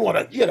roar. They want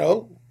to, you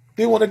know,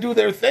 they want to do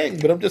their thing.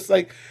 But I'm just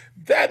like,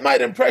 that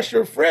might impress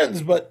your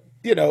friends, but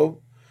you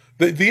know,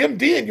 the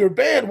MD in your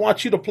band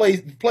wants you to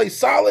play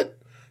solid.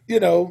 You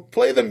know,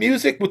 play the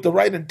music with the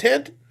right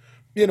intent.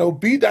 You know,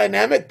 be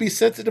dynamic, be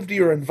sensitive to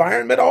your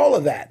environment. All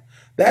of that.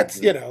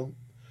 That's you know,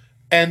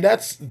 and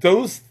that's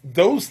those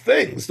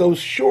things, those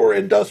sure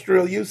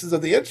industrial uses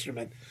of the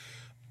instrument,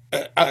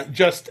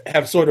 just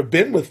have sort of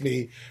been with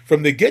me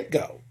from the get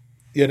go.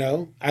 You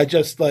know, I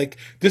just like,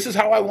 this is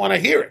how I want to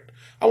hear it.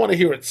 I want to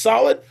hear it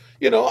solid.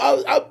 You know,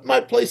 I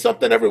might play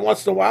something every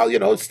once in a while, you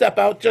know, step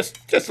out just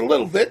a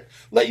little bit,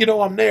 let you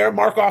know I'm there,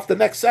 mark off the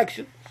next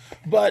section.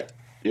 But,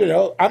 you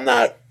know, I'm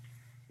not,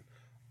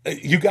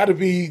 you got to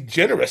be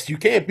generous. You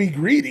can't be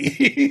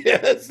greedy.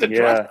 That's the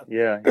trust.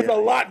 There's a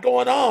lot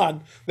going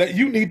on that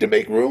you need to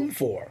make room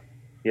for.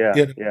 Yeah,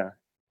 you know?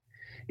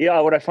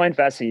 Yeah, what I find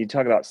fascinating, you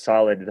talk about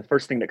solid, the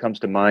first thing that comes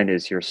to mind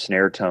is your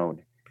snare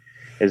tone.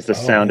 Is the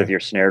sound of your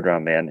snare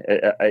drum, man.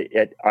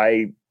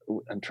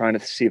 I'm trying to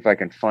see if I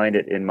can find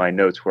it in my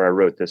notes where I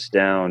wrote this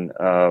down.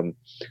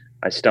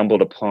 I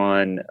stumbled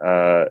upon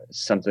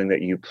something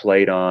that you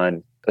played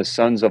on the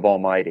Sons of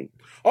Almighty.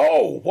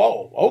 Oh,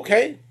 whoa,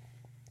 okay.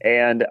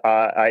 And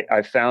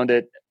I found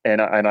it,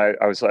 and I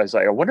was like,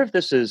 I wonder if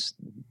this is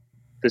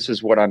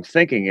what I'm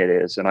thinking it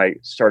is. And I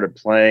started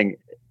playing.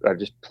 I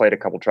just played a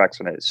couple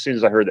tracks on it. As soon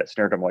as I heard that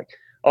snare drum, I'm like,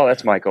 oh,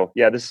 that's Michael.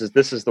 Yeah, this is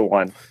the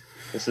one.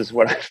 This is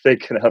what I'm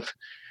thinking of.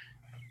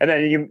 And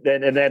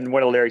then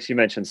one of the lyrics you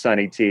mentioned,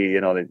 Sonny T,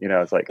 and all that, you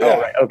know, it's like,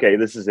 oh, right, okay,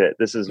 this is it.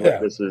 This is what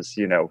this is,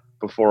 you know,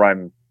 before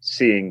I'm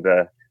seeing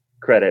the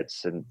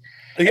credits. And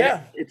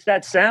it's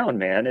that sound,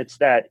 man. It's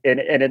that, and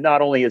it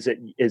not only is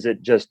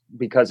it just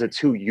because it's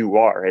who you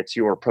are, it's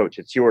your approach,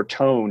 it's your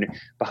tone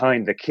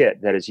behind the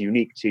kit that is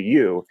unique to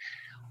you.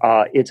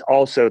 It's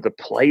also the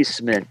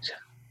placement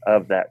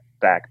of that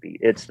backbeat.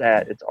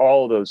 It's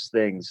all those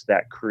things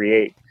that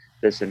create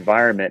this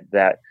environment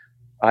that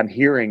I'm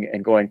hearing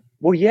and going,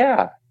 well,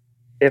 yeah,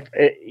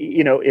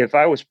 if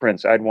I was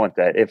Prince, I'd want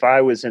that. If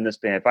I was in this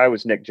band, if I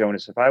was Nick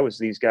Jonas, if I was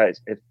these guys,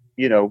 if,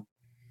 you know,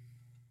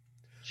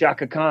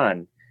 Chaka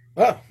Khan,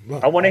 I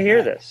want to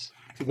hear this.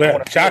 Well,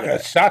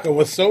 Chaka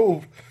was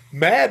so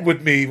mad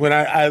with me when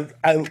I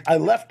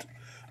left.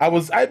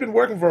 I'd been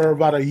working for her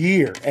about a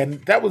year,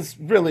 and that was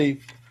really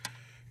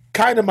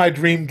kind of my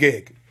dream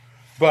gig.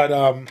 But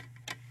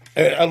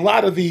a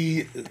lot of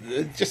the,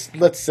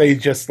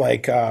 just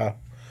like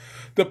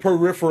the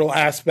peripheral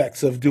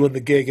aspects of doing the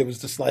gig, it was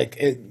just like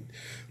a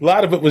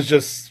lot of it was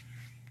just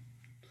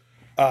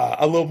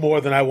a little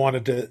more than I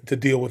wanted to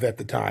deal with at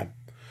the time.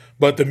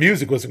 But the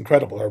music was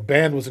incredible. Her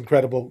band was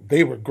incredible.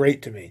 They were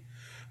great to me.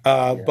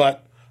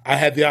 But I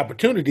had the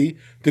opportunity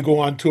to go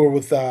on tour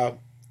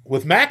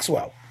with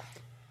Maxwell,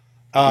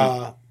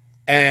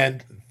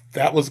 and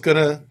that was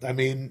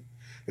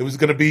it was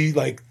gonna be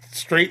like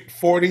straight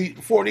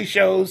 40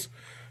 shows.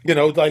 You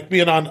know, like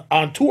being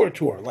on tour.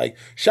 Like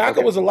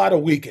Chaka was a lot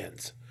of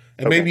weekends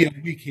and maybe a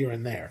week here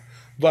and there.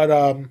 But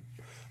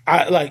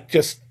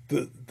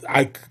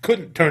I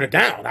couldn't turn it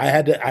down. I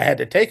had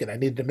to take it. I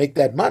needed to make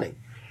that money.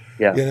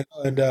 Yeah. You know,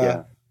 and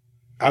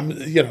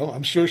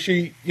I'm sure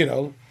she, you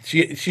know,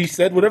 she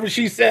said whatever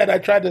she said. I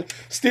tried to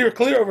steer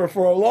clear of her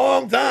for a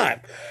long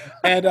time.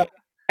 And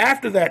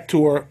after that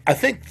tour, I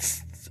think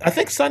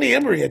Sonny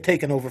Emery had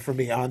taken over for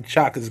me on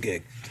Chaka's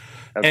gig.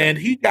 And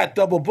he got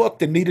double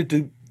booked and needed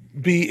to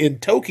be in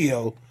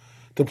Tokyo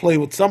to play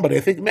with somebody. I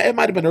think it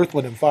might have been Earth,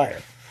 Wind and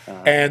Fire.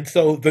 And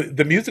so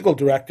the musical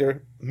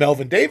director,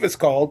 Melvin Davis,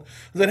 called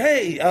and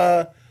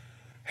said,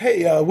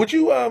 hey, would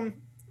you,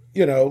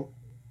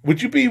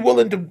 would you be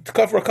willing to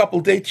cover a couple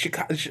dates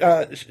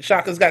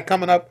Chaka's got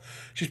coming up?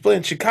 She's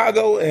playing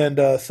Chicago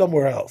and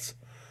somewhere else.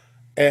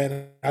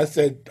 And I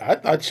said, I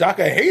thought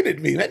Chaka hated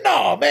me.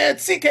 No, man,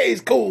 CK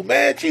is cool,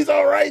 man. She's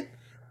all right.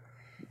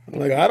 I'm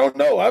like, I don't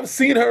know. I've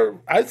seen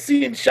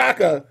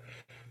Chaka.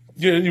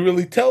 You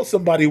really tell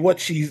somebody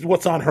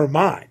what's on her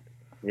mind.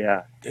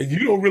 Yeah. And you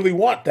don't really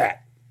want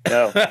that.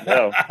 No.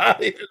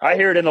 I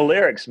hear it in the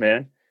lyrics,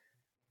 man.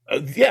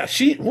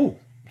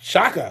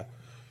 Chaka.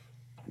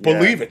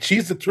 Believe it.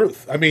 She's the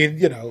truth. I mean,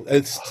 you know,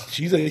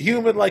 she's a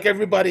human like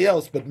everybody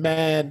else, but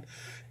man,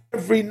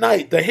 every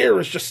night the hair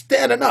is just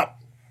standing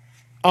up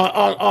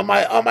on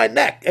my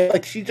neck.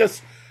 Like she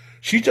just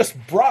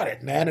brought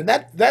it, man. And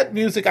that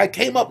music, I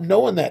came up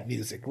knowing that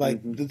music.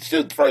 Like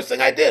the first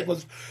thing I did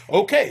was,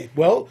 okay,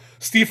 well,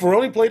 Steve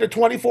Ferroni played a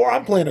 24.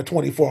 I'm playing a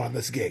 24 on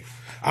this gig.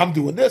 I'm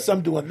doing this.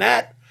 I'm doing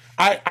that.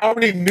 I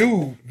already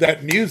knew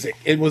that music.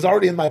 It was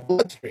already in my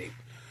bloodstream,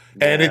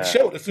 and it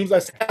showed as soon as I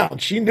sat down.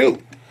 She knew,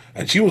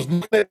 and she was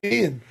looking at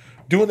me and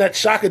doing that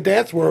Chaka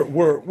dance where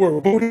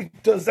booty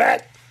does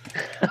that.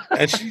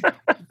 And she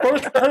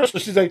first rehearsal,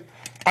 she's like,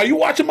 "Are you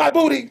watching my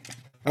booty?"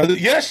 I said,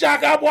 "Yes,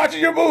 Chaka, I'm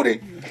watching your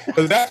booty."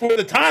 Because that's where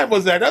the time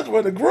was at. That's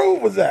where the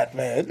groove was at,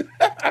 man.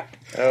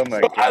 Oh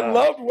my God! I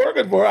loved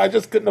working for her. I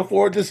just couldn't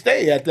afford to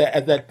stay at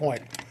that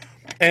point.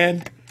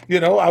 And you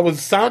know,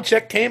 sound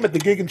check came at the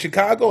gig in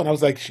Chicago, and I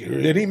was like,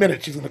 any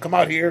minute she's going to come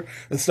out here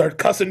and start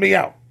cussing me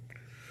out.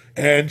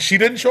 And she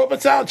didn't show up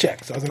at sound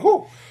check. So I was like,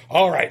 oh,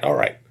 all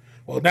right.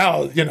 Well,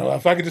 now,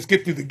 if I could just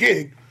get through the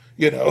gig,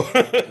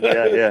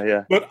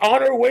 Yeah. But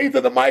on her way to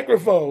the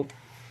microphone,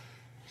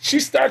 she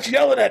starts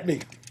yelling at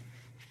me.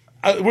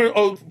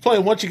 We're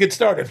playing Once You Get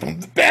Started.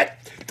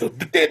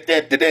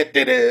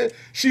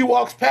 She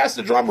walks past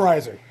the drum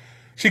riser.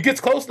 She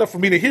gets close enough for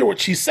me to hear what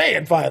she's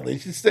saying finally.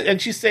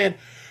 She's saying,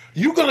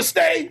 "You gonna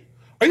stay?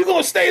 Are you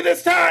gonna stay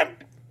this time?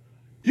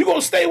 You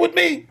gonna stay with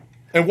me?"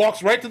 And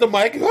walks right to the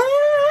mic.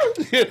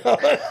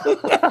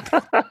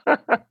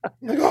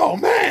 Like, oh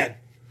man,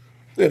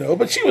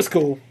 But she was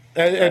cool,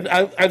 and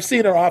I've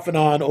seen her off and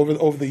on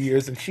over the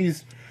years, and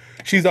she's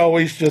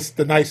always just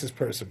the nicest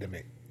person to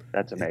me.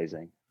 That's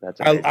amazing.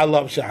 I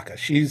love Shaka.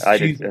 She's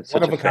such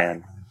a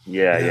fan.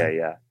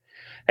 Yeah.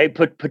 Hey,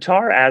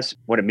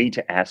 wanted me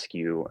to ask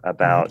you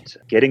about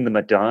getting the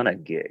Madonna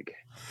gig.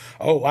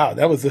 Oh wow,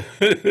 that was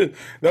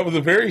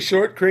a very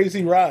short,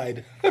 crazy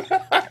ride.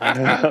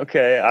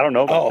 Okay, I don't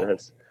know about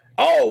this.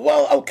 Oh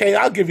well, okay,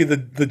 I'll give you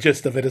the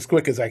gist of it as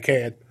quick as I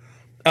can.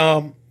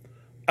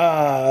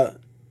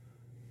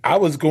 I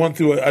was going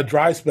through a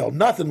dry spell.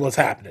 Nothing was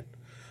happening,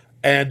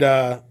 and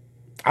I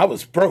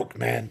was broke,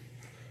 man.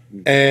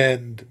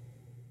 And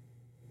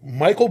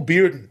Michael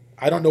Bearden,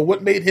 I don't know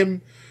what made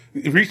him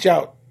reach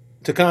out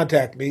to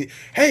contact me.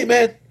 Hey,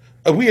 man,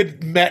 we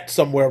had met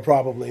somewhere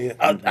probably.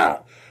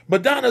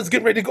 Madonna's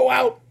getting ready to go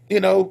out. We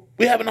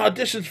have an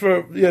auditions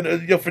for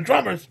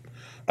drummers.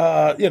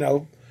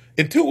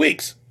 In 2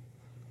 weeks.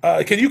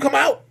 Can you come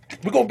out?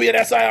 We're gonna be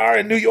at SIR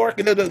in New York.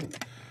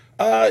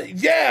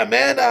 Yeah,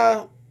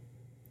 man.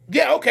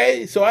 Yeah,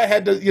 okay. So I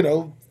had to,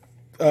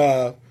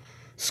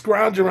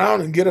 scrounge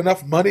around and get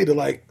enough money to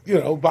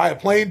buy a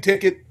plane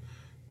ticket.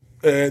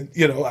 And,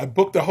 I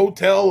booked a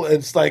hotel, and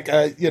it's like,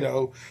 I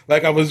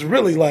was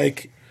really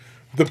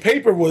the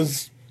paper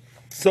was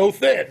so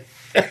thin,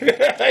 and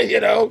I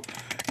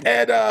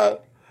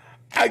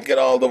get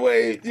all the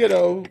way,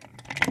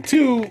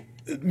 to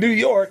New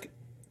York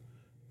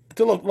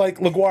to look like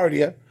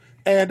LaGuardia.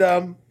 And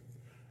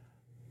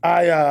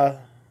I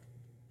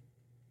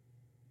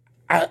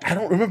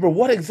don't remember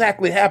what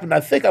exactly happened.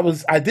 I think I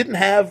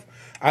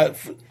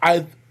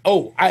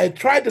had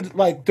tried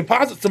to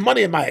deposit some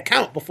money in my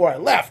account before I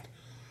left,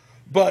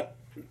 but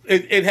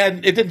it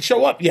didn't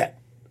show up yet.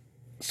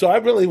 So I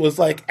really was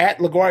at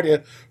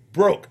LaGuardia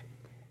broke.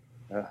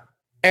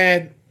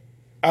 And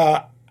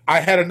I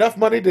had enough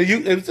money to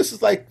use. It was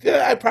just I'm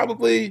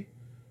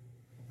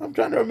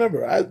trying to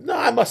remember.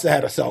 I must have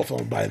had a cell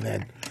phone by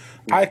then.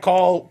 I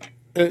call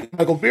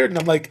Michael Bearden.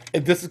 I'm like,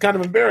 this is kind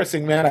of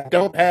embarrassing, man. I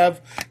don't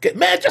have.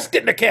 Man, just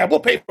get in the cab. We'll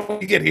pay for when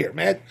you get here,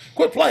 man.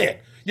 Quit playing.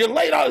 You're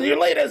late. You're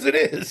late as it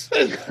is.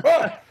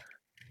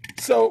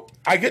 So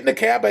I get in the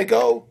cab. I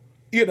go.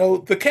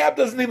 The cab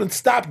doesn't even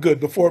stop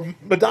good before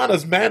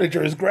Madonna's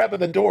manager is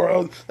grabbing the door.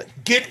 Oh,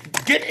 get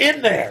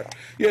in there.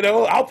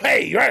 I'll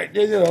pay. Right.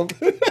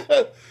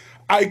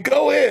 I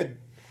go in.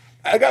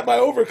 I got my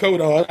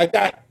overcoat on. I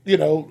got,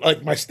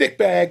 my stick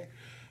bag.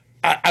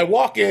 I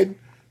walk in.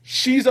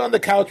 She's on the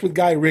couch with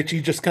Guy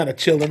Ritchie, just kind of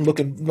chilling,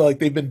 looking like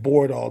they've been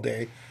bored all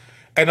day.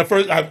 And at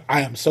first, I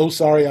am so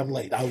sorry I'm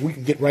late. We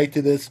can get right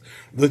to this.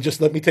 Just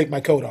let me take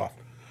my coat off.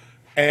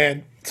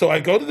 And so I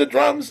go to the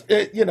drums.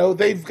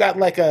 They've got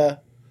an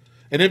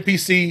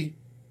MPC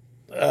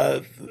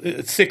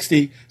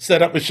 60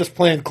 set up. It's just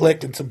playing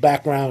click and some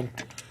background.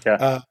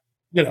 Yeah.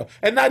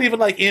 And not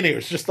even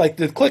in-ears, just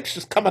the clicks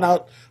just coming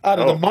out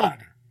of the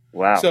monitor.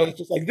 Wow. So it's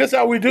just this is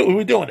how we're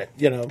doing it,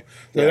 So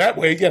that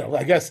way,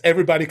 I guess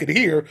everybody could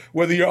hear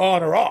whether you're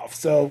on or off.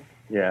 So,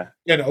 yeah.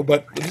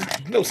 But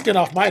no skin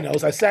off my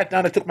nose. I sat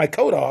down, I took my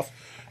coat off,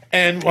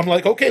 and I'm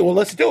like, okay, well,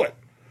 let's do it.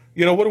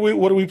 What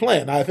are we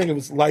playing? I think it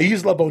was La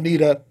Isla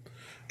Bonita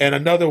and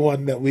another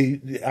one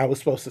that I was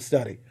supposed to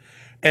study.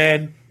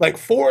 And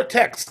 4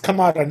 texts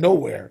come out of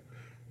nowhere,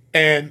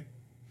 and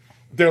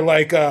they're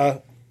like,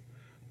 do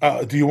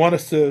you want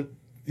us to,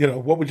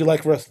 what would you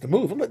like for us to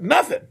move? I'm like,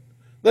 nothing.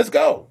 Let's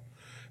go.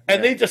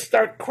 And they just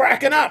start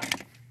cracking up.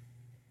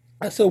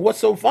 I said, what's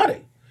so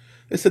funny?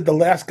 They said the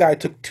last guy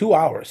took 2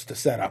 hours to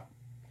set up.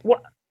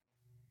 What?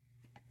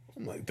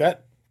 I'm like,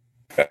 that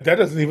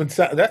doesn't even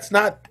sound,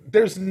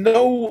 there's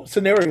no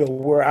scenario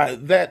where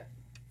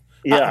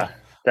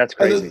that's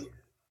crazy.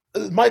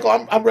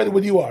 Michael, I'm ready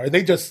when you are.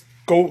 They just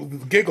go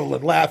giggle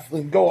and laugh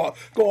and go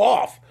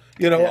off,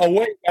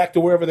 away back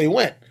to wherever they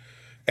went.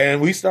 And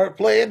we start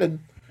playing, and,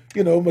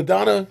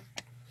 Madonna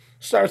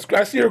starts,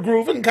 I see her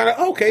grooving, kind of,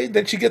 okay.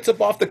 Then she gets up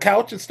off the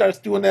couch and starts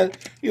doing that,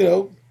 she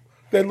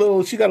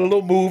got a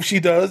little move she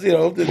does,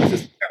 just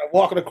kind of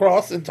walking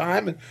across in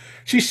time. And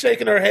she's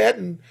shaking her head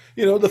and,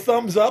 the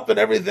thumbs up and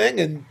everything.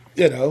 And,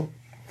 oh,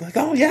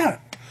 yeah.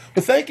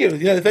 Well, thank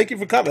you. Thank you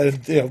for coming.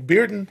 And,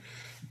 Bearden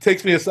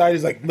takes me aside.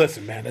 He's like,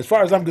 listen, man, as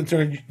far as I'm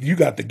concerned, you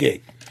got the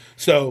gig.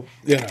 So,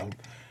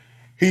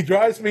 he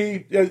drives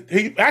me.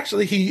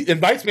 He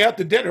invites me out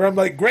to dinner. I'm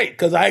like, great,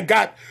 because I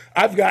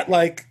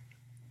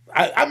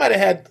might have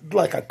had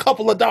a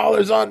couple of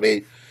dollars on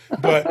me,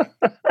 but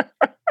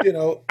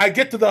I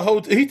get to the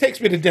hotel. He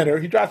takes me to dinner.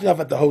 He drops me off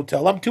at the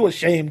hotel. I'm too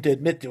ashamed to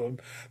admit to him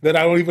that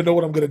I don't even know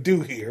what I'm going to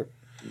do here.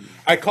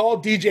 I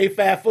call DJ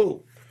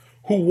Fafu,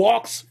 who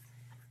walks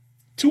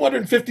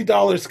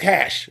 $250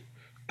 cash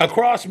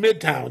across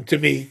Midtown to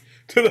me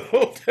to the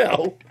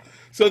hotel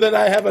so that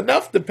I have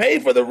enough to pay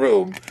for the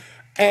room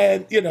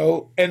and,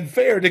 and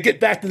fare to get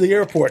back to the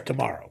airport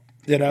tomorrow.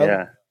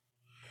 Yeah.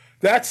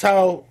 That's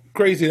how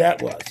crazy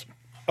that was.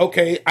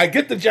 Okay, I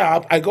get the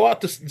job. I go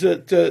out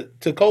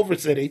to Culver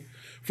City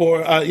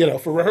for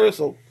for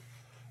rehearsal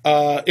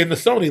in the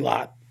Sony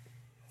lot.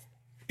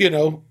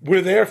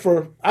 I'm there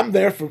for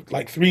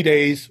like 3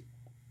 days,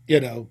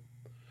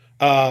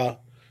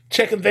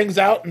 checking things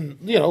out and,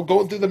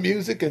 going through the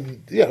music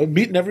and,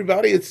 meeting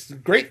everybody. It's a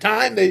great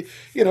time.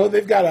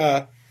 They've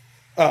got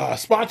a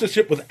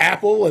sponsorship with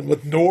Apple and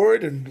with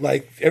Nord, and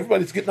like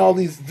everybody's getting all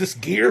this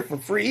gear for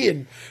free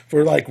and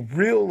for like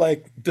real,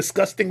 like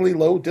disgustingly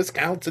low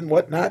discounts and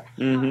whatnot.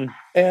 Mm-hmm.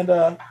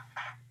 And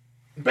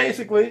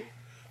basically,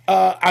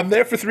 I'm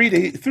there for 3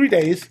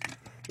 days.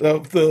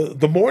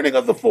 The morning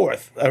of the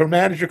 4th, her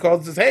manager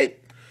calls and says, "Hey,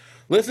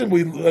 listen,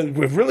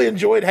 we've really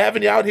enjoyed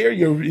having you out here.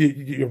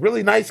 You're a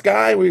really nice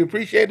guy. We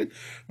appreciate it.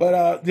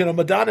 But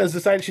Madonna has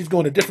decided she's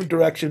going a different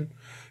direction,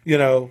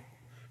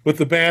 with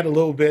the band a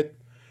little bit."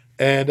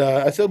 And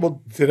I said,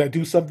 "Well, did I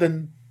do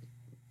something?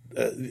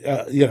 Did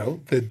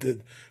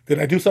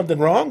I do something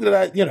wrong? Did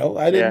I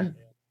didn't."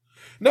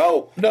 Yeah.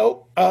 No.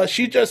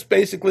 She just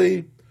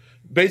basically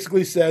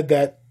said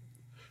that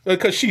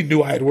because she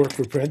knew I had worked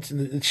for Prince,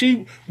 and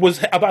she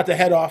was about to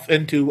head off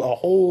into a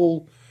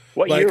whole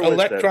what year was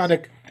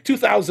electronic. This?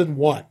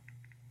 2001.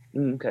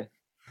 Okay.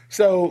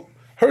 So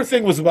her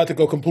thing was about to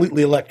go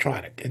completely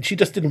electronic, and she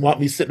just didn't want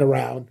me sitting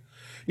around,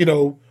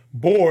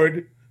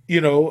 bored,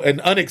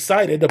 and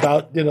unexcited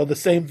about, the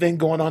same thing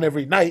going on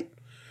every night,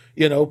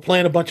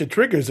 playing a bunch of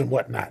triggers and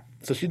whatnot.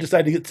 So she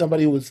decided to get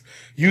somebody who was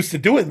used to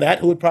doing that,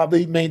 who would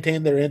probably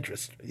maintain their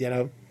interest,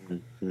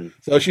 Mm-hmm.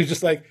 So she's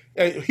just like,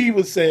 he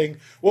was saying,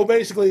 well,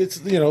 basically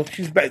it's,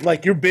 she's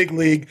like your big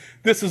league.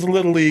 This is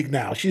little league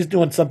now. She's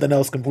doing something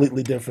else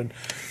completely different.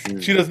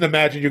 Mm. She doesn't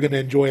imagine you're going to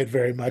enjoy it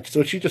very much.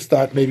 So she just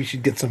thought maybe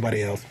she'd get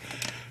somebody else.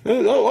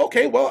 Oh,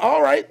 okay. Well,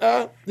 all right.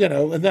 And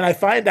then I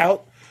find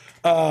out,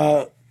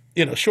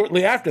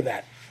 shortly after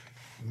that,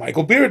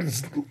 Michael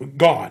Bearden's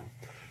gone.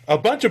 A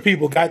bunch of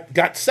people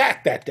got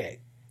sacked that day.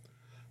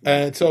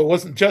 And so it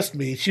wasn't just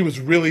me. She was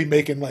really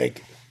making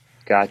like.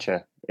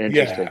 Gotcha.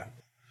 Interesting. Yeah.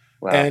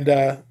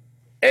 Wow.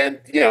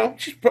 And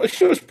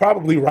she was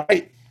probably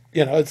right.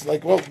 It's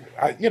like, well,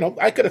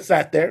 I could have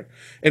sat there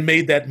and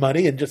made that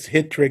money and just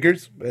hit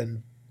triggers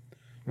and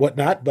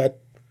whatnot,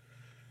 but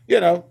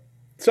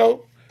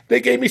so they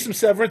gave me some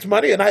severance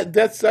money, and I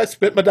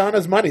spent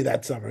Madonna's money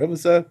that summer. It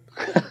was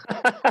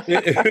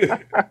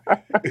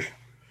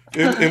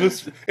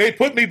it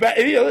put me back.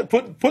 It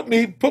put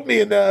me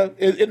in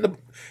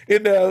the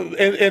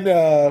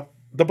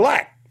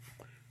black,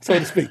 so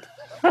to speak.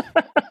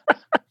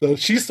 So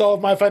she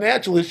solved my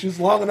financial issues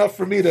long enough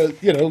for me to,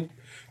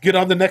 get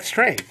on the next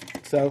train.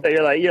 So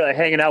you're like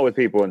hanging out with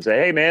people and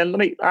say, "Hey, man,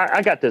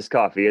 I got this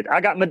coffee.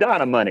 I got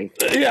Madonna money."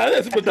 Yeah,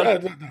 that's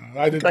Madonna.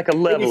 I didn't. Like a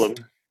level of.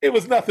 It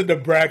was nothing to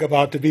brag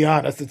about, to be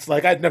honest. It's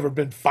like I'd never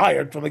been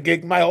fired from a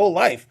gig my whole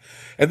life,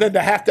 and then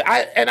to have to.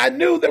 I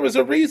knew there was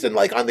a reason.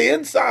 Like on the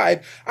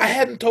inside, I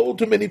hadn't told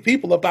too many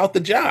people about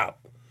the job.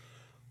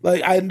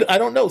 Like I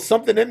don't know.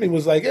 Something in me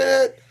was like,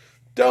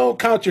 don't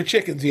count your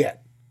chickens yet.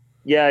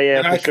 Yeah,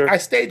 and sure. I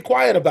stayed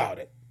quiet about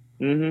it.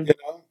 Mm-hmm.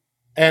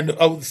 And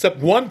except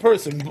one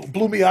person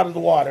blew me out of the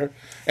water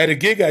at a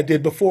gig I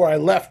did before I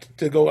left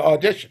to go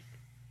audition.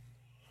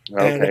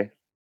 Okay.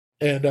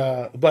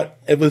 But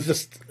it was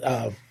just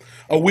a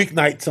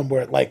weeknight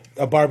somewhere at like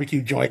a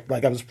barbecue joint,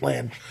 like I was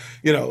playing,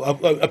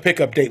 a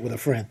pickup date with a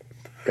friend.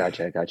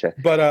 Gotcha.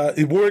 But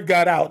the word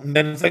got out, and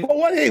then it's like, well,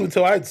 what? Hey,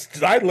 so I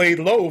laid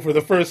low for the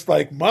first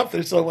like month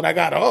or so when I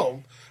got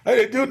home. I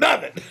didn't do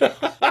nothing.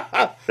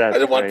 I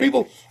didn't want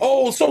people,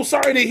 so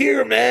sorry to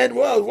hear, man.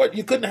 Well, what,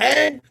 you couldn't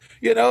hang?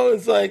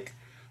 It's like,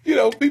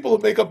 people will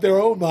make up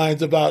their own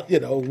minds about,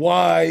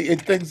 why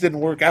things didn't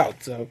work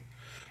out. So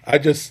I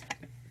don't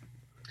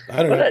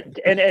know.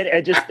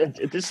 And just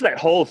this is that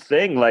whole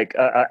thing, like,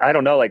 I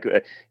don't know, like,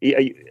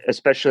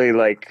 especially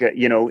like,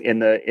 in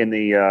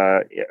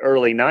the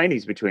early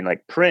 90s between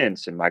like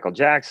Prince and Michael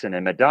Jackson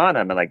and Madonna,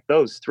 I mean, like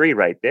those three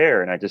right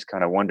there. And I just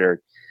kind of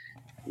wondered,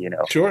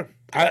 Sure.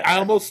 I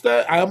almost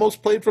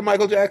played for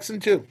Michael Jackson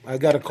too. I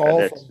got a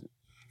call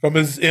from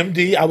his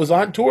MD. I was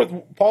on tour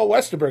with Paul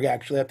Westerberg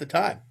actually at the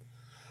time,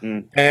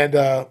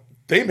 and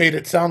they made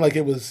it sound like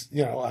it was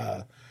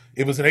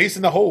it was an ace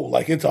in the hole.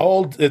 Like it's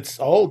all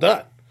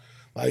done.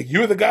 Like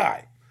you're the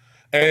guy.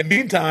 And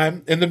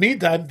in the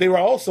meantime, they were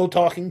also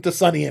talking to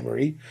Sonny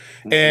Emery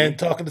and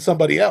talking to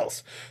somebody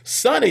else.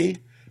 Sonny,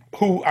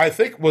 who I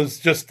think was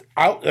just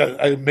out.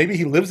 Maybe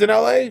he lives in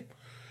L.A.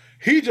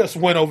 He just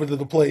went over to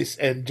the place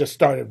and just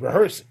started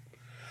rehearsing.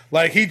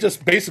 Like he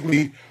just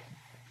basically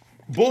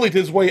bullied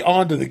his way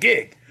onto the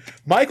gig.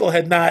 Michael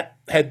had not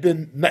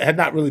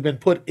really been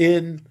put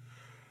in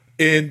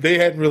And they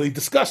hadn't really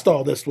discussed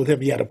all this with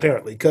him yet,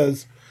 apparently,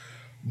 because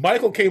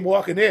Michael came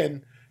walking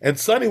in and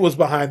Sonny was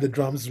behind the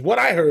drums, is what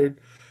I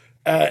heard.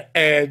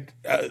 And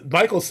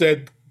Michael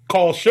said,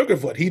 call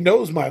Sugarfoot. He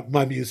knows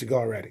my music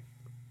already.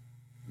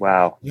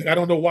 Wow. I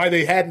don't know why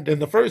they hadn't in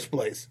the first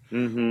place.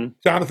 Mm-hmm.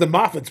 Jonathan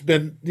Moffat's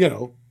been,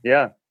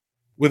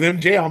 with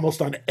MJ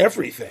almost on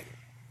everything.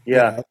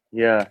 Yeah.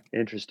 Yeah.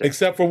 Interesting.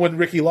 Except for when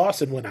Ricky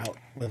Lawson went out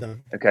with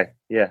him. Okay.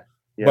 Yeah.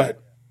 Yeah.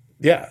 But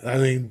I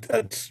mean,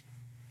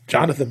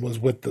 Jonathan was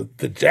with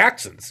the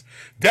Jacksons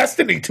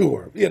Destiny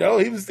tour. He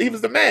was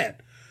the man.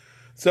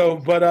 So,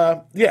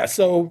 but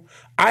so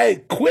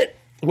I quit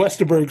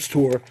Westerberg's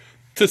tour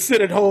to sit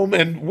at home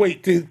and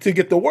wait to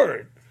get the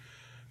word,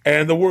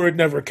 and the word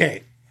never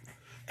came.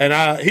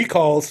 And he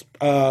calls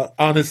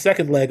on his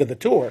second leg of the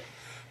tour.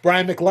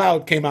 Brian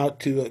McLeod came out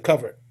to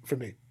cover it for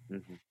me,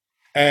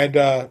 and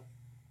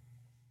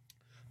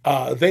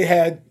they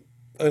had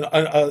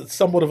a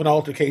somewhat of an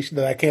altercation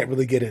that I can't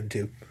really get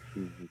into.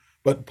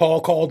 But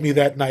Paul called me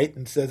that night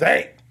and says,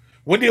 "Hey,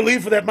 when do you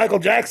leave for that Michael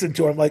Jackson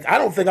tour?" I'm like, "I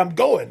don't think I'm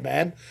going,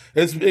 man.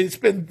 It's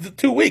been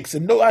 2 weeks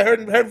and I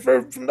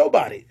heard from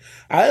nobody."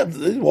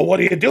 Well, what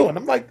are you doing?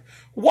 I'm like,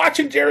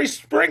 watching Jerry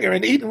Springer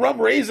and eating rum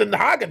raisin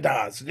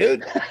Haagen-Dazs,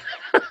 dude.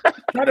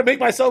 Trying to make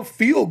myself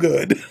feel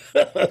good.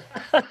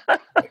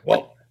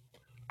 Well,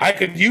 I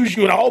could use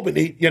you in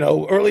Albany,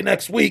 early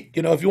next week,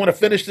 if you want to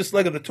finish this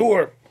leg of the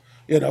tour,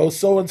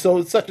 so and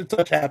so such and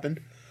such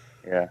happened.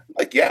 Yeah.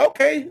 Like, yeah,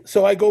 okay.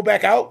 So I go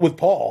back out with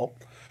Paul,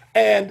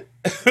 and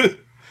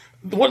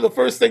one of the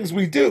first things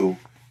we do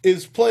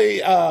is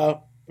play.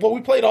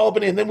 We played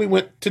Albany, and then we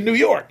went to New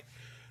York,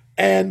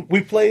 and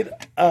we played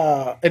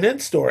an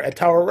in-store at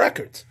Tower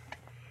Records.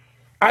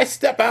 I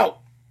step out,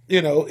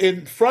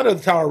 in front of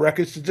the Tower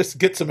Records to just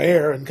get some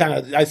air, and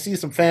I see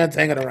some fans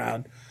hanging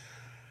around,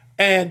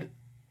 and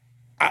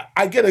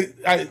I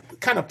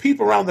kind of peep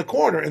around the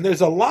corner, and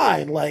there's a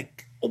line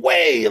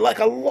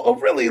a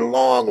really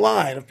long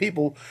line of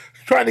people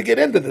trying to get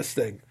into this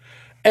thing.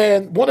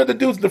 And one of the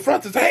dudes in the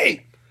front says,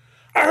 "Hey,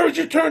 I heard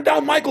you turned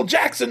down Michael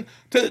Jackson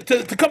to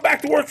come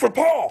back to work for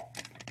Paul.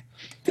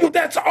 Dude,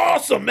 that's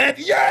awesome, man.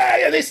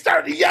 Yeah." And they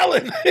started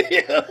yelling.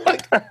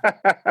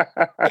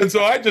 And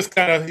so I just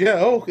kind of,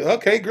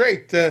 okay,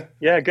 great.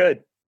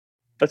 Good.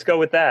 Let's go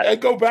with that. I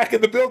go back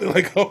in the building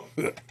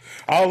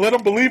I'll let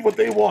them believe what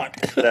they want.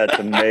 That's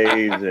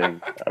amazing.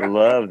 I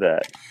love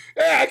that.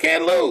 Yeah, I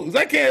can't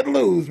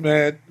lose,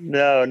 man.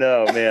 No,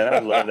 man. I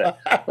love that.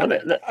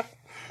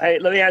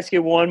 Let me ask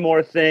you one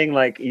more thing.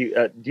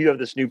 Do you have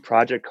this new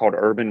project called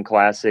Urban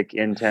Classic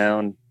in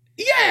town?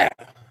 Yeah.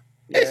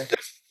 It's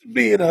just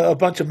being a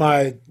bunch of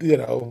my,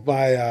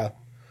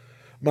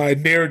 my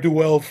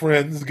ne'er-do-well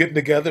friends getting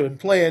together and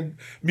playing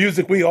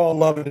music we all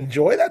love and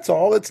enjoy. That's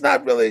all. It's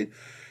not really,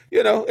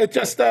 it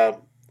just, I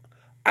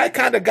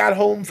kind of got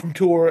home from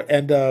tour,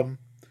 and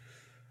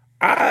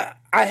I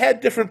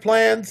had different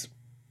plans.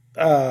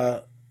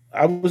 I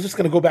was just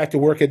going to go back to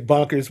work at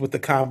Bonkers with the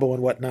combo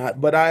and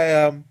whatnot, but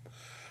I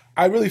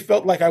really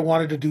felt like I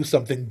wanted to do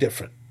something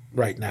different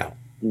right now.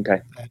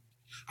 Okay.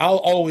 I'll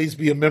always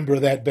be a member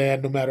of that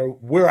band, no matter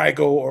where I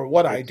go or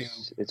what I do.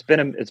 It's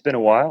been a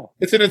while.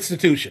 It's an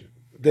institution.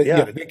 They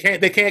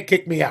can't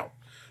kick me out.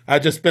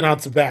 I've just been on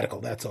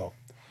sabbatical. That's all.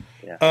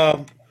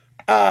 Yeah.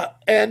 I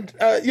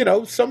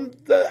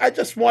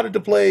just wanted to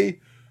play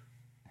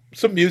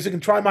some music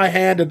and try my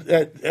hand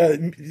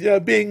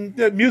at being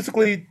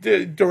musically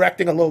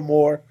directing a little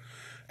more,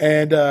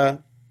 and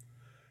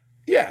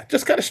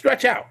just kind of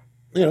stretch out.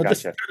 Gotcha.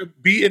 Just kind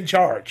of be in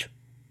charge.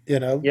 Yeah.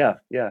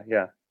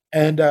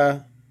 And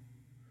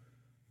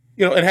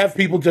and have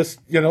people just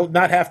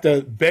not have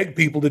to beg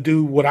people to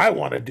do what I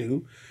want to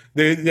do.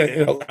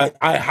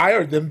 I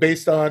hired them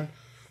based on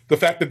the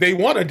fact that they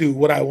want to do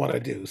what I want to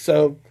do.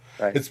 So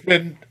It's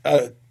been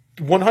a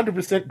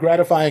 100%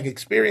 gratifying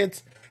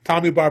experience.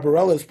 Tommy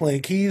Barbarella is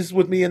playing keys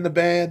with me in the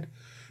band,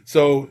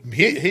 so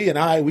he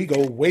and we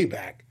go way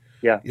back.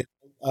 Yeah.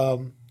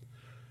 So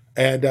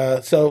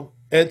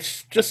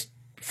it's just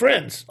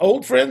friends,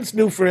 old friends,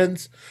 new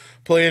friends,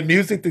 playing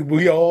music that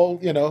we all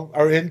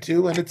are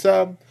into, and it's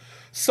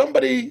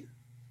somebody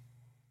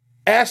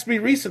asked me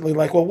recently,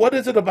 well, what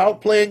is it about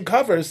playing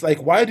covers?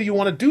 Why do you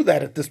want to do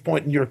that at this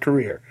point in your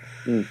career?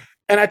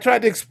 And I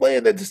tried to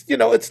explain that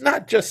it's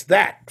not just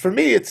that. For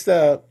me, it's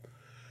the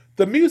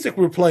music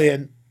we're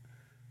playing.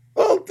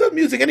 Well, the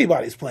music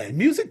anybody's playing.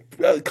 Music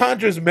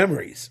conjures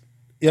memories,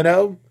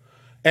 and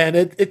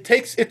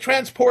it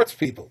transports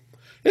people.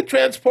 It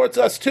transports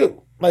us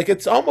too.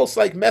 It's almost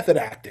like method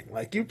acting.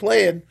 You're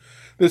playing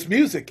this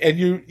music and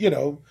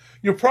you're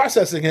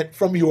processing it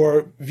from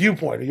your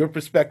viewpoint or your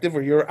perspective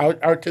or your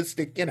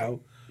artistic,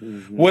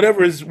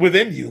 whatever is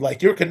within you.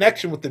 Your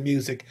connection with the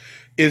music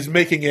is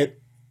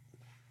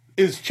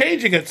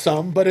changing it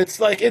some, but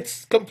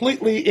it's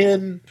completely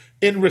in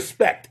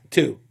respect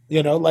too.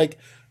 The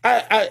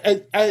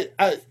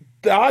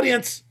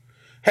audience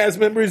has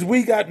memories.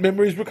 We got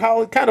memories. We're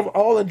kind of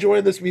all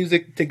enjoying this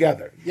music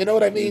together. You know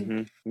what I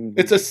mean? Mm-hmm. Mm-hmm.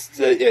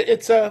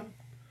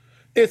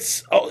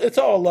 It's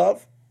all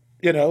love.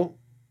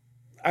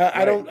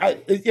 I don't.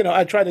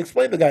 I try to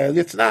explain to the guy.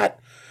 It's not.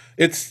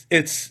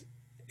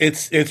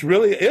 It's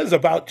really is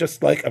about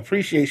just like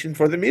appreciation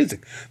for the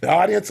music. The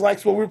audience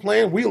likes what we're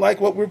playing. We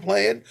like what we're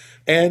playing,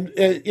 and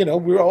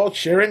we're all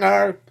sharing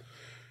our.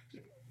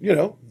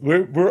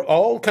 We're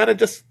all kind of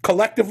just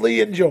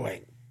collectively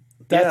enjoying.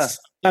 That's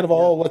kind of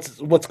all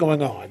what's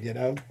going on,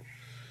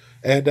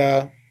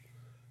 and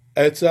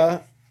it's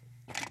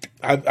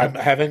I'm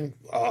having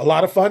a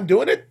lot of fun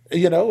doing it.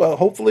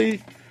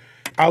 Hopefully,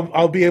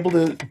 I'll be able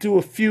to do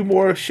a few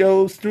more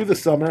shows through the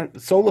summer.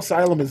 Soul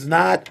Asylum is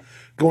not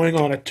going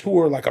on a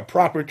tour, like a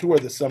proper tour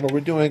this summer.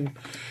 We're doing,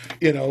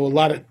 a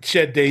lot of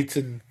shed dates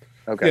and,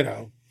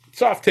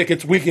 soft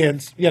tickets,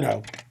 weekends,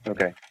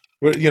 Okay.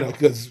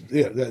 Because,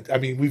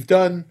 we've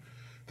done,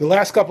 the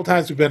last couple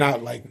times we've been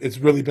out, like, it's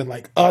really been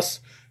like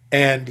us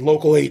and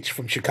Local H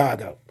from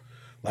Chicago.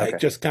 Like,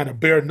 just kind of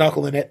bare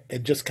knuckling it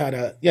and just kind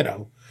of,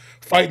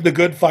 fighting the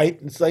good fight.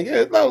 And it's like,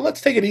 no,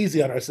 let's take it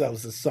easy on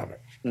ourselves this summer.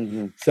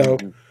 Mm-hmm. So,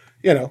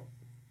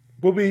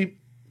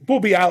 we'll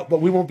be out,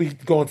 but we won't be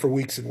going for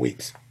weeks and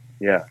weeks.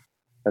 Yeah,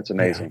 that's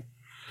amazing.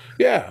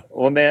 Yeah.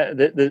 Well, man,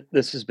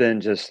 this has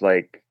been just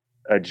like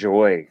a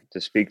joy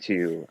to speak to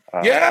you.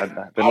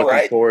 I've been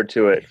looking forward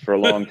to it for a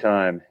long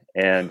time,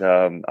 and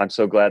I'm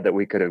so glad that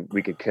we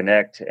could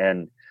connect.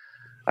 And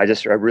I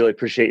really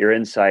appreciate your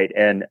insight.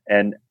 And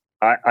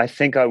I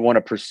think I want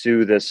to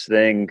pursue this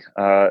thing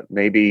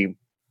maybe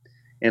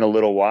in a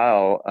little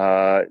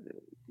while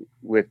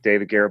with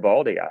David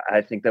Garibaldi. I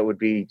think that would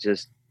be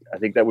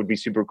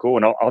super cool.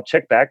 And I'll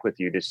check back with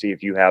you to see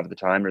if you have the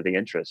time or the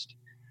interest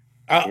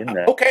in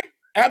that. Okay.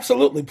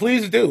 Absolutely.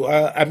 Please do.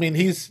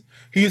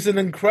 He's an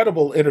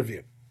incredible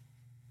interview.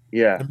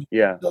 Yeah.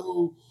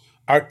 So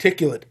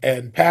articulate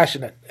and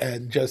passionate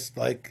and just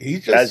like,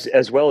 he's just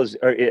as well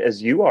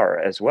as you are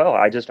as well.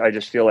 I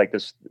just feel like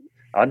this,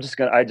 I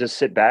just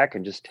sit back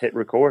and just hit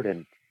record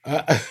and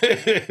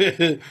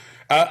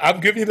I'm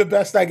giving you the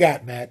best I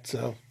got, Matt.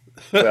 So,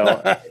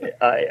 well,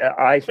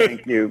 I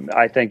thank you.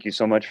 I thank you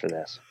so much for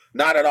this.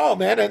 Not at all,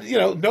 man.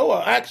 And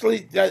Noah.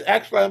 Actually,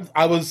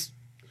 I was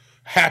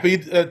happy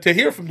to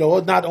hear from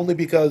Noah. Not only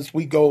because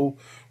we go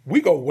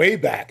way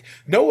back.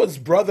 Noah's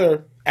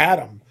brother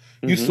Adam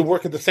used to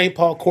work at the St.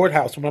 Paul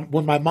courthouse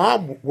when my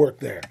mom worked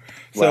there.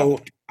 So Wow.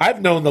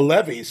 I've known the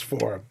Levies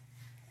for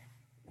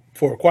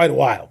quite a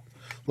while.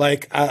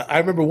 Like I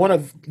remember one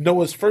of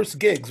Noah's first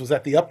gigs was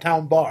at the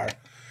Uptown Bar,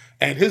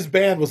 and his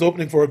band was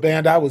opening for a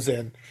band I was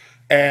in,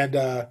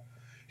 and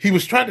he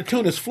was trying to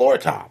tune his floor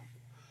tom.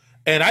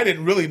 And I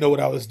didn't really know what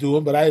I was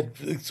doing, but I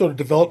had sort of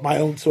developed my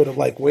own sort of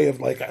like way of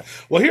like,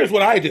 well, here's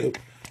what I do.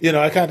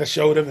 I kind of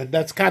showed him, and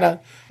that's kind of,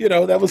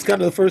 that was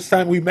kind of the first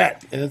time we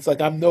met. And it's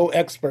like, I'm no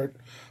expert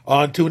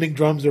on tuning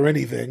drums or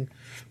anything,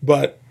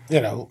 but I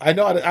know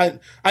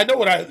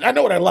what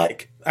I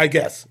like, I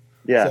guess.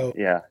 Yeah. So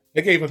Yeah. I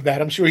gave him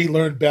that. I'm sure he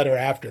learned better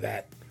after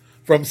that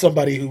from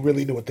somebody who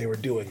really knew what they were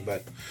doing.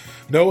 But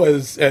Noah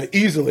is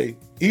easily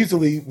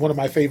one of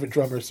my favorite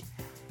drummers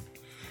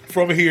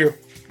from here.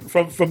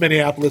 From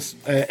Minneapolis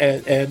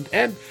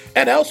and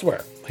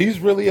elsewhere. He's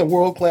really a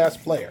world-class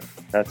player.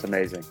 That's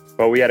amazing.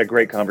 Well, we had a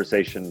great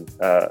conversation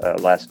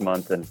last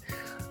month, and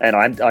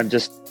I've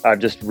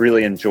just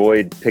really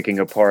enjoyed picking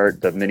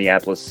apart the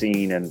Minneapolis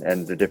scene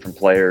and the different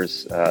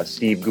players.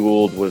 Steve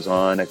Gould was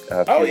on a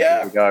few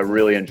years ago. I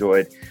really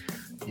enjoyed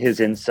his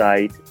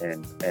insight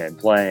and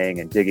playing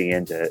and digging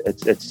into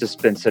it. It's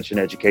just been such an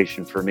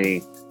education for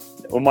me.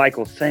 Well,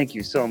 Michael, thank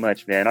you so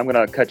much, man. I'm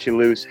going to cut you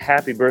loose.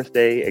 Happy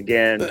birthday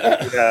again.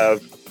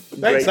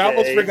 Thanks. I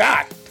almost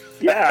forgot.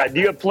 Yeah. Do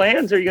you have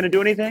plans? Are you going to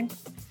do anything?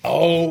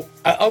 Oh,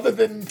 other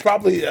than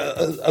probably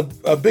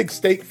a big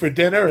steak for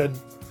dinner and,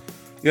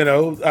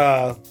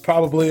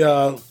 probably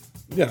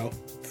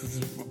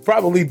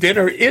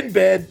dinner in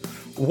bed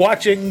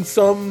watching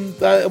some,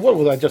 what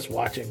was I just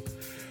watching?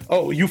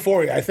 Oh,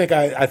 Euphoria. I think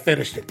I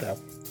finished it, though.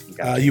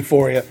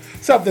 Euphoria.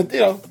 Something,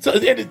 so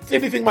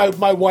anything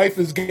my wife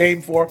is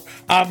game for,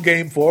 I'm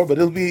game for, but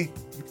it'll be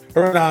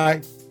her and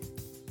I.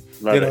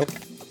 Love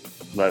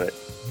it.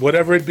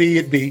 Whatever it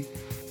be.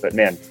 But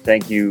man,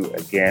 thank you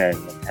again.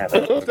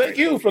 Thank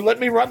you for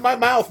letting me run my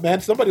mouth,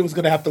 man. Somebody was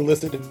going to have to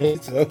listen to me.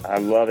 So. I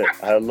love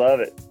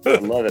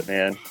it,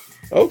 man.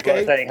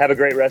 Okay. Well, have a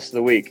great rest of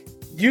the week.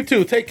 You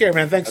too. Take care,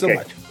 man. Thanks so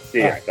much. See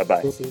you. Right.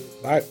 Bye-bye.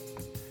 Bye.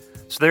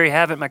 So there you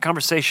have it, my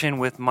conversation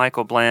with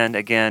Michael Bland.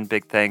 Again,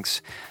 big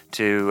thanks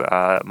to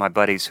my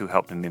buddies who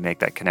helped me make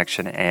that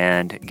connection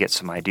and get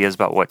some ideas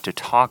about what to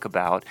talk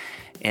about.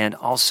 And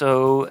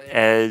also,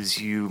 as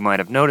you might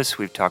have noticed,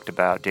 we've talked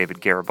about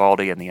David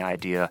Garibaldi and the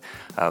idea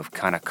of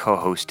kind of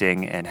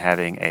co-hosting and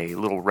having a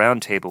little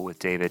roundtable with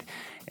David.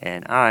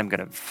 And I'm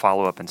going to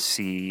follow up and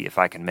see if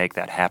I can make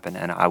that happen.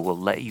 And I will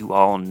let you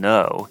all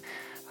know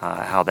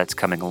how that's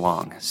coming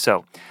along.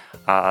 So,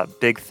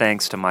 big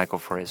thanks to Michael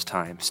for his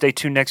time. Stay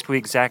tuned next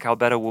week. Zach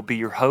Albetta will be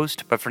your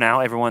host. But for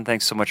now, everyone,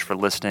 thanks so much for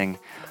listening.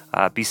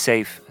 Be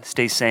safe,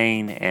 stay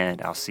sane,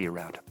 and I'll see you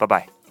around.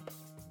 Bye-bye.